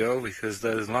 pretty girl, because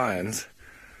those lions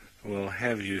will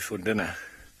have you for dinner.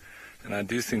 And I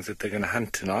do think that they're going to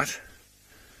hunt tonight.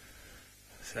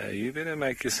 So you better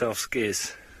make yourself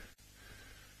scarce.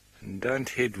 And don't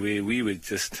head where we were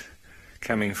just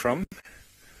coming from.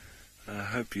 I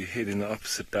hope you head in the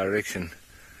opposite direction.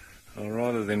 Or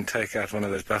rather than take out one of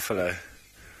those buffalo.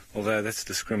 Although that's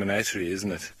discriminatory,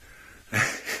 isn't it?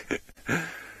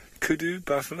 Kudu,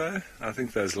 buffalo, I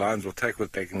think those lions will take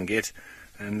what they can get.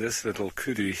 And this little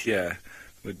kudu here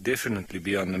would definitely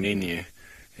be on the menu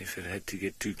if it had to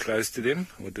get too close to them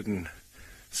or didn't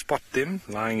spot them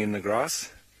lying in the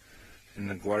grass, in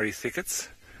the guarri thickets.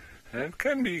 And it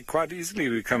can be quite easily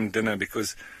become dinner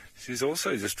because she's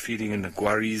also just feeding in the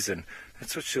guarris, and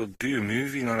that's what she'll do,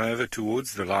 moving on over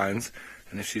towards the lions.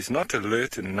 And if she's not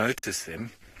alert and notice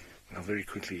them, I'll very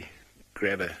quickly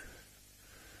grab her.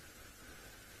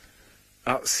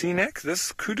 Sinek,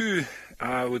 this kudu,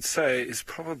 I would say, is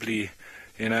probably,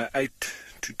 8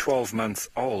 to 12 months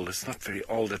old. It's not very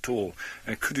old at all.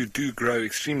 And kudu do grow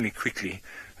extremely quickly.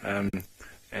 I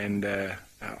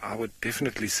would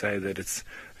definitely say that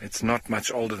it's not much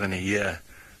older than a year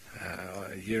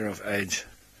of age.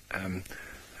 And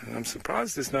I'm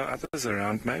surprised there's no others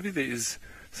around. Maybe there is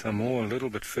some more a little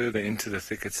bit further into the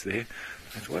thickets there.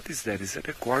 But what is that? Is that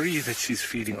a guarri that she's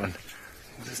feeding on?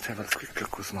 I'll just have a quick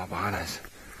look with my binos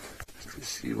to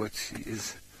see what she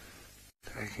is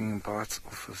taking bites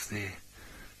off of there.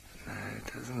 No,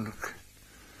 it doesn't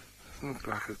look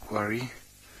like a guarri.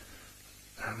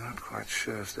 I'm not quite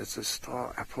sure if that's a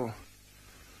star apple.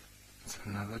 It's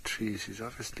another tree. She's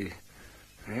obviously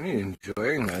really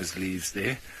enjoying those leaves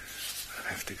there. I'll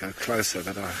have to go closer,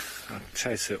 but I'll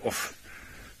chase her off.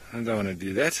 I don't want to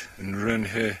do that and ruin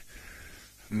her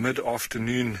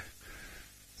mid-afternoon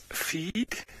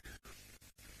feed.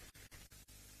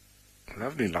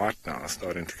 Lovely light now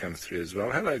starting to come through as well.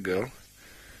 Hello, girl.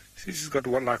 She's got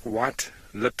one like white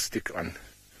lipstick on.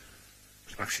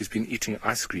 It's like she's been eating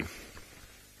ice cream.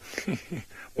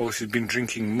 Or she's been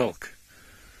drinking milk.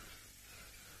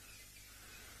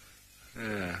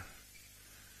 Yeah.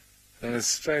 And it's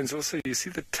strange also, you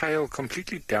see the tail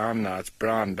completely down now, it's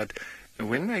brown, but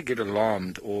when they get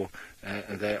alarmed or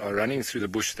they are running through the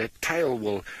bush, their tail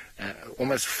will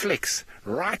almost flex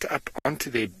right up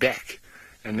onto their back,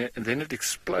 and then it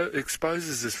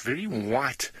exposes this very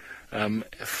white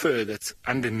fur that's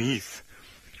underneath,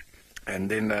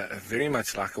 and then very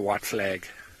much like a white flag.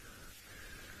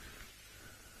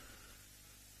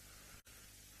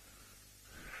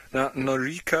 Now,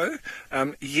 Noriko,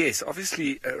 yes,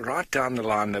 obviously, right down the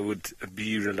line they would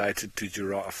be related to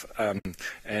giraffe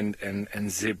and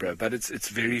zebra, but it's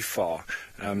very far.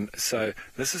 So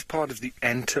this is part of the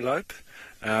antelope,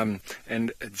 and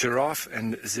giraffe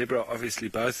and zebra obviously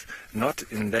both not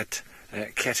in that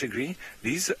category.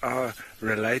 These are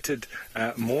related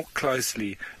more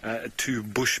closely to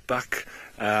bushbuck,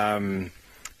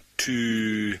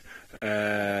 to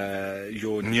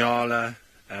your nyala.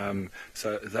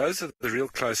 So those are the real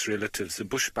close relatives, the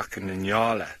bushbuck and the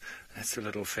nyala. That's the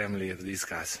little family of these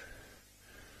guys.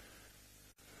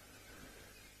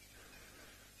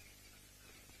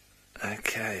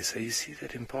 Okay, so you see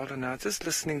that impala now, just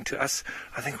listening to us.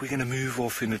 I think we're going to move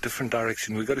off in a different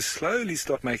direction. We've got to slowly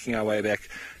start making our way back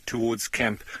towards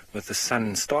camp with the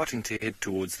sun starting to head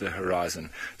towards the horizon.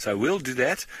 So we'll do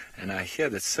that, and I hear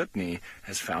that Sydney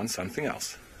has found something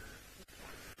else.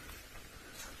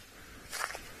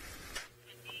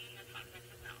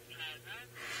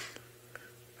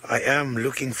 I am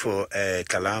looking for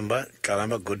Kalamba.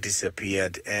 Kalamba got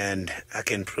disappeared, and I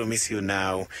can promise you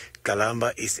now,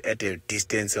 Kalamba is at a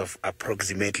distance of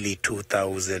approximately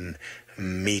 2,000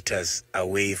 meters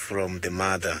away from the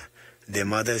mother. The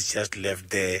mother's just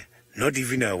left there, not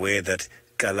even aware that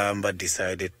Kalamba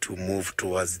decided to move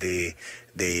towards the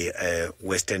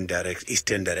eastern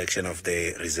direction of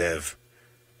the reserve.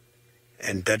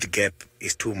 And that gap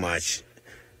is too much.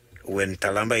 When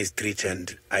Kalamba is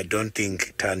threatened, I don't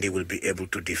think Thandi will be able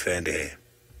to defend her.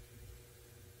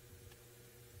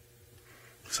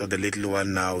 So the little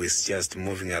one now is just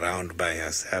moving around by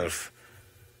herself,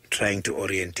 trying to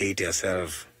orientate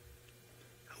herself,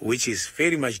 which is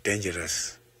very much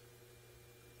dangerous.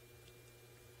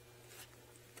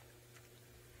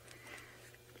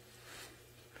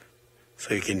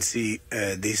 So you can see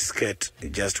this cat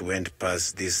just went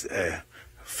past this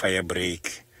fire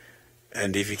break.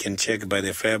 And if you can check by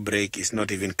the fire break, it's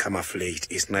not even camouflaged.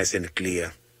 It's nice and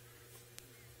clear.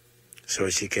 So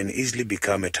she can easily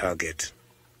become a target.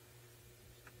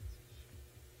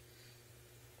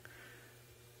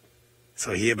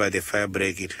 So here by the fire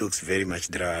break, it looks very much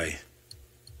dry.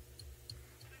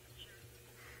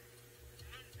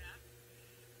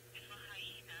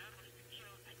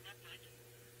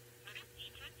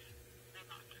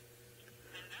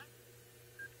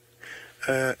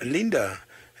 Linda,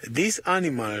 these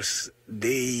animals,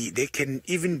 they can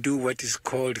even do what is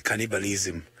called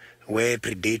cannibalism, where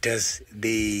predators,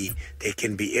 they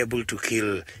can be able to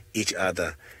kill each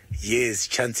other. Yes,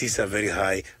 chances are very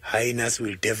high. Hyenas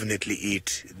will definitely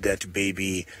eat that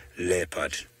baby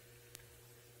leopard.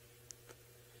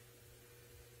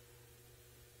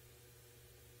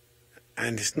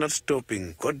 And it's not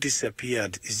stopping. Got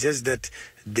disappeared. It's just that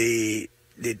the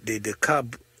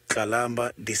cub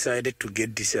Kalamba decided to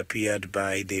get disappeared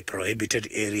by the prohibited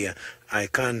area. I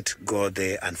can't go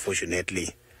there,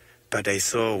 unfortunately, but I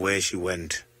saw where she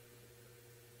went.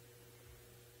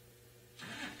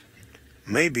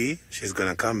 Maybe she's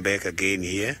gonna come back again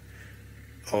here,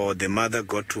 or the mother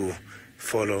got to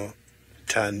follow,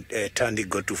 Thandi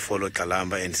got to follow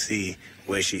Kalamba and see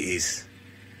where she is.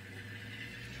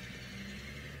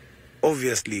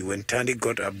 Obviously, when Thandi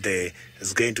got up there,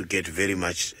 it's going to get very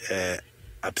much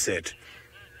upset.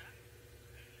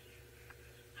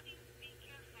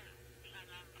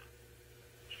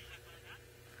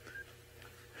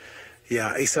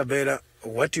 Yeah, Isabella,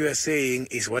 what you are saying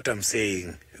is what I'm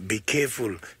saying. Be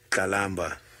careful,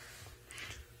 Kalamba.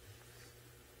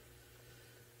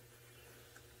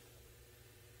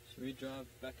 Should we drive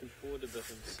back and forward a bit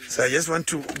and see? So I just want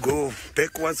to go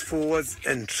backwards, forwards,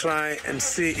 and try and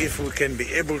see if we can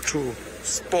be able to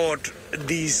spot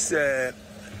these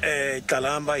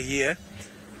Kalamba here.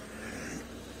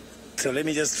 So let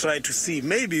me just try to see.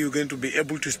 Maybe you're going to be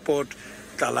able to spot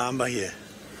Kalamba here.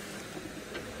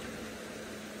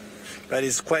 But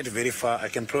it's quite very far. I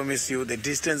can promise you the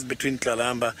distance between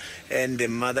Kalamba and the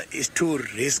mother is too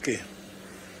risky.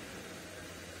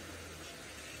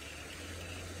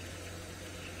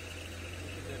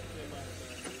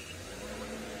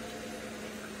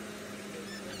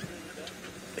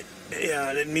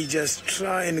 Yeah, let me just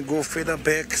try and go further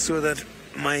back so that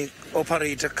my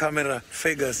operator camera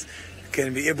figures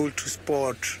can be able to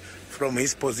spot from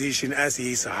his position, as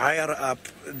he is higher up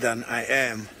than I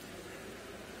am.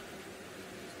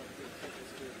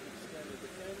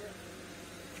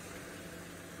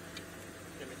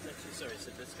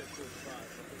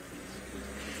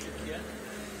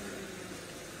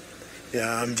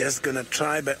 Yeah, I'm just gonna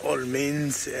try by all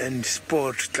means and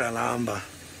spot Kalamba.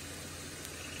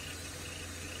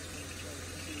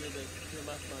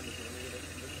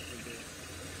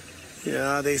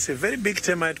 Yeah, there's a very big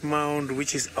termite mound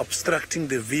which is obstructing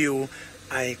the view.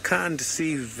 I can't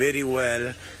see very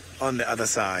well on the other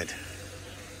side.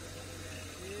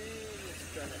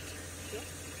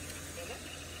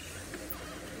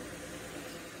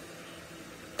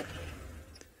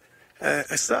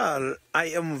 Sir, I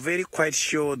am very quite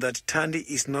sure that Thandi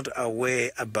is not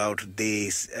aware about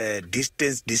this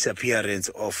distance disappearance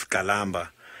of Kalamba.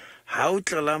 How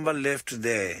Kalamba left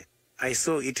there, I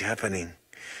saw it happening.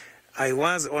 I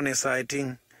was on a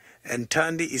sighting, and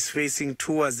Thandi is facing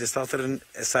towards the southern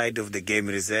side of the game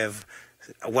reserve,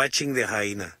 watching the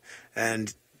hyena.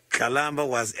 And Kalamba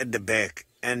was at the back,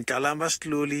 and Kalamba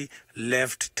slowly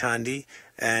left Thandi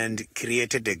and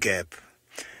created a gap.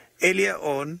 Earlier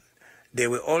on, they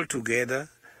were all together.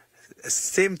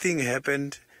 Same thing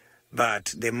happened,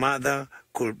 but the mother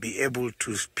could be able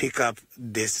to pick up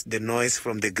the noise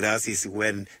from the grasses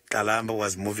when Kalamba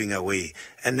was moving away.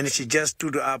 And then she just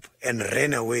stood up and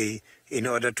ran away in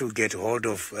order to get hold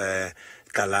of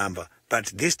Kalamba. But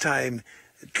this time,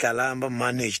 Kalamba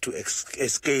manage to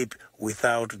escape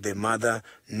without the mother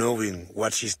knowing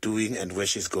what she's doing and where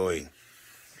she's going.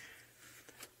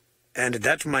 And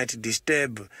that might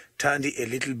disturb Thandi a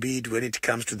little bit when it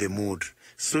comes to the mood.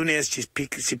 Soon as she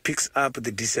picks up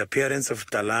the disappearance of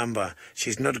Kalamba,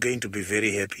 she's not going to be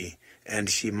very happy. And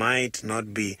she might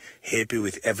not be happy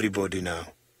with everybody now.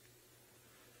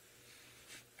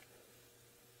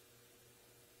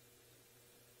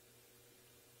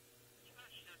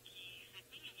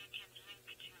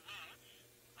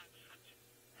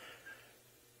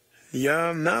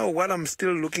 Yeah, now while I'm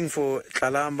still looking for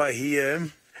Kalamba here,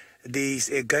 there's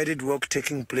a guided walk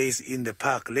taking place in the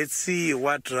park. Let's see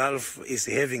what Ralph is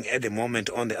having at the moment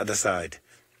on the other side.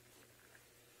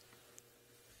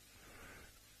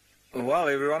 Well,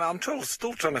 everyone, I'm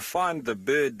still trying to find the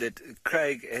bird that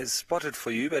Craig has spotted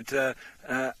for you, but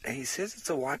he says it's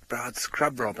a white-browed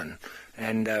scrub robin.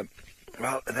 And,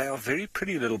 well, they are very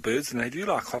pretty little birds, and they do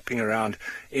like hopping around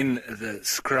in the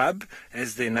scrub,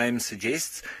 as their name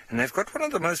suggests. And they've got one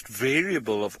of the most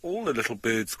variable of all the little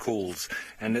birds' calls.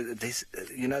 And there's,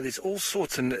 there's all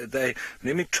sorts, and let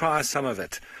me try some of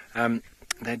it.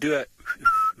 They do a...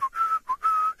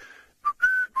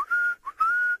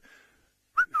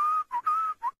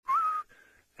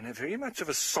 And they're very much of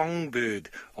a songbird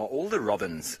are all the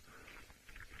robins.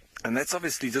 And that's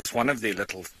obviously just one of their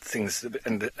little things.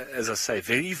 And as I say,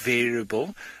 very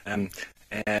variable. And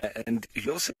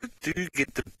you also do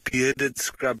get the bearded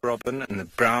scrub robin and the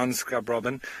brown scrub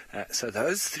robin. So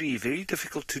those three, very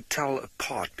difficult to tell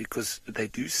apart because they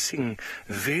do sing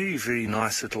very, very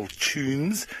nice little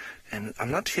tunes. And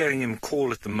I'm not hearing him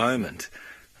call at the moment.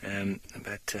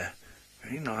 But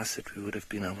very nice that we would have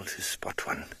been able to spot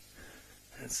one.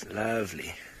 That's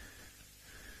lovely.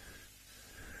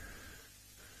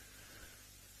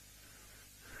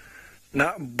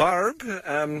 Now, Barb,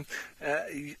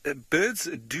 birds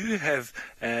do have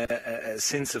a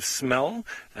sense of smell.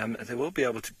 They will be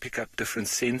able to pick up different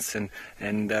scents, and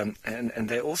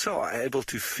they also are able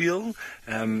to feel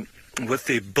with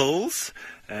their bills.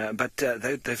 But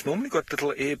they've normally got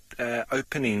little air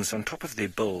openings on top of their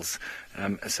bills,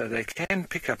 so they can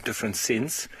pick up different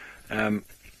scents.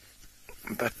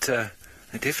 But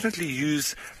they definitely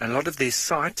use a lot of their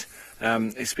sight,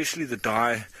 especially the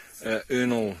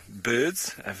diurnal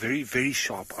birds, a very, very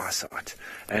sharp eyesight.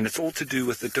 And it's all to do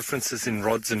with the differences in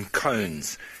rods and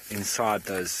cones inside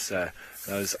those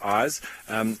eyes.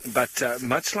 But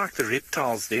much like the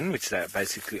reptiles then, which they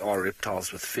basically are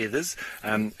reptiles with feathers,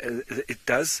 it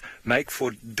does make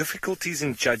for difficulties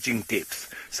in judging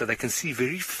depth. So they can see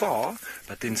very far,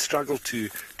 but then struggle to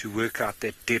work out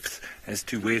that depth as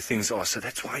to where things are. So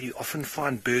that's why you often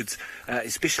find birds,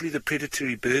 especially the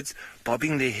predatory birds,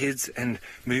 bobbing their heads and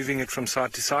moving it from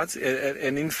side to side.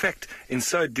 And in fact, in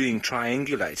so doing,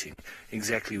 triangulating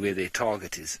exactly where their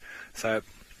target is. So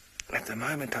at the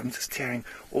moment, I'm just hearing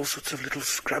all sorts of little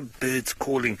scrub birds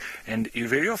calling, and you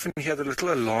very often hear the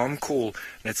little alarm call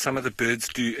that some of the birds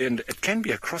do, and it can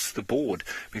be across the board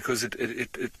because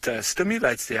it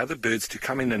stimulates the other birds to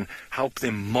come in and help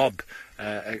them mob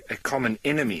a common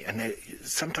enemy, and they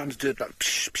sometimes do it like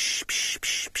psh, psh, psh,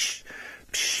 psh, psh.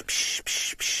 Psh, psh,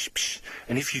 psh, psh, psh.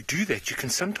 And if you do that, you can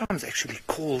sometimes actually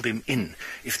call them in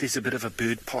if there's a bit of a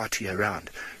bird party around.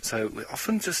 So we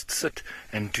often just sit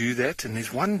and do that, and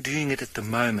there's one doing it at the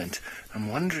moment. I'm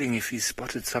wondering if he's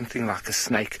spotted something like a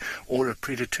snake or a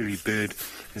predatory bird.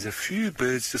 There's a few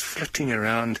birds just flitting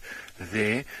around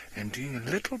there and doing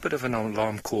a little bit of an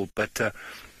alarm call, but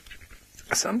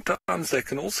sometimes they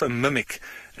can also mimic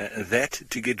that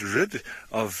to get rid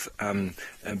of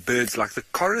birds. Like the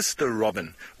chorister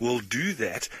robin will do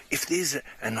that if there's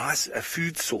a nice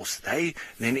food source. They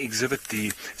then exhibit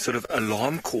the sort of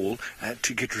alarm call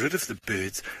to get rid of the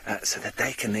birds so that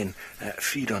they can then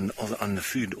feed on the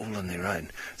food all on their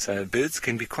own. So birds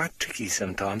can be quite tricky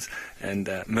sometimes, and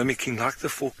mimicking, like the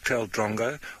fork-tailed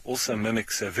drongo, also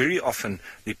mimics very often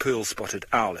the pearl-spotted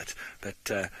owlet,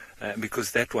 but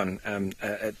because that one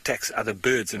attacks other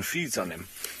birds and feeds on them.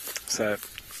 So,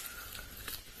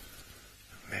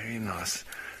 very nice.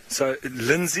 So,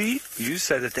 Lindsay, you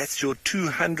say that that's your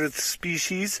 200th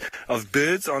species of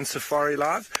birds on Safari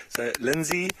Live. So,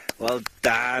 Lindsay, well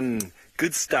done.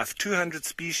 Good stuff. 200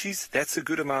 species, that's a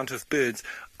good amount of birds.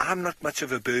 I'm not much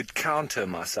of a bird counter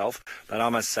myself, but I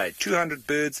must say 200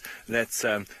 birds, that's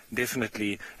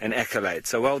definitely an accolade.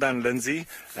 So well done, Lindsay,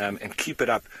 and keep it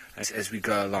up as we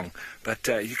go along. But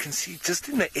you can see just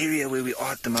in the area where we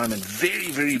are at the moment, very,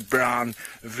 very brown,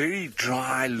 very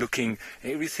dry looking.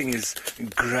 Everything is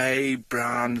grey,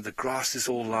 brown. The grass is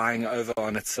all lying over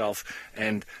on itself,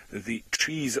 and the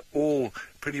trees are all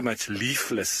pretty much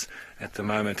leafless at the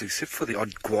moment, except for the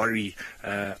odd guarri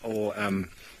or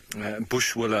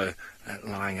bush willow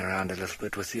lying around a little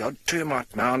bit, with the odd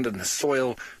termite mound and the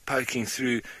soil poking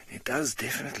through. It does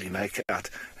definitely make out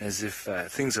as if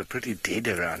things are pretty dead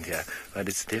around here, but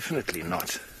it's definitely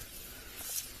not.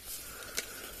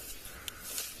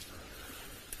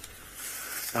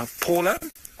 Now, Paula,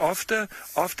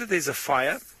 after there's a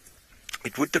fire,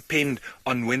 it would depend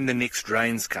on when the next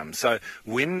rains come. So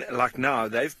when, like now,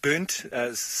 they've burnt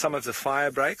some of the fire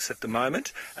breaks at the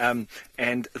moment, and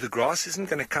the grass isn't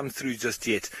going to come through just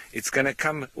yet. It's going to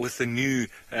come with the new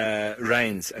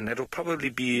rains, and that'll probably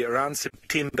be around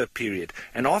September period.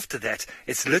 And after that,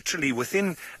 it's literally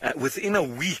within a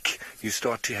week you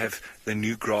start to have the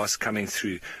new grass coming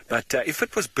through. But if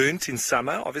it was burnt in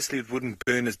summer, obviously it wouldn't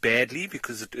burn as badly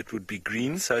because it would be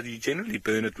green, so you generally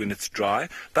burn it when it's dry.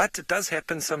 But it does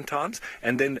happen sometimes,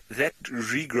 and then that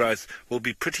regrowth will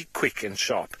be pretty quick and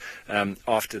sharp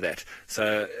after that.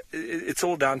 So it's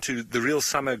all down to the real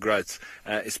summer growth,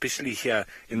 especially here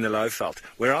in the Lowveld.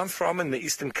 Where I'm from, in the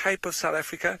Eastern Cape of South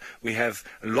Africa, we have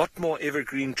a lot more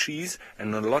evergreen trees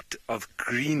and a lot of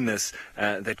greenness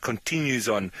that continues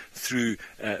on through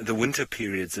the winter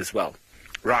periods as well.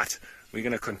 Right, we're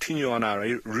going to continue on our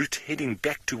route heading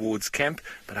back towards camp,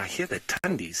 but I hear that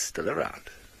Tandi's still around.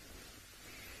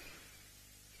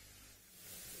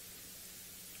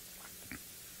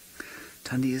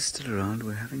 Tandi is still around.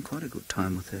 We're having quite a good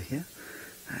time with her here.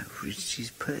 She's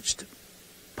perched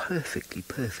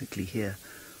perfectly here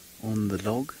on the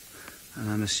log, and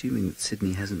I'm assuming that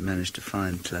Sydney hasn't managed to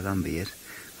find Tlalamba yet.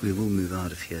 We will move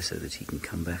out of here so that he can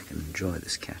come back and enjoy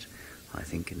this cat, I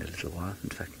think, in a little while. In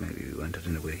fact, maybe we won't. I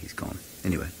don't know where he's gone.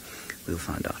 Anyway, we'll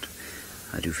find out.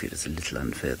 I do feel it's a little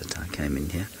unfair that I came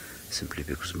in here simply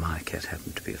because my cat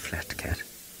happened to be a flat cat.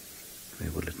 We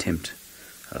will attempt,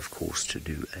 of course, to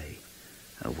do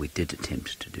we did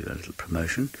attempt to do a little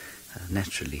promotion.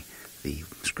 Naturally, the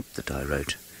script that I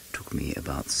wrote took me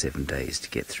about 7 days to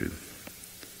get through.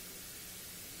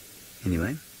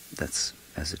 Anyway,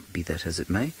 be that as it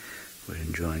may, we're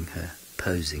enjoying her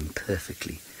posing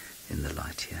perfectly in the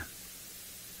light here.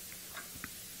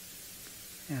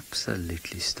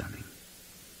 Absolutely stunning.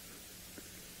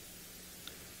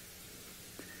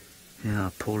 Yeah,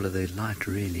 Paula, the light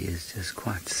really is just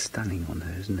quite stunning on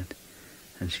her, isn't it?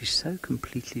 And she's so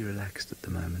completely relaxed at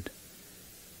the moment.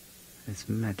 It's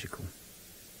magical.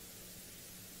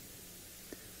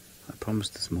 I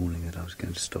promised this morning that I was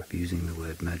going to stop using the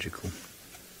word magical,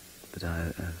 but I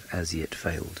have as yet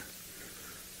failed.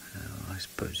 I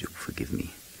suppose you'll forgive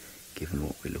me, given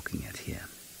what we're looking at here.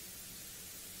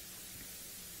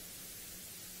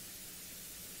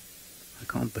 I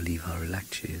can't believe how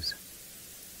relaxed she is.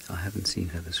 I haven't seen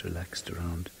her this relaxed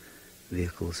around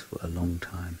vehicles for a long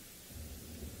time.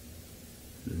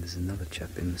 And there's another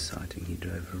chap in the sighting. He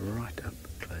drove right up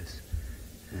close,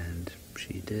 and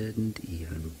she didn't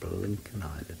even blink an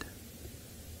eyelid,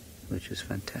 which is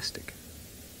fantastic.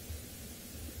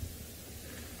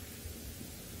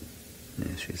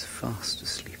 Yes, she's fast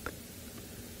asleep.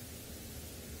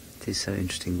 It is so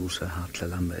interesting also how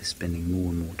Tlalamba is spending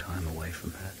more and more time away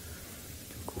from her.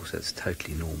 Of course, that's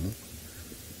totally normal.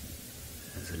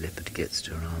 As a leopard gets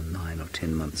to around 9 or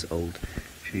 10 months old,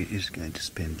 she is going to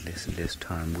spend less and less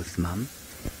time with mum.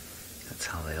 That's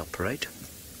how they operate.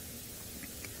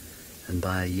 And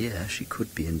by a year, she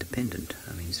could be independent.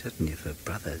 I mean, certainly if her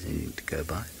brother has anything to go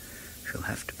by, she'll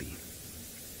have to be.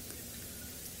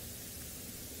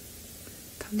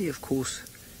 Tandi, of course,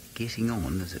 getting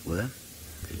on, as it were,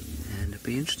 and it'll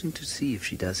be interesting to see if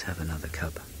she does have another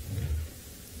cub.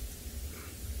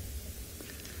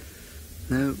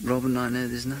 No, Robin, I know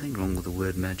there's nothing wrong with the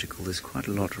word magical. There's quite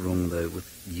a lot wrong, though,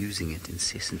 with using it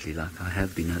incessantly like I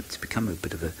have been. It's become a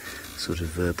bit of a sort of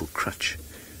verbal crutch,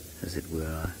 as it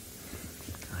were.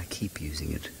 I keep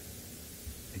using it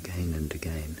again and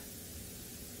again,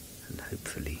 and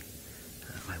hopefully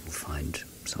I will find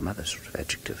some other sort of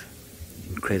adjective.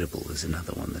 Incredible is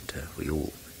another one that we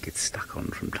all get stuck on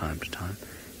from time to time.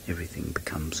 Everything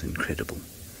becomes incredible.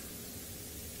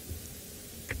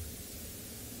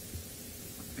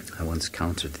 I once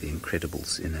counted the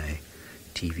Incredibles in a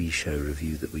TV show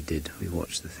review that we did. We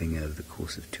watched the thing over the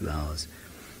course of 2 hours,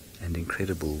 and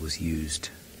Incredible was used,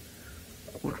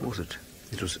 what was it,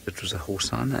 It was a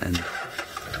Horsana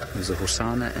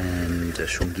and a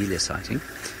Shongile sighting,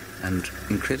 and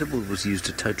Incredible was used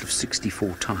a total of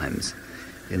 64 times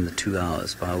in the 2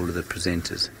 hours by all of the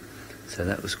presenters. So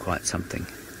that was quite something.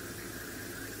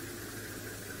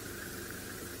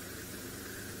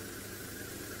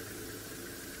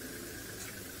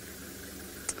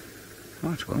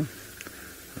 Right, well,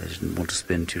 they didn't want to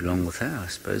spend too long with her, I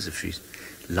suppose, if she's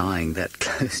lying that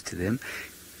close to them.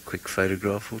 Quick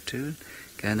photograph or two, and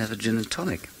go and have a gin and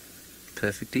tonic.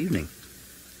 Perfect evening.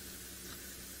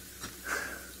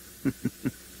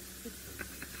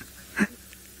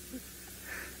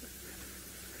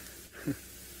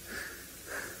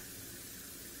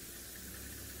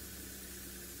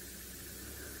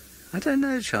 I don't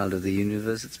know, child of the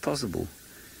universe, it's possible.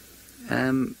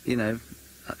 You know,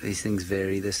 these things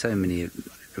vary. There's so many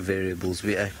variables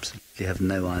we absolutely have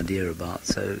no idea about.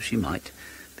 So she might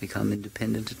become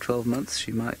independent at 12 months.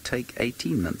 She might take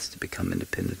 18 months to become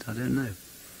independent. I don't know.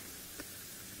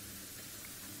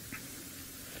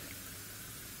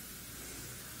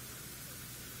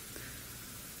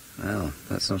 Well,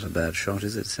 that's not a bad shot,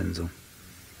 is it, Senzel?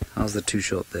 How's the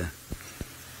two-shot there?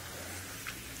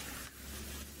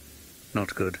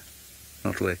 Not good.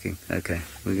 Not working. Okay,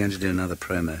 we're going to do another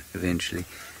promo eventually,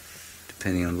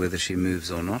 depending on whether she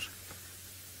moves or not.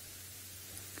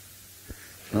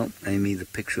 Well, Amy, the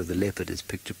picture of the leopard is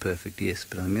picture perfect, yes,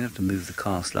 but I'm going to have to move the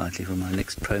car slightly for my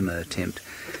next promo attempt.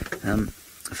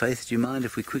 Faith, do you mind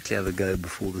if we quickly have a go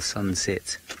before the sun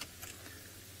sets?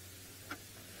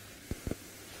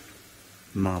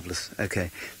 Marvellous.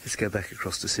 Okay, let's go back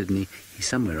across to Sydney. He's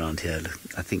somewhere around here,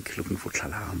 I think, looking for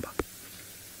Tlalahamba.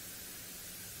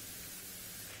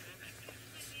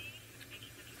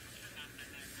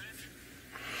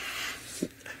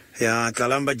 Yeah,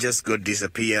 Kalamba just got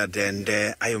disappeared, and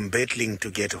I am battling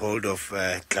to get hold of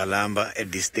Kalamba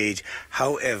at this stage.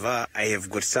 However, I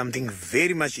have got something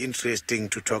very much interesting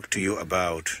to talk to you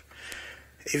about.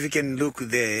 If you can look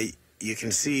there, you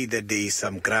can see that there is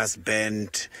some grass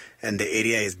bent, and the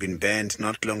area has been bent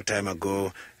not long time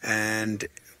ago, and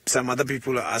some other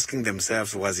people are asking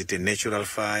themselves, was it a natural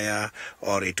fire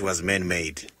or it was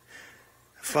man-made?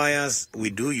 Fires, we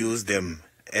do use them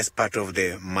as part of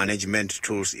the management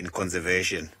tools in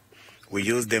conservation. We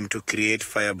use them to create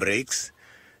fire breaks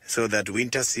so that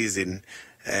winter season,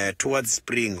 towards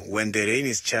spring, when the rain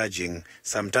is charging,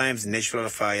 sometimes natural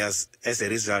fires, as a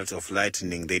result of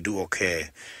lightning, they do occur.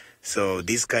 So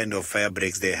these kind of fire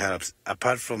breaks, they help.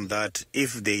 Apart from that,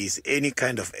 if there is any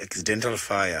kind of accidental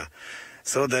fire,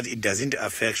 so that it doesn't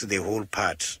affect the whole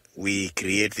part, we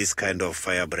create this kind of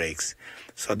fire breaks.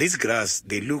 So this grass,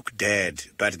 they look dead,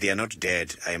 but they are not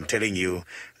dead. I am telling you,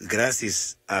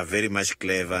 grasses are very much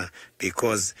clever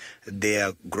because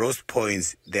their growth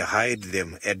points, they hide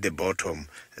them at the bottom.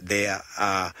 They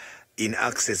are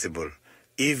inaccessible.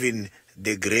 Even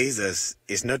the grazers,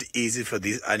 it's not easy for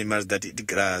these animals that eat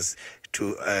grass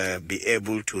to be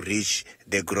able to reach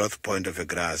the growth point of a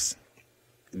grass.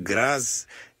 Grass,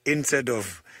 instead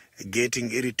of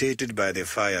getting irritated by the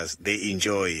fires, they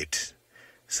enjoy it.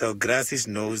 So grasses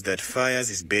knows that fires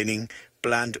is burning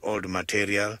plant old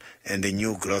material and the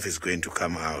new growth is going to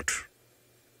come out.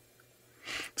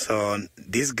 So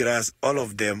this grass, all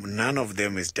of them, none of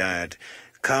them is dead.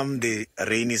 Come the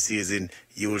rainy season,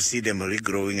 you will see them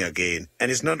regrowing again. And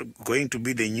it's not going to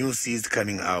be the new seeds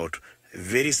coming out.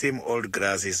 Very same old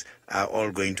grasses are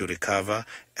all going to recover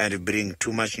and bring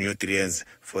too much nutrients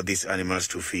for these animals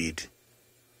to feed.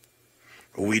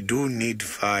 We do need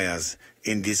fires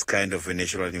in this kind of a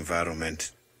natural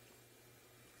environment.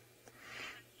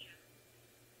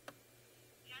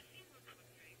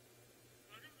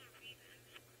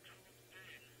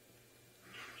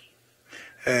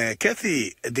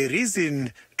 Kathy, the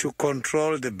reason to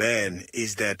control the burn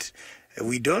is that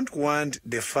we don't want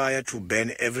the fire to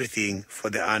burn everything for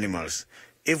the animals.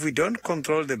 If we don't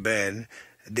control the burn,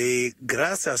 the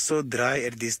grass are so dry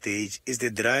at this stage. It's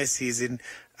the dry season.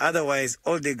 Otherwise,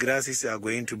 all the grasses are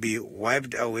going to be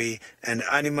wiped away and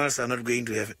animals are not going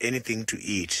to have anything to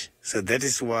eat. So that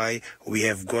is why we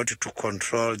have got to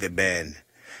control the burn.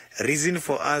 Reason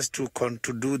for us to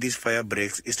do these fire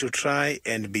breaks is to try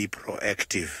and be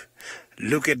proactive.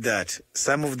 Look at that.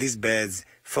 Some of these birds,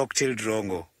 fork-tailed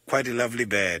drongo, quite a lovely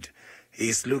bird.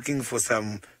 He's looking for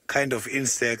some kind of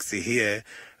insects here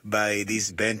by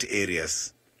these bent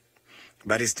areas.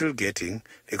 But he's still getting,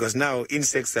 because now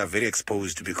insects are very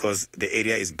exposed because the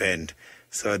area is bent.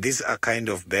 So these are kind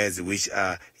of birds which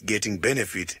are getting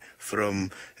benefit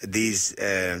from these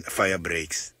fire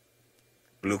breaks.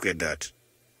 Look at that.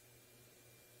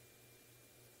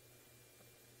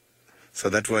 So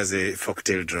that was a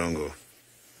fork-tailed drongo.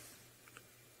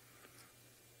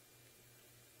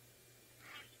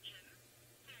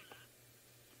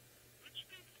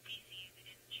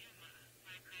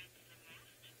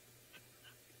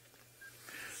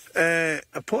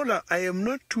 Paula, I am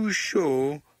not too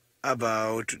sure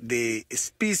about the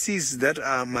species that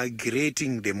are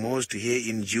migrating the most here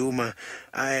in Juma.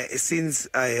 Since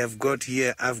I've got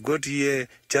here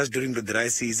just during the dry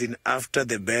season after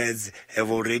the birds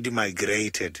have already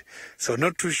migrated. So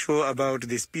not too sure about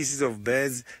the species of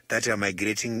birds that are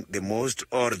migrating the most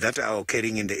or that are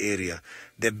occurring in the area.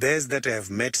 The birds that I have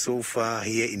met so far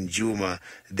here in Juma,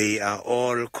 they are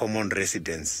all common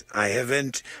residents. I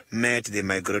haven't met the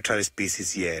migratory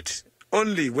species yet.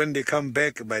 Only when they come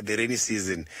back by the rainy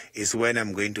season is when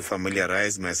I'm going to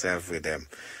familiarize myself with them.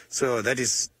 So that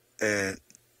is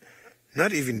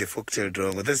not even the fork-tailed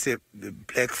drongo. That's a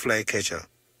black flycatcher.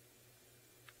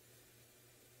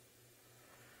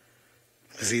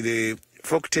 See, the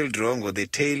fork-tailed drongo, the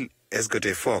tail has got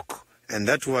a fork, and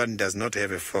that one does not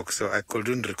have a fork, so I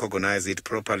couldn't recognize it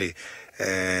properly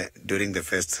during the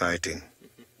first sighting.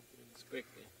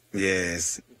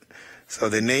 Yes. So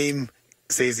the name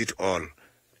says it all,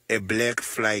 a black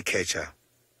flycatcher.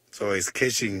 So it's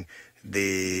catching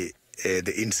the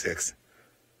insects.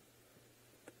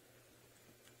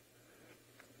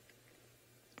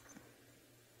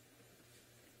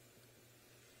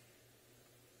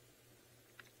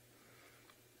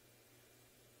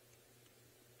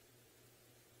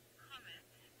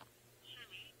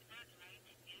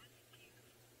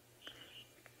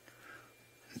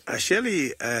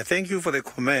 Shirley, thank you for the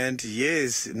comment.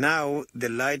 Yes, now the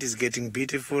light is getting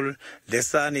beautiful. The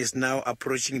sun is now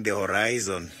approaching the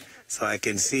horizon. So I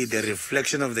can see the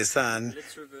reflection of the sun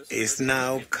is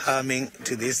now coming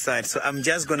to this side. So I'm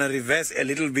just going to reverse a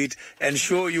little bit and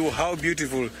show you how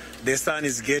beautiful the sun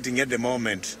is getting at the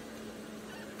moment.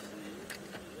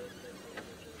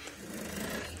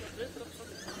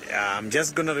 Yeah, I'm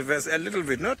just going to reverse a little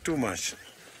bit, not too much.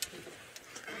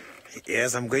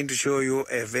 Yes, I'm going to show you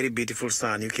a very beautiful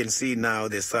sun. You can see now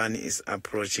the sun is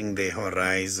approaching the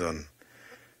horizon.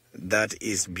 That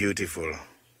is beautiful.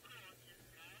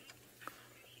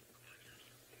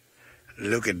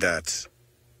 Look at that.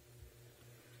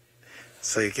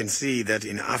 So you can see that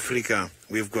in Africa,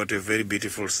 we've got a very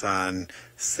beautiful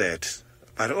sunset.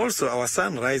 But also our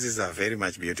sunrises are very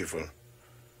much beautiful.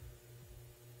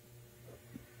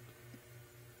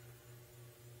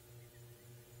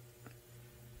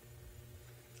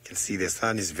 You can see the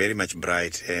sun is very much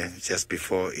bright just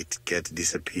before it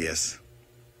disappears.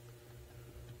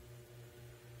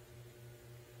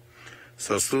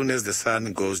 So as soon as the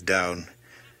sun goes down,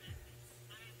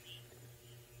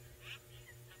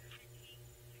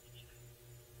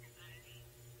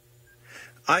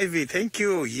 Ivy, thank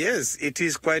you. Yes, it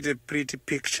is quite a pretty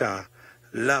picture.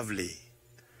 Lovely.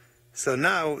 So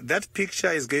now that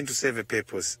picture is going to serve a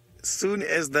purpose. Soon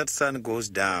as that sun goes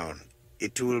down,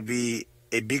 it will be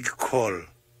a big call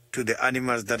to the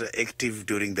animals that are active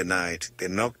during the night, the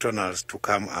nocturnals, to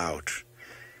come out.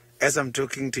 As I'm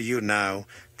talking to you now,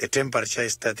 the temperature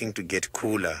is starting to get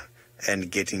cooler and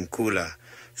getting cooler.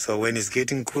 So when it's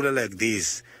getting cooler like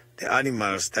this, the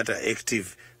animals that are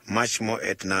active much more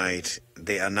at night,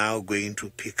 they are now going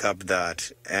to pick up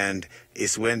that, and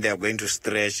it's when they are going to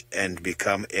stretch and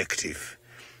become active.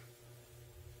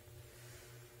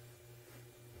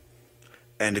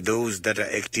 And those that are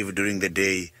active during the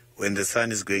day, when the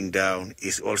sun is going down,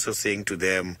 is also saying to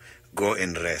them, go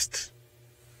and rest.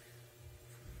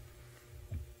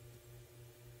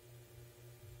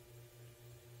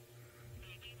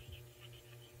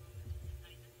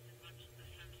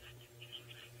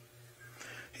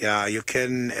 Yeah, you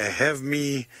can have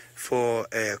me for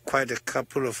quite a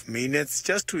couple of minutes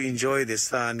just to enjoy the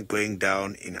sun going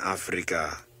down in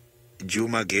Africa.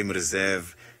 Juma Game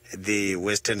Reserve, the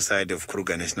western side of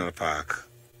Kruger National Park.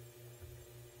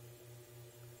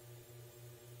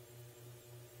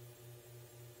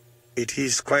 It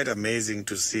is quite amazing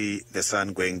to see the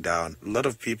sun going down. A lot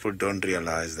of people don't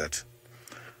realize that.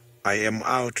 I am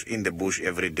out in the bush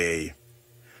every day,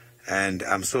 and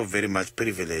I'm so very much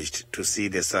privileged to see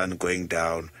the sun going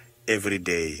down every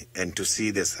day and to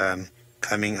see the sun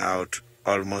coming out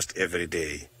almost every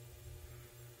day.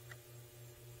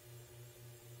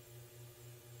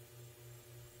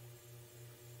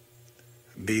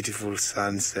 Beautiful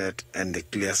sunset and the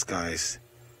clear skies.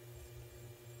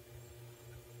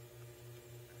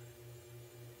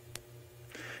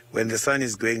 When the sun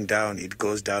is going down, it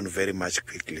goes down very much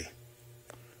quickly.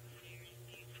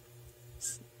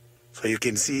 So you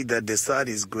can see that the sun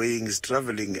is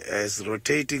traveling,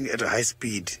 rotating at a high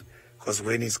speed. Because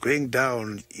when it's going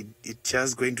down, it's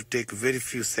just going to take very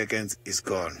few seconds, it's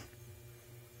gone.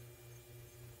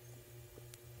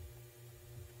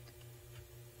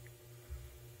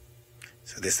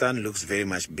 So the sun looks very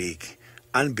much big.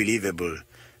 Unbelievable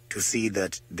to see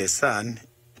that the sun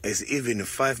is even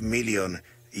 5 million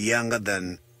younger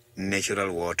than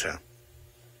natural water.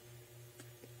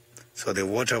 So the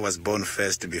water was born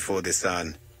first before the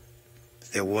sun.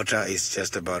 The water is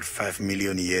just about 5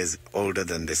 million years older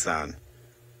than the sun.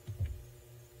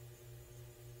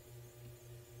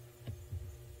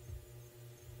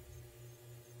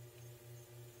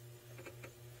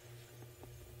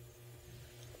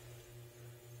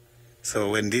 So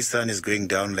when this sun is going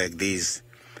down like this,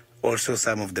 also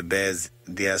some of the birds,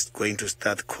 they are going to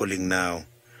start calling now.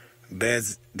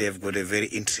 Birds, they've got a very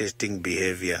interesting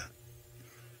behavior.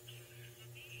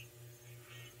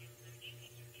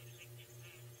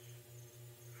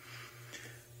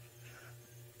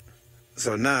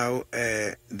 So now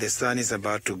the sun is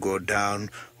about to go down.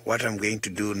 What I'm going to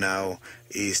do now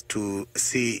is to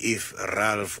see if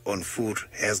Ralph on foot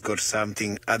has got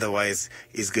something. Otherwise,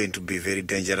 it's going to be very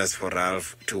dangerous for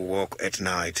Ralph to walk at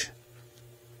night.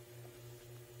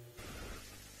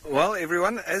 Well,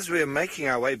 everyone, as we're making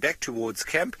our way back towards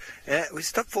camp, we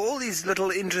stop for all these little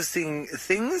interesting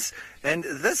things, and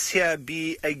this here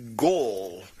be a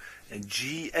gall.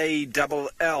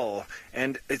 Gall,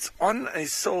 and it's on a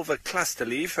silver cluster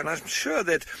leaf, and I'm sure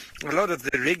that a lot of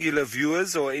the regular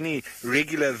viewers or any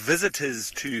regular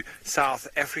visitors to South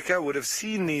Africa would have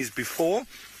seen these before,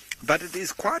 but it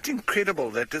is quite incredible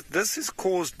that this is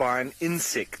caused by an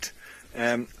insect.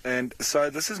 And so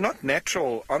this is not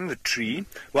natural on the tree.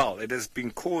 Well, it has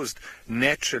been caused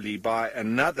naturally by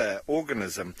another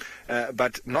organism,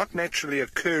 but not naturally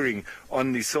occurring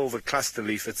on the silver cluster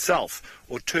leaf itself,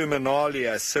 or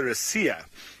Terminalia sericea,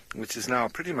 which is now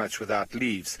pretty much without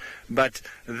leaves. But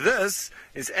this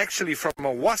is actually from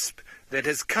a wasp that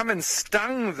has come and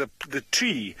stung the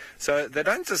tree. So they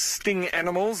don't just sting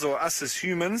animals or us as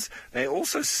humans, they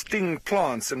also sting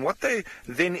plants. And what they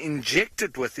then inject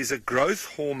it with is a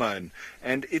growth hormone.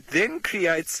 And it then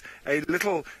creates a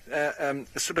little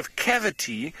sort of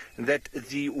cavity that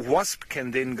the wasp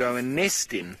can then go and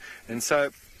nest in. And so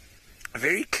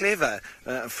very clever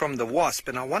from the wasp,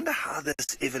 and I wonder how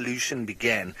this evolution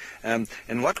began. And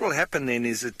what will happen then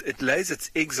is it lays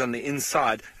its eggs on the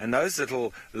inside, and those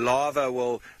little larvae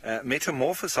will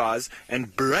metamorphosize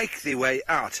and break their way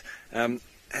out.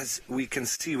 As we can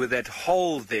see with that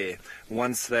hole there,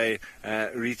 once they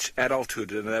reach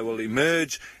adulthood, and they will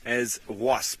emerge as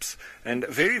wasps. And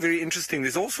very, very interesting.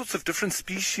 There's all sorts of different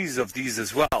species of these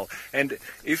as well. And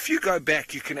if you go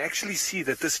back, you can actually see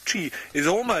that this tree is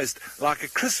almost like a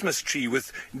Christmas tree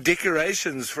with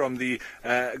decorations from the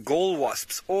gall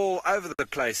wasps all over the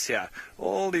place here.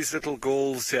 All these little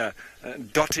galls here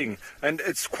dotting. And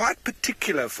it's quite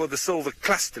particular for the silver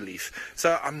cluster leaf.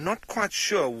 So I'm not quite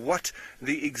sure what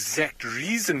the exact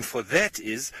reason for that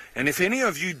is. And if any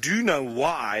of you do know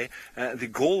why the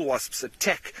gall wasps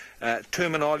attack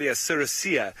Terminalia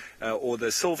sericea, or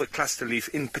the silver cluster leaf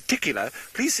in particular,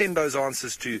 please send those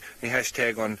answers to the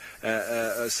hashtag on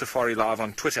Safari Live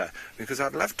on Twitter, because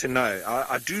I'd love to know.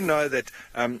 I do know that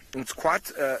it's quite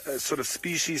sort of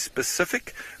species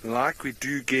specific, like we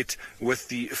do get with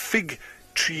the fig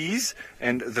trees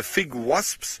and the fig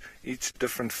wasps. Each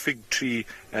different fig tree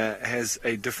has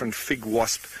a different fig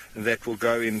wasp that will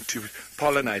go in to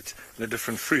pollinate the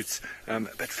different fruits.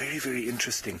 But very, very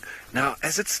interesting. Now,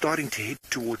 as it's starting to head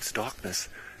towards darkness,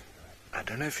 I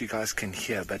don't know if you guys can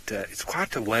hear, but it's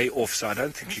quite a way off, so I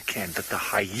don't think you can. But the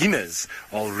hyenas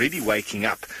are already waking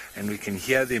up, and we can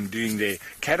hear them doing their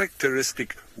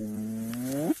characteristic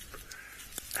whoop.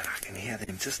 And I can hear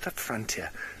them just up front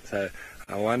here. So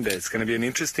I wonder, it's going to be an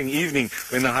interesting evening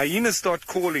when the hyenas start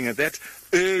calling at that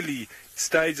early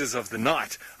stages of the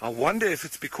night. I wonder if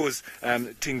it's because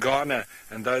Tingana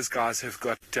and those guys have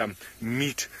got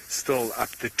meat still up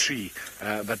the tree.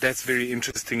 But that's very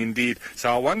interesting indeed.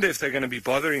 So I wonder if they're going to be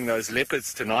bothering those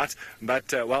leopards tonight.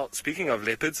 But, well, speaking of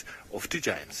leopards, off to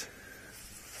James.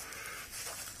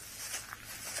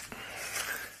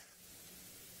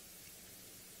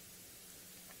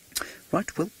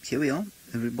 Right, well, here we are,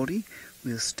 everybody.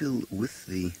 We're still with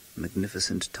the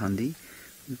magnificent Thandi.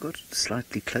 We've got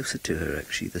slightly closer to her,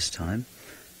 actually, this time.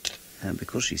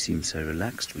 Because she seemed so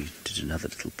relaxed, we did another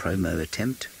little promo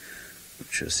attempt,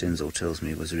 which Senzor tells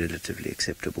me was relatively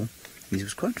acceptable. He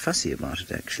was quite fussy about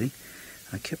it, actually.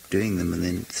 I kept doing them and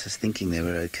then just thinking they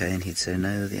were okay, and he'd say,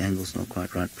 no, the angle's not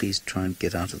quite right, please try and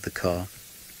get out of the car.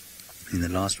 In the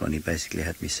last one, he basically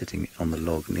had me sitting on the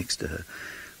log next to her,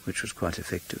 which was quite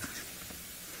effective.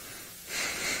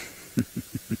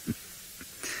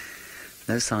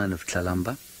 No sign of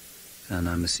Tlalamba, and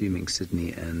I'm assuming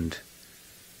Sydney and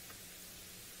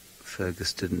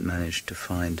Fergus didn't manage to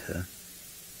find her.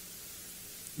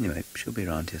 Anyway, she'll be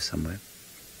around here somewhere.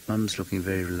 Mum's looking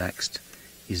very relaxed,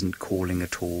 isn't calling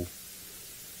at all.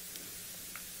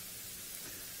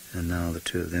 And now the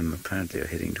two of them apparently are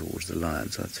heading towards the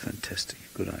lions. That's fantastic.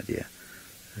 Good idea.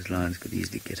 Those lions could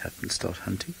easily get up and start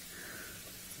hunting,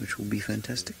 which will be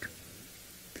fantastic.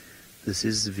 This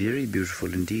is very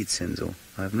beautiful indeed, Senzo.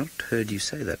 I have not heard you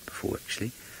say that before,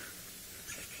 actually.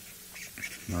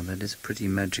 Well, that is a pretty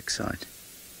magic sight.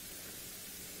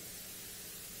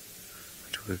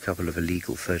 I took a couple of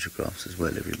illegal photographs as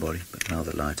well, everybody, but now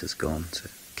the light is gone, so the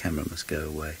camera must go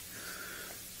away.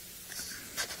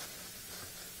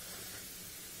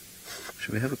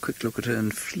 Shall we have a quick look at her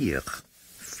and vlieg?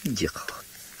 Vlieg.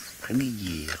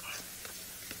 Vlieg.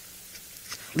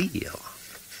 Vlieg.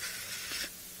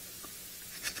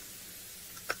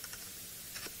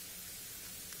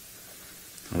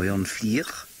 Are we on vlieg?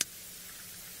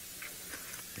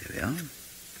 There we are.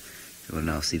 You will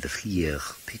now see the vlieg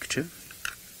picture.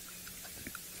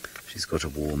 She's got a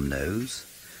warm nose,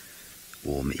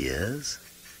 warm ears,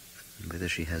 and whether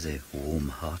she has a warm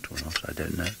heart or not, I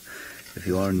don't know. If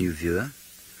you are a new viewer,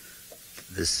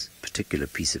 this particular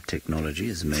piece of technology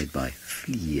is made by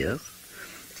Vlieg,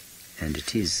 and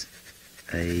it is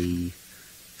a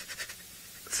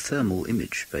thermal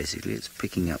image, basically. It's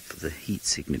picking up the heat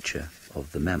signature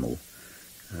of the mammal.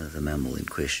 The mammal in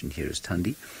question here is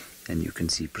Tundi, and you can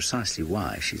see precisely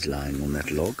why she's lying on that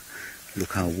log.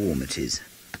 Look how warm it is.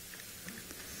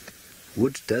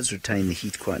 Wood does retain the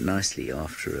heat quite nicely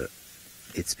after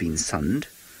it's been sunned,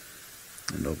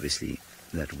 and obviously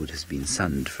that wood has been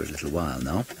sunned for a little while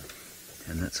now,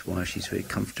 and that's why she's very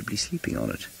comfortably sleeping on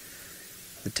it.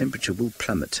 The temperature will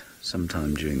plummet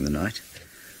sometime during the night.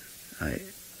 I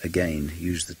again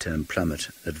use the term plummet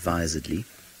advisedly,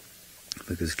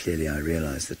 because clearly I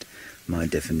realize that my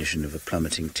definition of a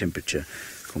plummeting temperature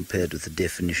compared with the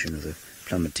definition of a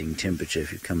plummeting temperature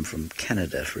if you come from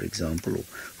Canada, for example, or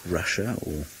Russia,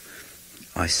 or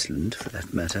Iceland for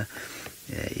that matter,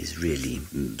 is really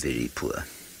very poor.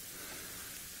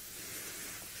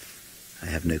 I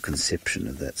have no conception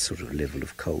of that sort of level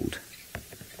of cold.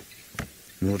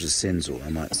 Nor does Senzo, I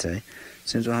might say.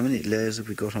 Senzo, how many layers have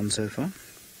we got on so far?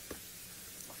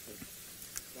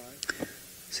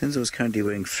 Senzo is currently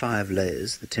wearing 5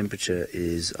 layers. The temperature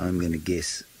is, I'm going to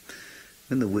guess,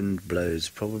 when the wind blows,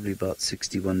 probably about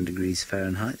 61 degrees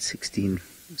Fahrenheit, 16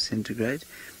 centigrade,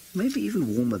 maybe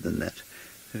even warmer than that.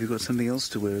 Have you got something else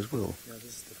to wear as well? Yeah, this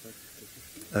is the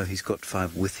photo. Oh, he's got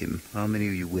 5 with him. How many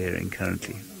are you wearing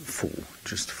currently? 4,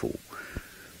 just 4.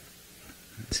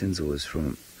 Senzo is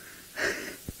from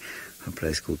a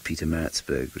place called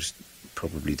Pietermaritzburg, which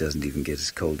probably doesn't even get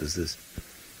as cold as this.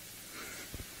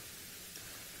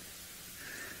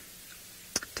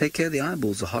 Take care, the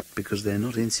eyeballs are hot because they're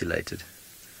not insulated.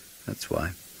 That's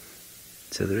why.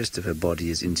 So the rest of her body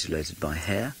is insulated by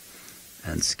hair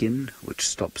and skin, which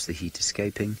stops the heat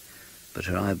escaping, but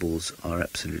her eyeballs are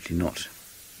absolutely not.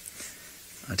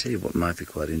 I tell you what might be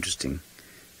quite interesting.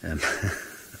 Can't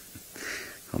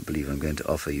believe I'm going to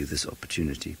offer you this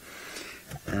opportunity.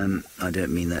 I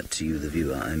don't mean that to you, the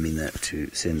viewer. I mean that to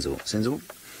Senzo. Senzo,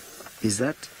 is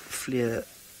that flare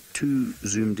too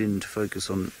zoomed in to focus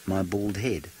on my bald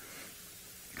head?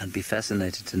 I'd be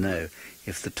fascinated to know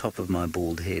if the top of my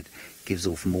bald head gives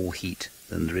off more heat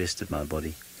than the rest of my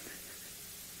body.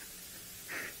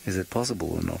 Is it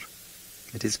possible or not?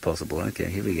 It is possible. Okay,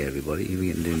 here we go, everybody. Here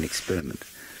we're going to do an experiment.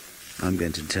 I'm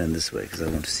going to turn this way because I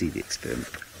want to see the experiment.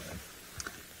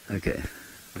 Okay,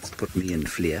 let's put me in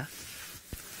flare.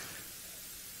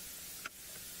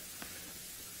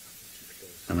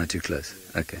 Am I too close?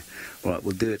 Okay. All right,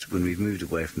 we'll do it when we've moved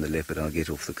away from the leopard. I'll get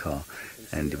off the car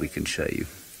and we can show you.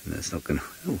 No, it's not going to...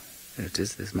 Oh, there it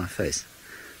is. There's my face.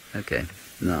 Okay.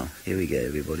 Now, here we go,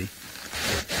 everybody.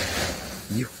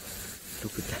 You.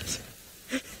 Look at that.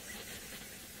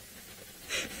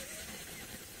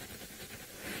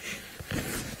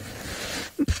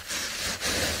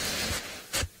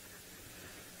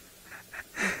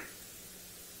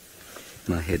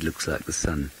 My head looks like the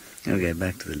sun. Okay,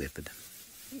 back to the leopard.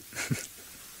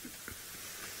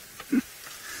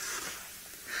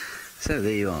 So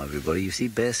there you are, everybody. You see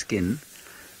bare skin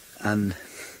and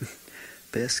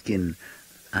bare skin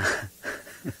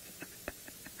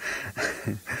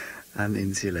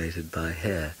uninsulated by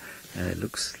hair, and it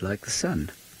looks like the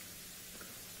sun.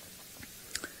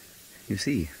 You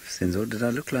see, Senzo, did I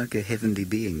look like a heavenly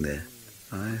being there?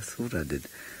 I thought I did.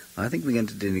 I think we're going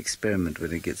to do an experiment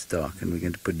when it gets dark, and we're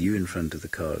going to put you in front of the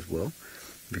car as well,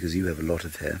 because you have a lot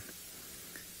of hair,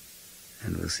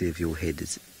 and we'll see if your head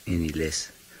is any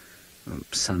less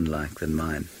sun-like than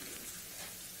mine.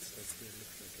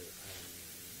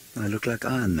 I look like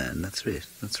Iron Man, that's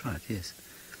right, yes.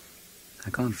 I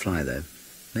can't fly though.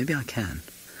 Maybe I can.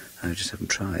 I just haven't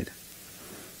tried.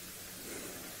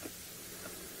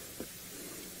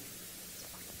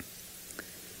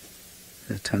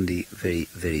 Tundi, very,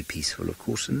 very peaceful, of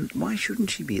course. And why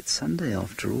shouldn't she be? It's Sunday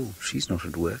after all. She's not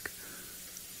at work.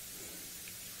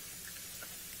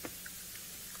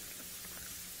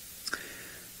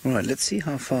 All right, let's see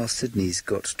how far Sydney's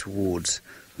got towards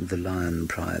the lion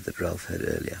prior that Ralph had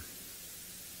earlier.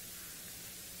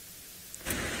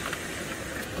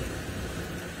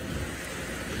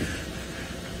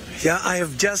 Yeah, I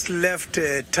have just left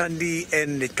Tundi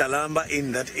and Kalamba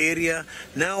in that area.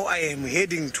 Now I am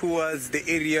heading towards the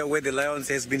area where the lions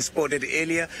has been spotted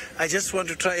earlier. I just want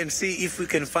to try and see if we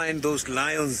can find those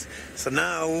lions. So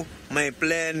now my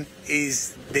plan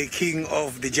is the king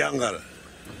of the jungle.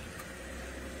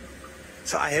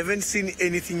 So I haven't seen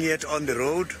anything yet on the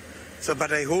road. So,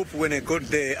 but I hope when I got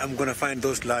there, I'm going to find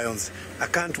those lions. I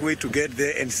can't wait to get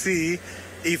there and see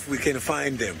if we can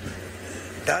find them.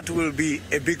 That will be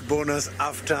a big bonus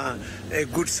after a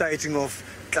good sighting of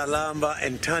Kalamba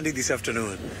and Tundi this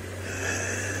afternoon.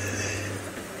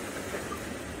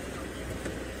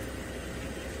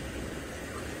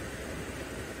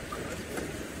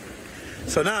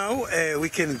 So now we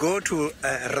can go to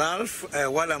Ralph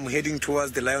while I'm heading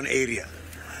towards the lion area.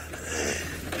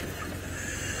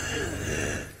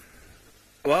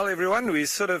 Well, everyone,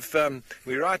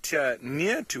 we're right here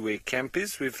near to where camp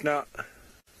is. We've now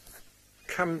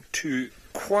come to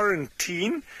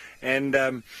quarantine,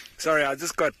 and sorry, I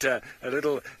just got a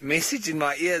little message in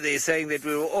my ear there saying that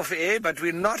we were off air, but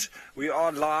we're not. We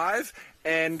are live.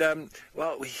 And,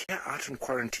 well, we're here out in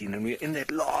quarantine, and we're in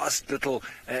that last little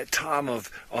time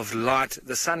of light.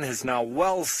 The sun has now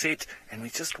well set, and we're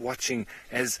just watching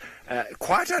as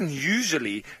quite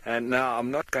unusually, and now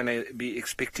I'm not going to be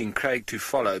expecting Craig to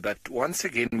follow, but once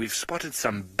again we've spotted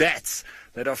some bats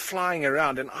that are flying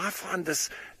around, and I find this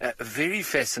very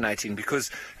fascinating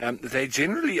because they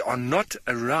generally are not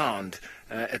around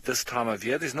at this time of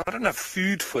year. There's not enough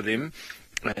food for them.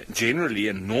 Generally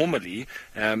and normally,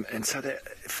 and so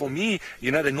for me,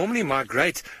 you know, they normally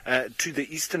migrate to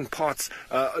the eastern parts,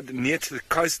 near to the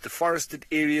coast, the forested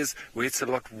areas where it's a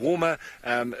lot warmer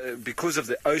because of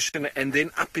the ocean, and then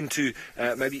up into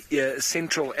maybe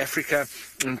Central Africa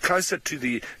and closer to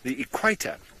the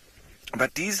equator.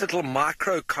 But these little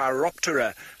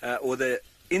microchiroptera, or the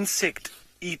insect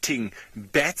eating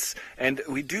bats, and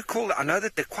we do call, I know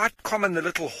that they're quite common, the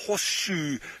little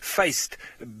horseshoe-faced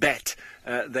bat.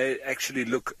 They actually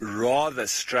look rather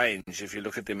strange if you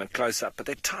look at them at close-up, but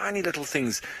they're tiny little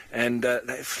things, and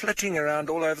they're flitting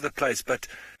around all over the place, but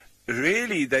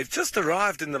really they've just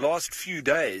arrived in the last few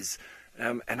days,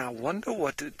 and I wonder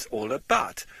what it's all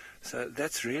about. So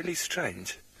that's really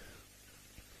strange.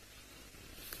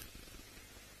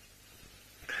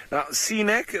 Now,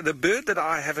 Seanak, the bird that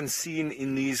I haven't seen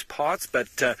in these parts,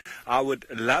 but I would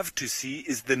love to see,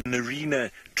 is the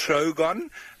Narina trogon.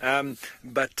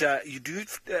 But you do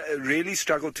really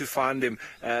struggle to find them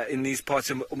in these parts,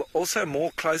 and also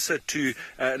more closer to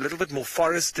a little bit more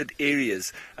forested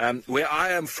areas. Where I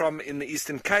am from in the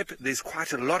Eastern Cape, there's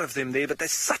quite a lot of them there, but they're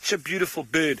such a beautiful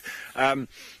bird.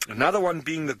 Another one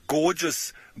being the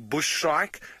gorgeous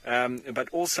bushshrike, but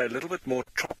also a little bit more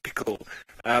tropical.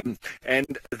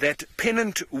 And that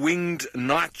pennant-winged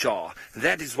nightjar,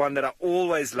 that is one that I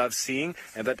always love seeing,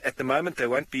 but at the moment they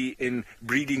won't be in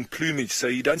breeding plumage, so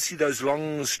you don't see those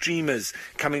long streamers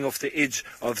coming off the edge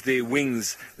of their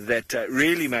wings that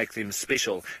really make them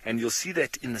special, and you'll see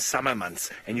that in the summer months.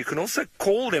 And you can also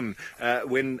call them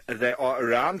when they are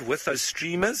around with those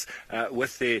streamers,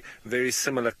 with their very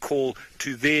similar call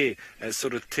to their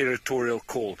sort of territorial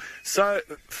call. So,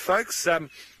 folks,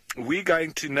 we're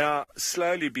going to now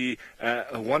slowly be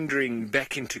wandering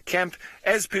back into camp.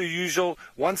 As per usual,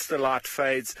 once the light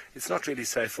fades, it's not really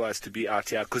safe for us to be out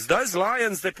here, because those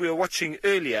lions that we were watching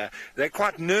earlier, they're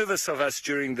quite nervous of us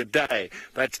during the day.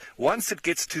 But once it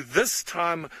gets to this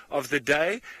time of the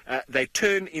day, they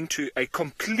turn into a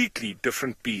completely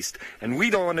different beast. And we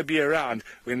don't want to be around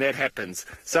when that happens.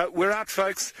 So we're out,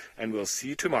 folks, and we'll see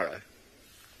you tomorrow.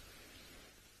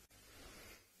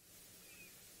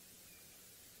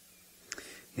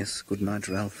 Yes, good night,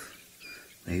 Ralph.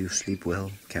 May you sleep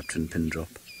well, Captain Pindrop.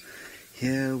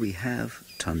 Here we have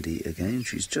Tundi again.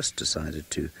 She's just decided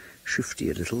to shifty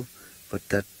a little, but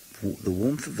the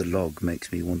warmth of the log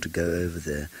makes me want to go over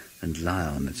there and lie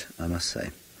on it, I must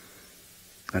say.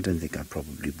 I don't think I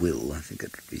probably will. I think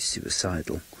it would be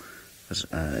suicidal, but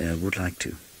I would like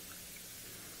to.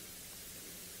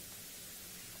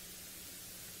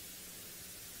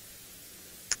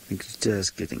 I think Stir's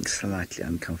getting slightly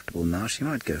uncomfortable now. She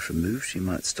might go for a move. She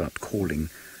might start calling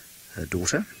her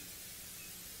daughter.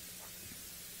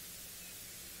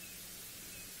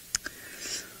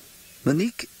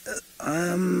 Monique,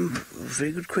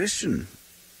 very good question.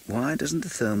 Why doesn't the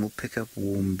thermal pick up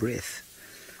warm breath?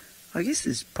 I guess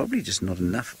there's probably just not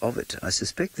enough of it. I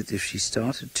suspect that if she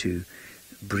started to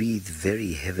breathe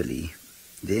very heavily,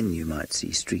 then you might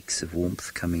see streaks of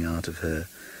warmth coming out of her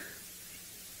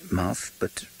mouth,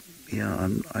 but yeah,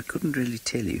 I couldn't really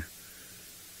tell you.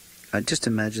 I just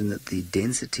imagine that the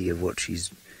density of what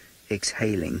she's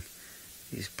exhaling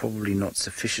is probably not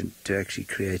sufficient to actually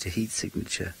create a heat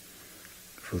signature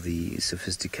for the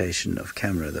sophistication of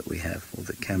camera that we have, or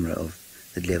the camera of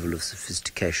the level of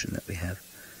sophistication that we have.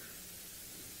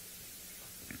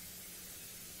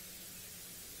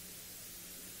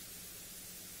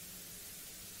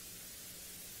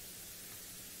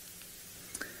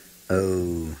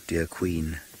 Oh, dear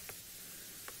Queen.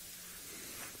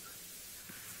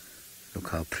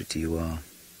 Look how pretty you are.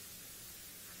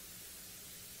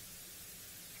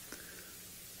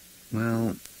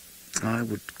 Well, I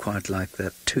would quite like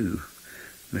that too.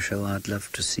 Michelle, I'd love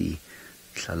to see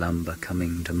Tlalamba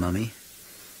coming to Mummy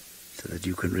so that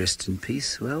you can rest in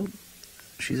peace. Well,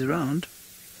 she's around.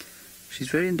 She's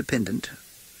very independent.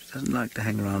 She doesn't like to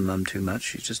hang around Mum too much.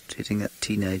 She's just hitting that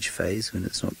teenage phase when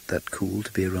it's not that cool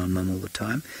to be around Mum all the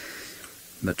time.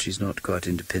 But she's not quite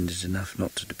independent enough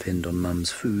not to depend on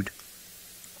Mum's food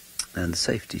and the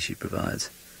safety she provides.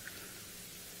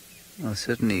 I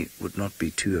certainly would not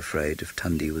be too afraid if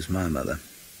Tundi was my mother.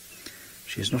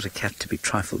 She is not a cat to be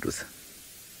trifled with.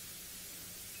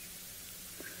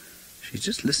 She's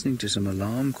just listening to some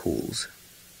alarm calls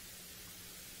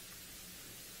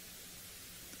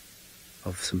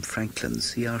of some francolins.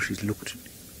 See how she's looked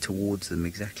towards them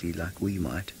exactly like we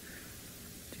might.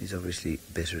 She's obviously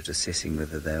better at assessing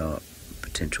whether they are a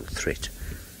potential threat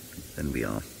than we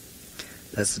are.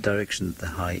 That's the direction that the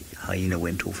hyena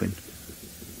went off in.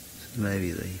 So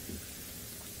maybe the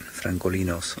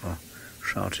francolinos are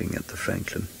shouting at the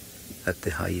francolin, at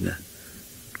the hyena.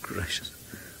 Gracious.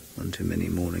 One too many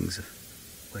mornings of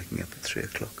waking up at 3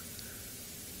 o'clock.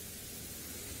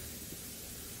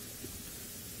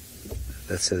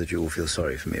 That's so that you all feel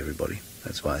sorry for me, everybody.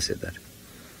 That's why I said that.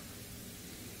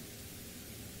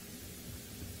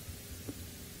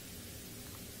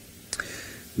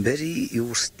 Betty,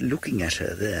 you're looking at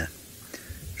her there.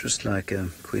 Just like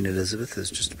Queen Elizabeth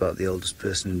is just about the oldest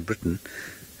person in Britain,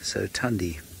 so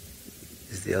Tundi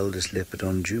is the oldest leopard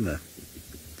on Djuma.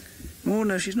 Oh,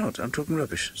 no, she's not. I'm talking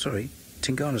rubbish. Sorry.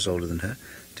 Tingana's older than her.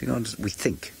 Tingana's, we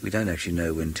think. We don't actually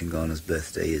know when Tingana's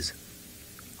birthday is.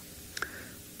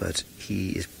 But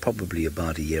he is probably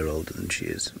about a year older than she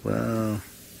is. Well,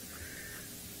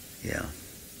 yeah,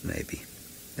 maybe.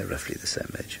 They're roughly the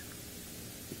same age.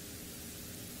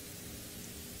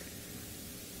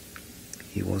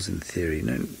 He was in theory.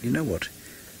 No, you know what?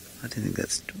 I don't think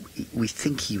that's... We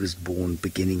think he was born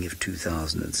beginning of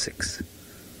 2006.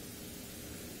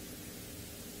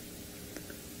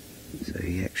 So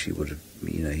he actually would have,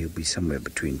 he'll be somewhere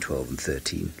between 12 and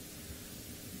 13.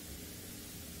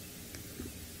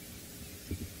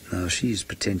 Now, she's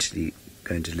potentially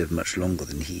going to live much longer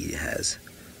than he has,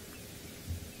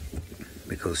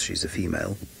 because she's a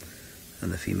female,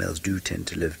 and the females do tend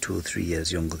to live 2 or 3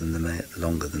 years longer than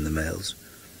the males.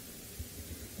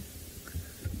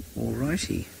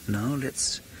 Alrighty, now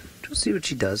let's just see what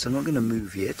she does. I'm not going to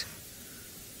move yet.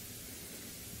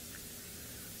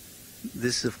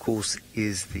 This, of course,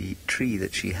 is the tree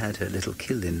that she had her little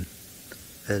kill in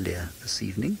earlier this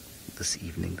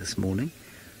morning.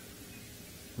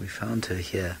 We found her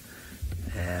here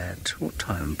at what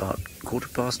time? About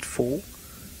 4:15.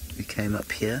 We came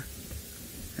up here,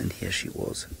 and here she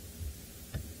was.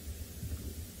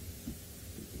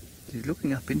 She's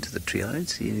looking up into the tree. I don't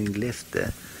see anything left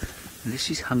there, unless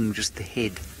she's hung just the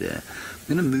head there.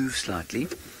 I'm going to move slightly,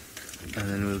 and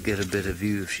then we'll get a better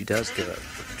view if she does go up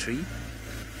the tree.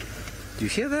 Do you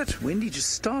hear that? Wendy just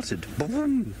started.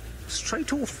 Boom!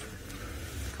 Straight off.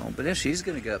 Can't believe she's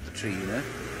going to go up the tree,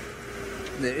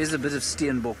 There is a bit of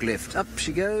Steenbok left. Up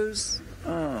she goes.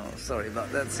 Oh, sorry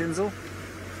about that, Sinzel.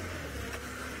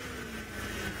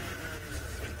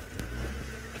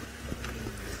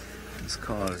 This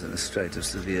car is in a state of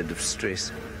severe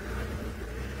distress.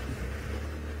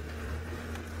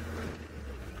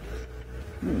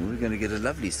 We're going to get a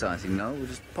lovely sighting now. We'll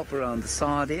just pop around the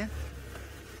side here,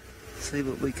 see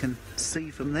what we can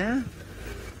see from there.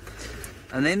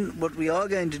 And then what we are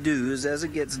going to do is, as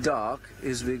it gets dark,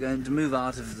 is we're going to move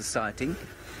out of the sighting,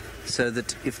 so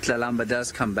that if Tlalamba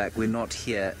does come back, we're not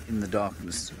here in the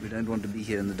darkness. We don't want to be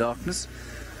here in the darkness.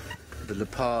 The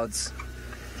leopards,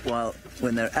 while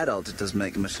when they're adult it doesn't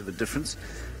make much of a difference,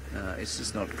 It's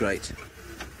just not great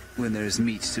when there is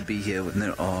meat to be here, when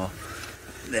there are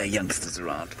youngsters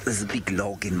around. There's a big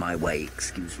log in my way,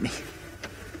 excuse me.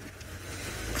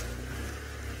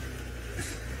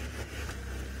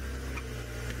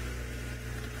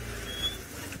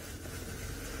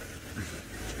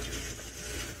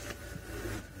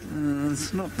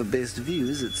 It's not the best view,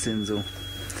 is it, Senzo?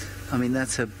 I mean,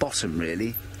 that's her bottom,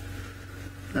 really.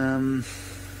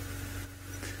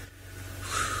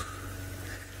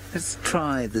 Let's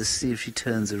try this, see if she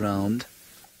turns around.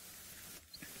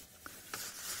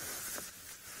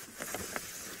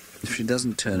 If she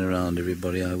doesn't turn around,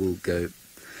 everybody, I will go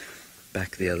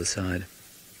back the other side.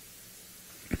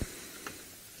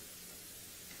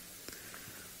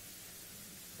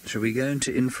 Shall we go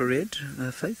into infrared,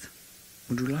 Faith?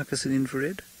 Would you like us in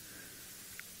infrared?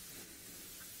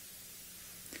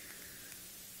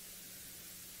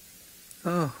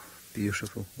 Oh,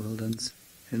 beautiful. Well done,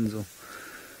 Hensel.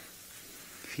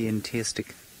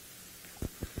 Fantastic.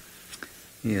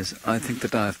 Yes, I think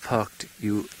that I have parked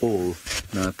you all,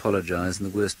 and I apologise,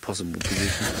 in the worst possible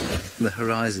position. The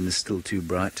horizon is still too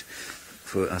bright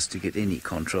for us to get any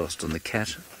contrast on the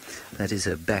cat. That is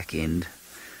her back end.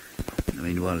 I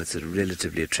mean, while it's a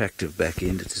relatively attractive back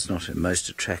end, it is not her most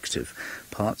attractive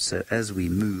part. So as we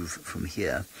move from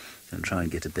here and try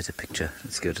and get a better picture,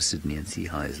 let's go to Sydney and see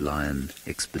how his lion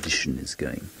expedition is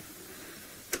going.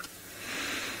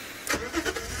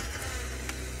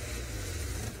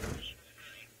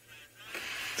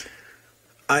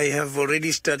 I have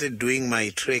already started doing my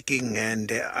trekking,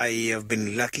 and I have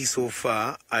been lucky so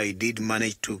far. I did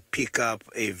manage to pick up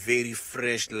a very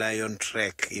fresh lion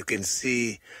track. You can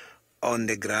see on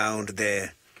the ground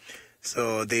there.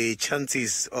 So the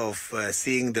chances of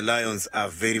seeing the lions are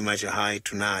very much high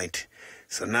tonight.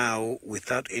 So now,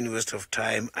 without any waste of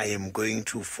time, I am going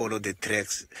to follow the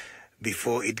tracks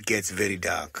before it gets very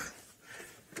dark.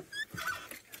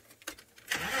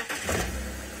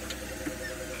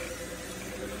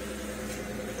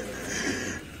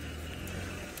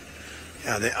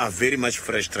 Yeah, they are very much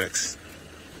fresh tracks.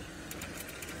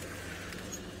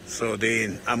 So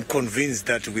then I'm convinced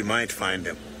that we might find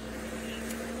them.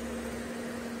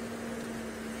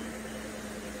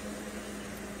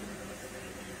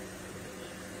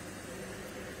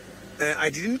 I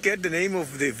didn't get the name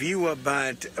of the viewer,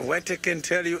 but what I can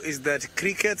tell you is that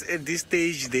crickets at this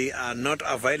stage, they are not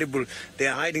available. They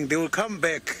are hiding. They will come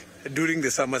back during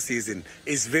the summer season.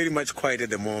 It's very much quiet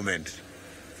at the moment.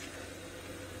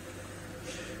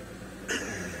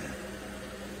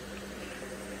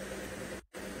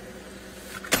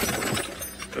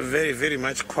 Very, very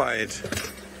much quiet.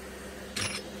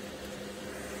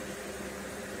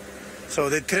 So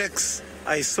the tracks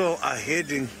I saw are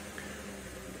heading.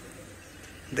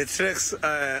 The tracks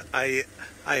I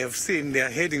have seen, they are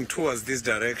heading towards this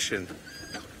direction.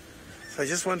 So I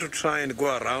just want to try and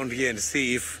go around here and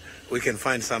see if we can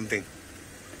find something.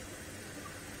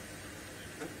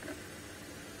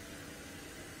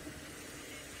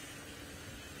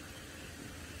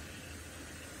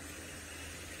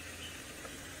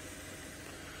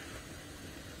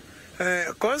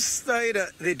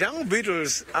 The dung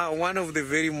beetles are one of the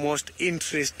very most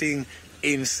interesting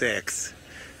insects.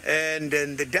 And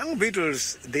the dung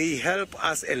beetles, they help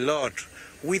us a lot.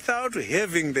 Without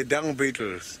having the dung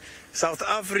beetles, South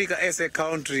Africa as a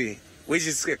country, which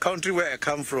is a country where I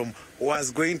come from,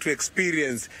 was going to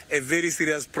experience a very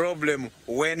serious problem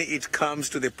when it comes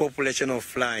to the population of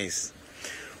flies.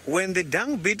 When the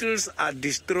dung beetles are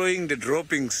destroying the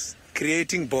droppings,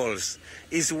 creating balls,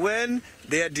 is when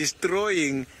they are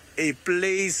destroying a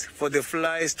place for the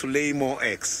flies to lay more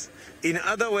eggs. In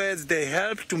other words, they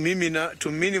help to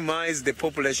minimize the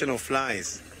population of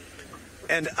flies.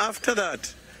 And after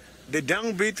that, the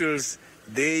dung beetles,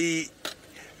 they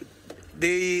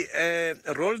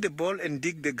roll the ball and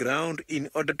dig the ground in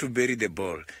order to bury the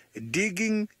ball.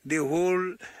 Digging the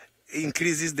hole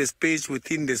increases the space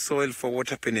within the soil for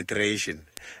water penetration.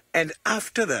 And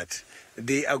after that,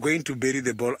 they are going to bury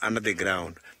the ball under the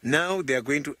ground. Now they are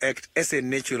going to act as a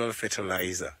natural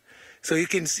fertilizer. So you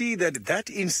can see that that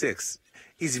insect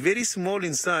is very small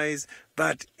in size,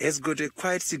 but has got a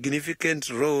quite significant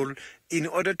role in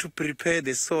order to prepare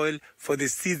the soil for the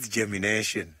seeds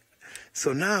germination.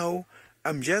 So now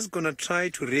I'm just going to try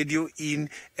to radio in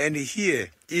and hear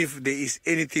if there is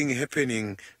anything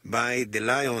happening by the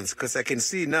lions, because I can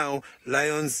see now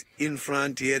lions in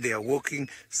front here, they are walking.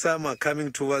 Some are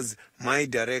coming towards my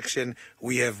direction.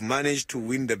 We have managed to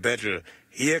win the battle.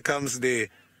 Here comes the...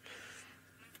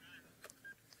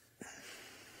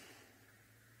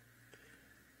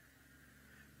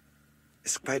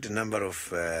 It's quite a number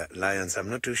of lions. I'm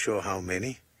not too sure how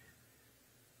many.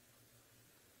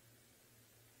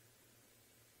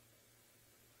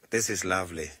 This is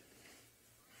lovely.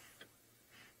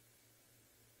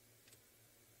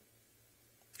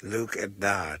 Look at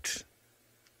that.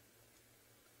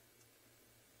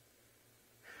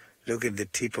 Look at the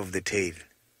tip of the tail.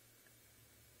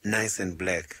 Nice and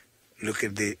black. Look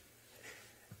at the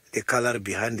color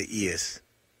behind the ears.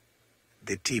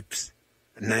 The tips,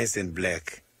 nice and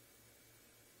black.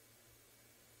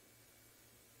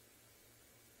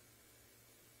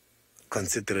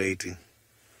 Concentrating,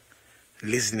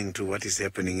 listening to what is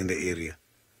happening in the area.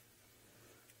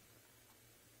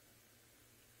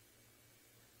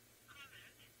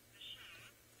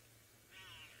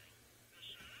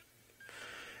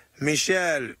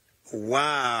 Michelle,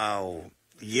 wow.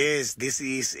 Yes, this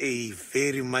is a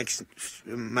very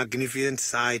magnificent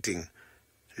sighting.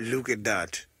 Look at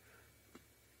that.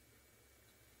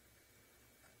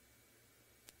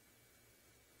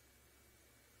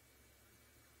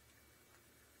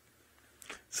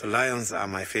 So lions are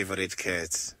my favorite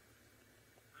cats.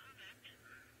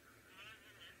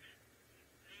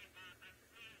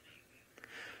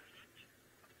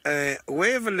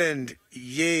 Waveland,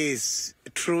 yes,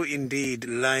 true indeed.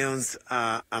 Lions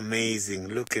are amazing.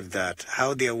 Look at that,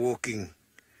 how they are walking.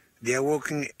 They are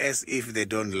walking as if they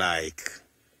don't like.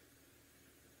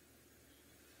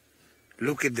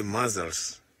 Look at the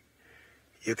muzzles.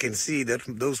 You can see that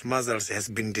those muzzles has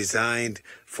been designed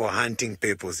for hunting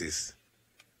purposes.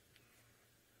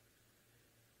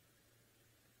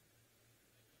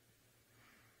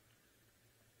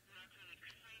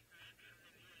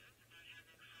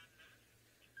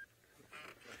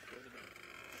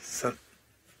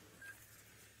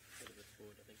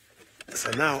 So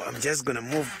now I'm just going to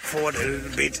move forward a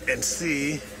little bit and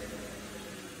see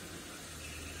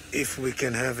if we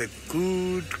can have a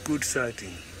good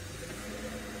sighting.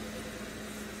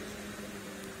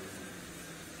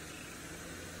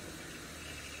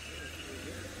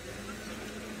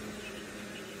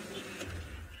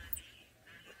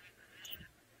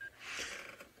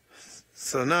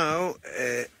 So now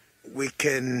we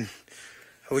can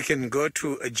go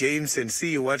to James and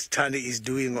see what Tandy is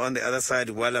doing on the other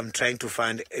side while I'm trying to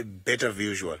find a better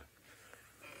visual.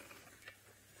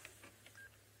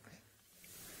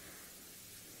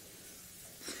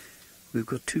 We've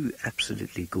got two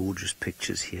absolutely gorgeous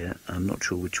pictures here. I'm not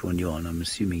sure which one you're on. I'm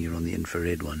assuming you're on the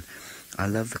infrared one. I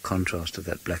love the contrast of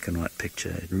that black and white picture.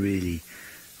 It really,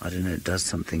 I don't know, it does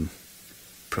something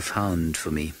profound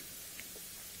for me.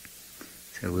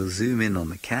 So we'll zoom in on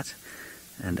the cat.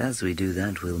 And as we do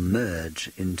that, we'll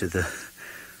merge into the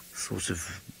sort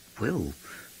of, well,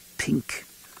 pink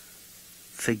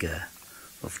figure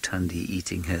of Tandy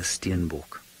eating her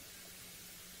steenbok.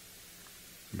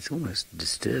 It's almost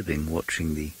disturbing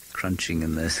watching the crunching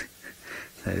and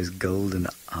those golden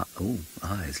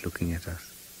eyes looking at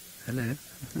us. Hello.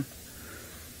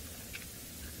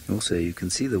 Also, you can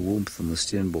see the warmth on the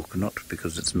steenbok, not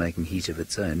because it's making heat of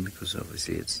its own, because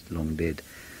obviously it's long dead,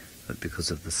 but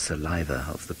because of the saliva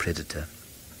of the predator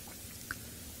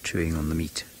chewing on the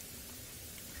meat.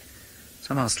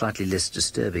 Somehow slightly less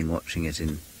disturbing watching it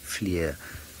in FLIR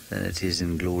than it is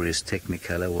in glorious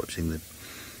Technicolor, watching the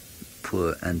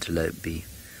poor antelope be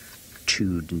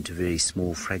chewed into very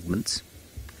small fragments.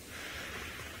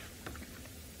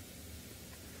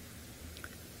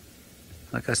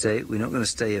 Like I say, we're not going to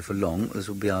stay here for long. This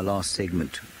will be our last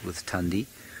segment with Tandy.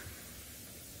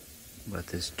 But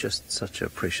there's just such a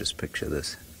precious picture,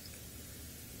 this.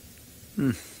 I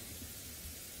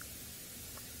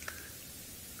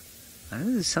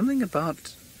know there's something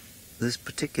about this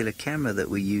particular camera that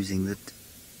we're using that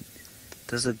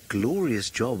does a glorious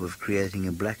job of creating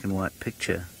a black and white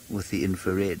picture with the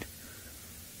infrared.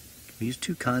 We use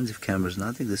two kinds of cameras, and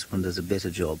I think this one does a better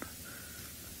job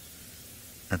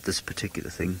at this particular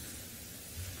thing.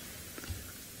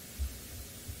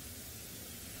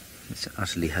 It's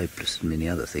utterly hopeless in many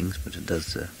other things, but it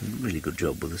does a really good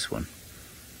job with this one.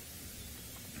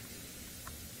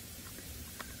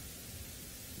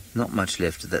 Not much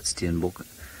left of that steenbok.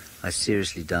 I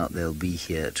seriously doubt they'll be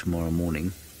here tomorrow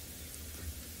morning.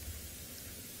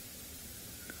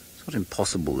 It's not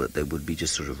impossible that they would be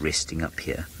just sort of resting up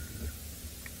here.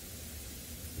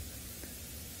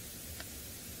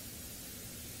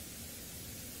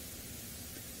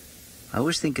 I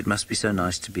always think it must be so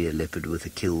nice to be a leopard with a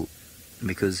kill,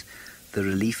 because the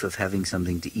relief of having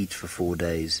something to eat for 4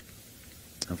 days,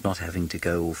 of not having to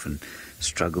go off and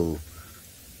struggle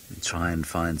and try and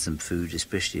find some food,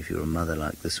 especially if you're a mother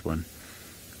like this one,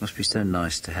 it must be so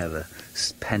nice to have a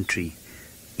pantry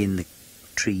in the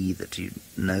tree that you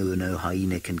know no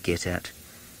hyena can get at.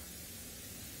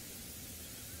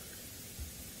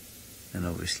 And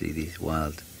obviously these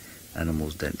wild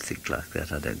Animals don't think like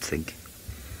that, I don't think.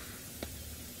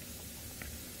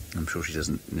 I'm sure she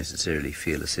doesn't necessarily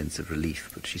feel a sense of relief,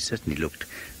 but she certainly looked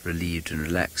relieved and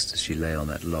relaxed as she lay on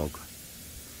that log.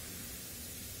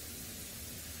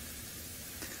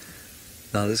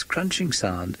 Now this crunching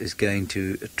sound is going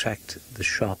to attract the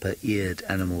sharper-eared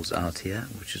animals out here,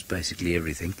 which is basically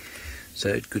everything. So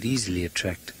it could easily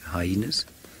attract hyenas,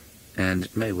 and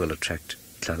it may well attract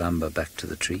Tlalamba back to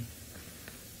the tree.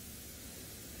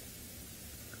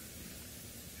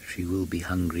 She will be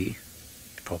hungry,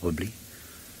 probably.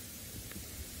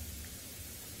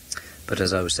 But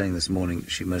as I was saying this morning,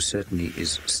 she most certainly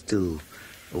is still,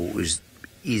 or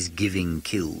is giving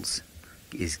kills.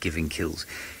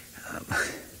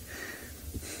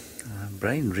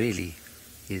 Brain really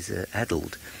is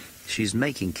addled. She's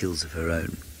making kills of her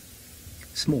own.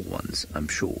 Small ones, I'm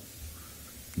sure.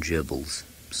 Gerbils,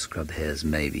 scrub hares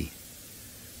maybe.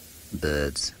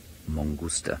 Birds,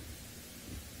 mongusta.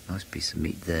 Nice piece of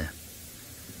meat there.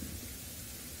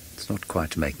 It's not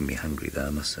quite making me hungry though, I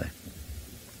must say.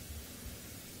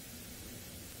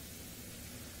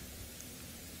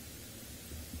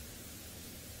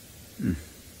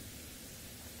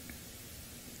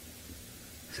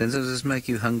 Senzo, does this make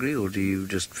you hungry, or do you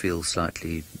just feel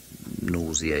slightly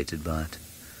nauseated by it?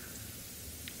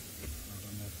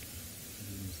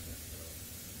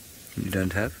 You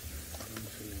don't have?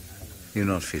 You're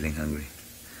not feeling hungry.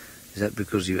 Is that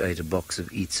because you ate a box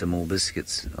of Eat Some More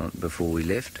biscuits before we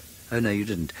left? Oh, no, you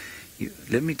didn't.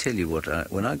 Let me tell you what,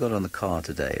 when I got on the car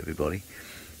today, everybody,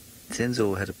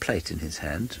 Senzo had a plate in his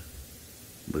hand.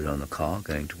 We were on the car,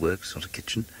 going to work, it's not a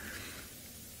kitchen.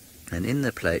 And in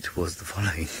the plate was the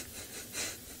following.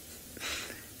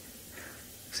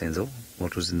 Senzo,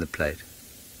 what was in the plate?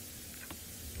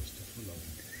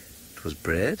 It was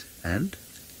bread and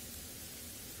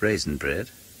raisin bread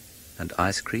and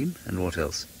ice cream and what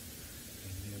else?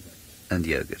 And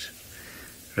yogurt.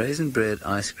 Raisin bread,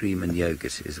 ice cream and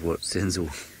yogurt is what Senzo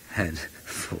had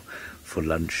for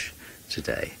lunch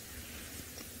today.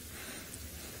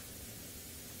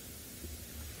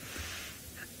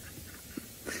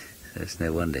 It's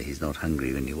no wonder he's not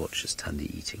hungry when you watch his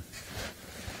Tundi eating.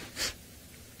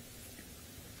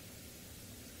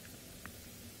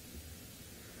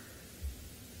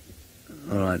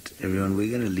 Alright, everyone, we're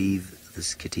going to leave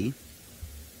this kitty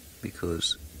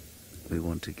because we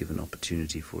want to give an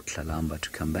opportunity for Tlalamba to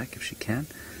come back if she can.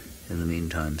 In the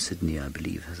meantime, Sydney, I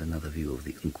believe, has another view of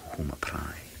the Nkuhuma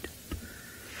Pride.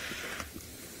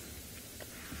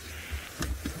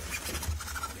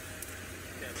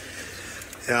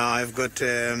 Yeah, I've got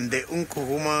the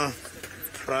Nkuhuma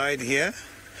Pride here.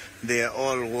 They are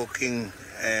all walking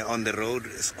on the road.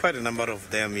 It's quite a number of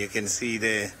them. You can see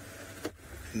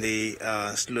they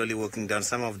are slowly walking down.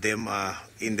 Some of them are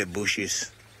in the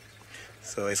bushes.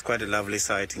 So it's quite a lovely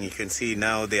sighting. You can see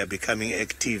now they are becoming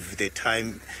active. The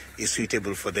time is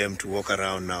suitable for them to walk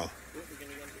around now.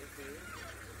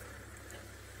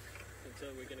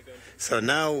 So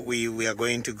now we are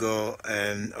going to go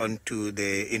onto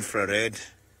the infrared.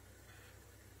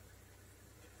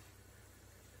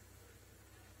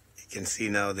 You can see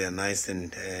now they are nice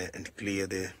and clear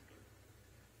there.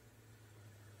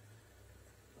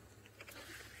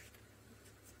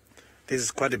 This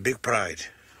is quite a big pride.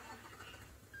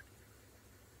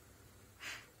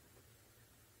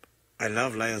 I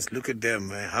love lions. Look at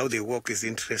them. How they walk is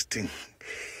interesting.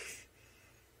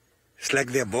 It's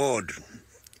like they're bored.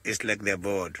 It's like they're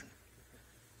bored.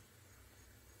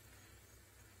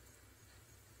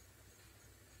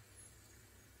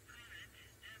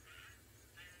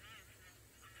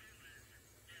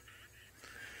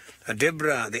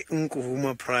 Deborah, the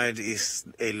Nkuhuma Pride is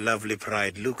a lovely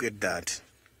pride. Look at that.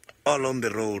 All on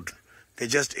the road. They're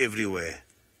just everywhere.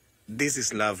 This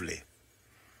is lovely.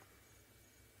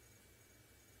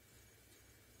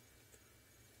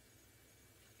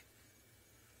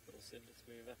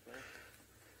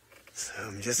 So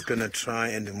I'm just going to try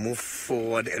and move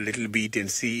forward a little bit and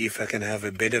see if I can have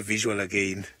a better visual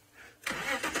again.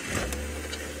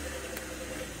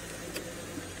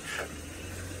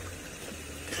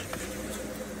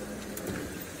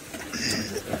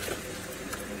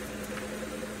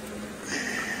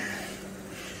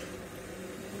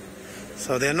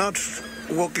 So they're not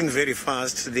walking very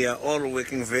fast. They are all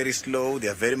walking very slow. They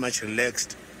are very much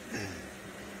relaxed.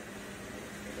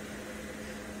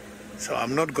 So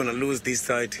I'm not going to lose this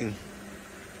sighting.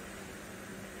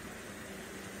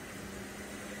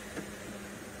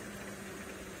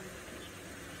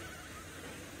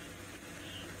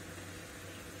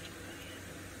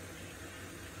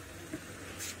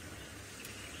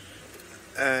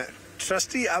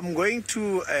 Trustee, I'm going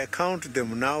to count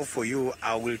them now for you.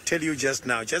 I will tell you just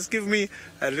now. Just give me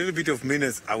a little bit of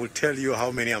minutes. I will tell you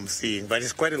how many I'm seeing. But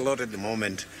it's quite a lot at the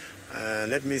moment.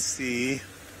 Let me see.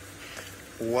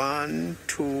 1,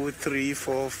 2, 3,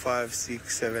 4, 5,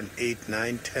 6, 7, 8,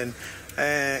 9, 10.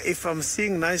 If I'm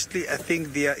seeing nicely, I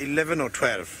think there are 11 or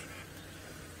 12.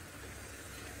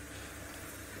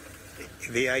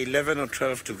 They are 11 or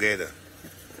 12 together.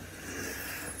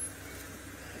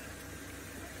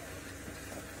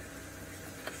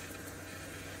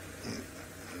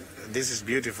 This is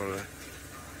beautiful.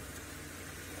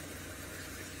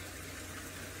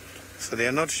 So they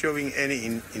are not showing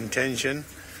any intention.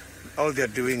 All they are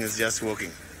doing is just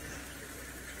walking.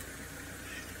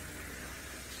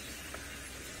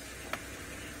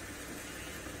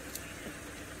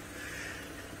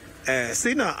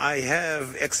 Sina, I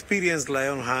have experienced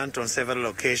lion hunt on several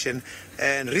occasions,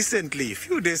 and recently, a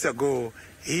few days ago,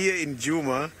 here in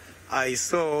Juma, I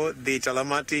saw the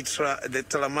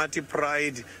Talamati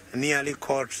Pride nearly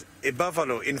caught a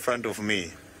buffalo in front of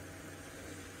me.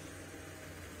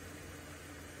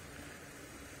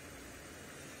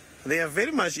 They are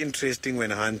very much interesting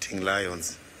when hunting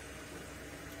lions.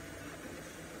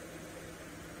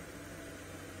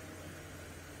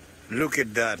 Look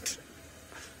at that,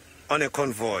 on a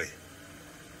convoy.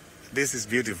 This is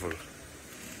beautiful.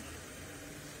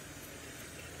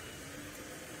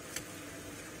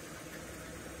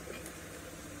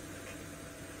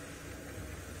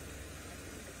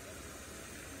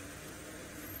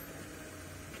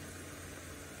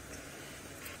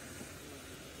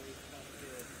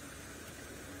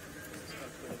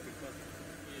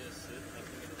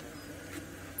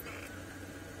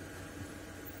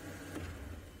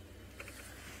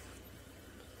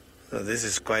 So this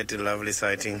is quite a lovely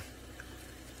sighting.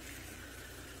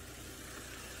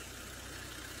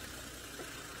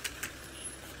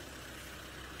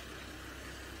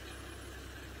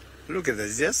 Look at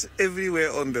this, just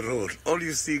everywhere on the road. All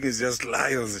you're seeing is just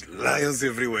lions, lions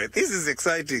everywhere. This is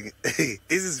exciting. This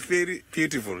is very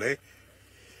beautiful, eh?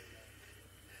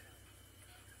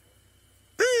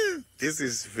 This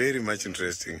is very much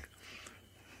interesting.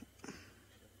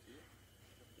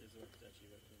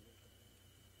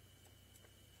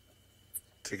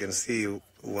 So you can see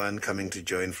one coming to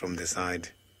join from the side.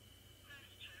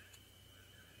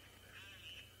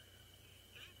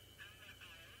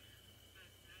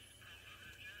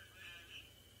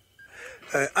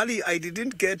 Ali, I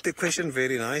didn't get the question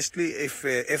very nicely. If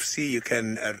FC, you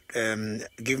can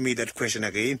give me that question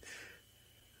again.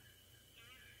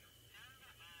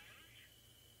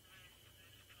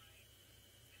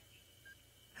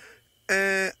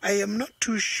 I am not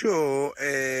too sure,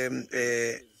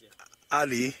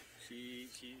 Ali.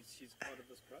 She's part of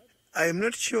this pride? I am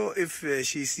not sure if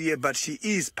she's here, but she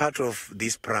is part of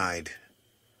this pride.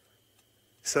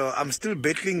 So I'm still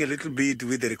battling a little bit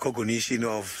with the recognition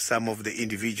of some of the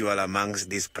individual amongst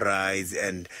these prides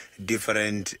and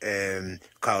different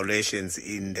coalitions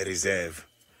in the reserve.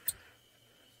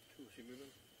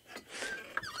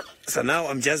 So now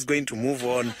I'm just going to move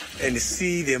on and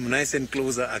see them nice and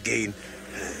closer again.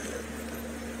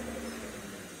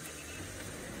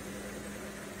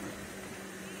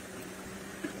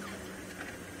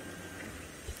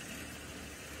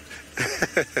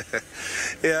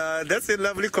 Yeah, that's a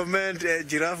lovely comment,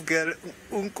 Giraffe Girl.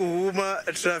 Unkuhuma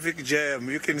traffic jam.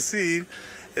 You can see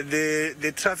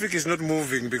the traffic is not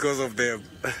moving because of them.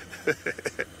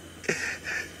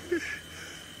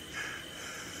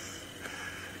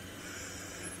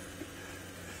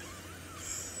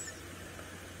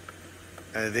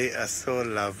 They are so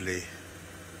lovely.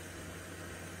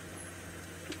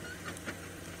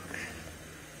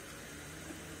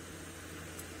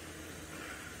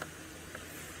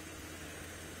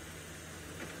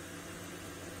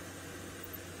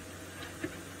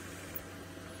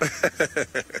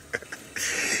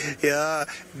 Yeah,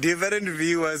 different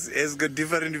viewers has got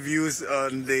different views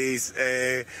on this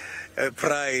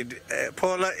pride.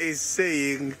 Paula is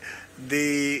saying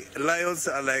the lions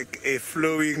are like a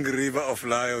flowing river of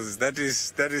lions. That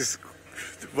is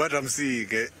what I'm seeing.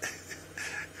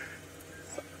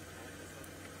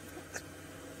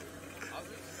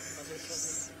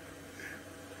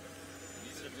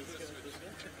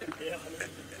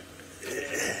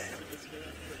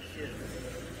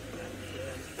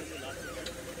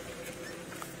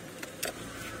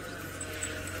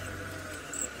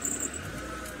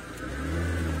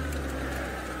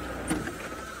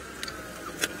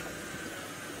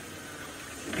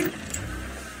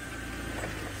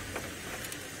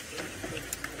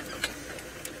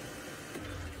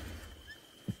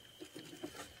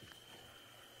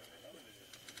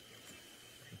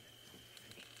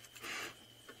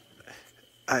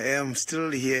 I am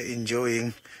still here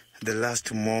enjoying the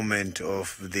last moment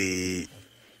of the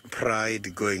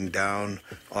pride going down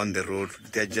on the road.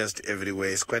 They're just everywhere.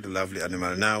 It's quite a lovely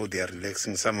animal. Now they are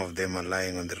relaxing. Some of them are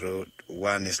lying on the road.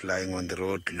 One is lying on the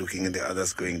road looking at the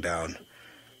others going down.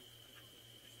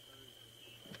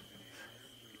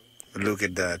 Look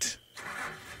at that.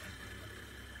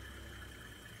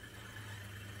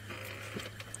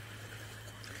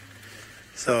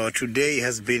 So today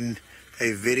has been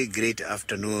a very great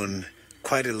afternoon.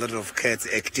 Quite a lot of cats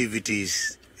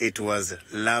activities. It was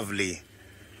lovely.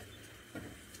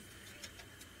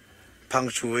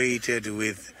 Punctuated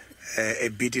with a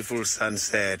beautiful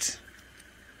sunset.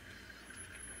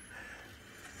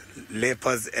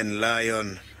 Leopards and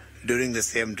lion during the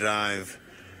same drive.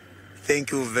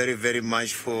 Thank you very, very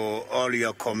much for all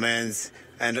your comments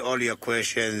and all your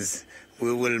questions.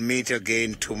 We will meet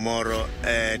again tomorrow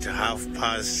at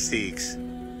 6:30.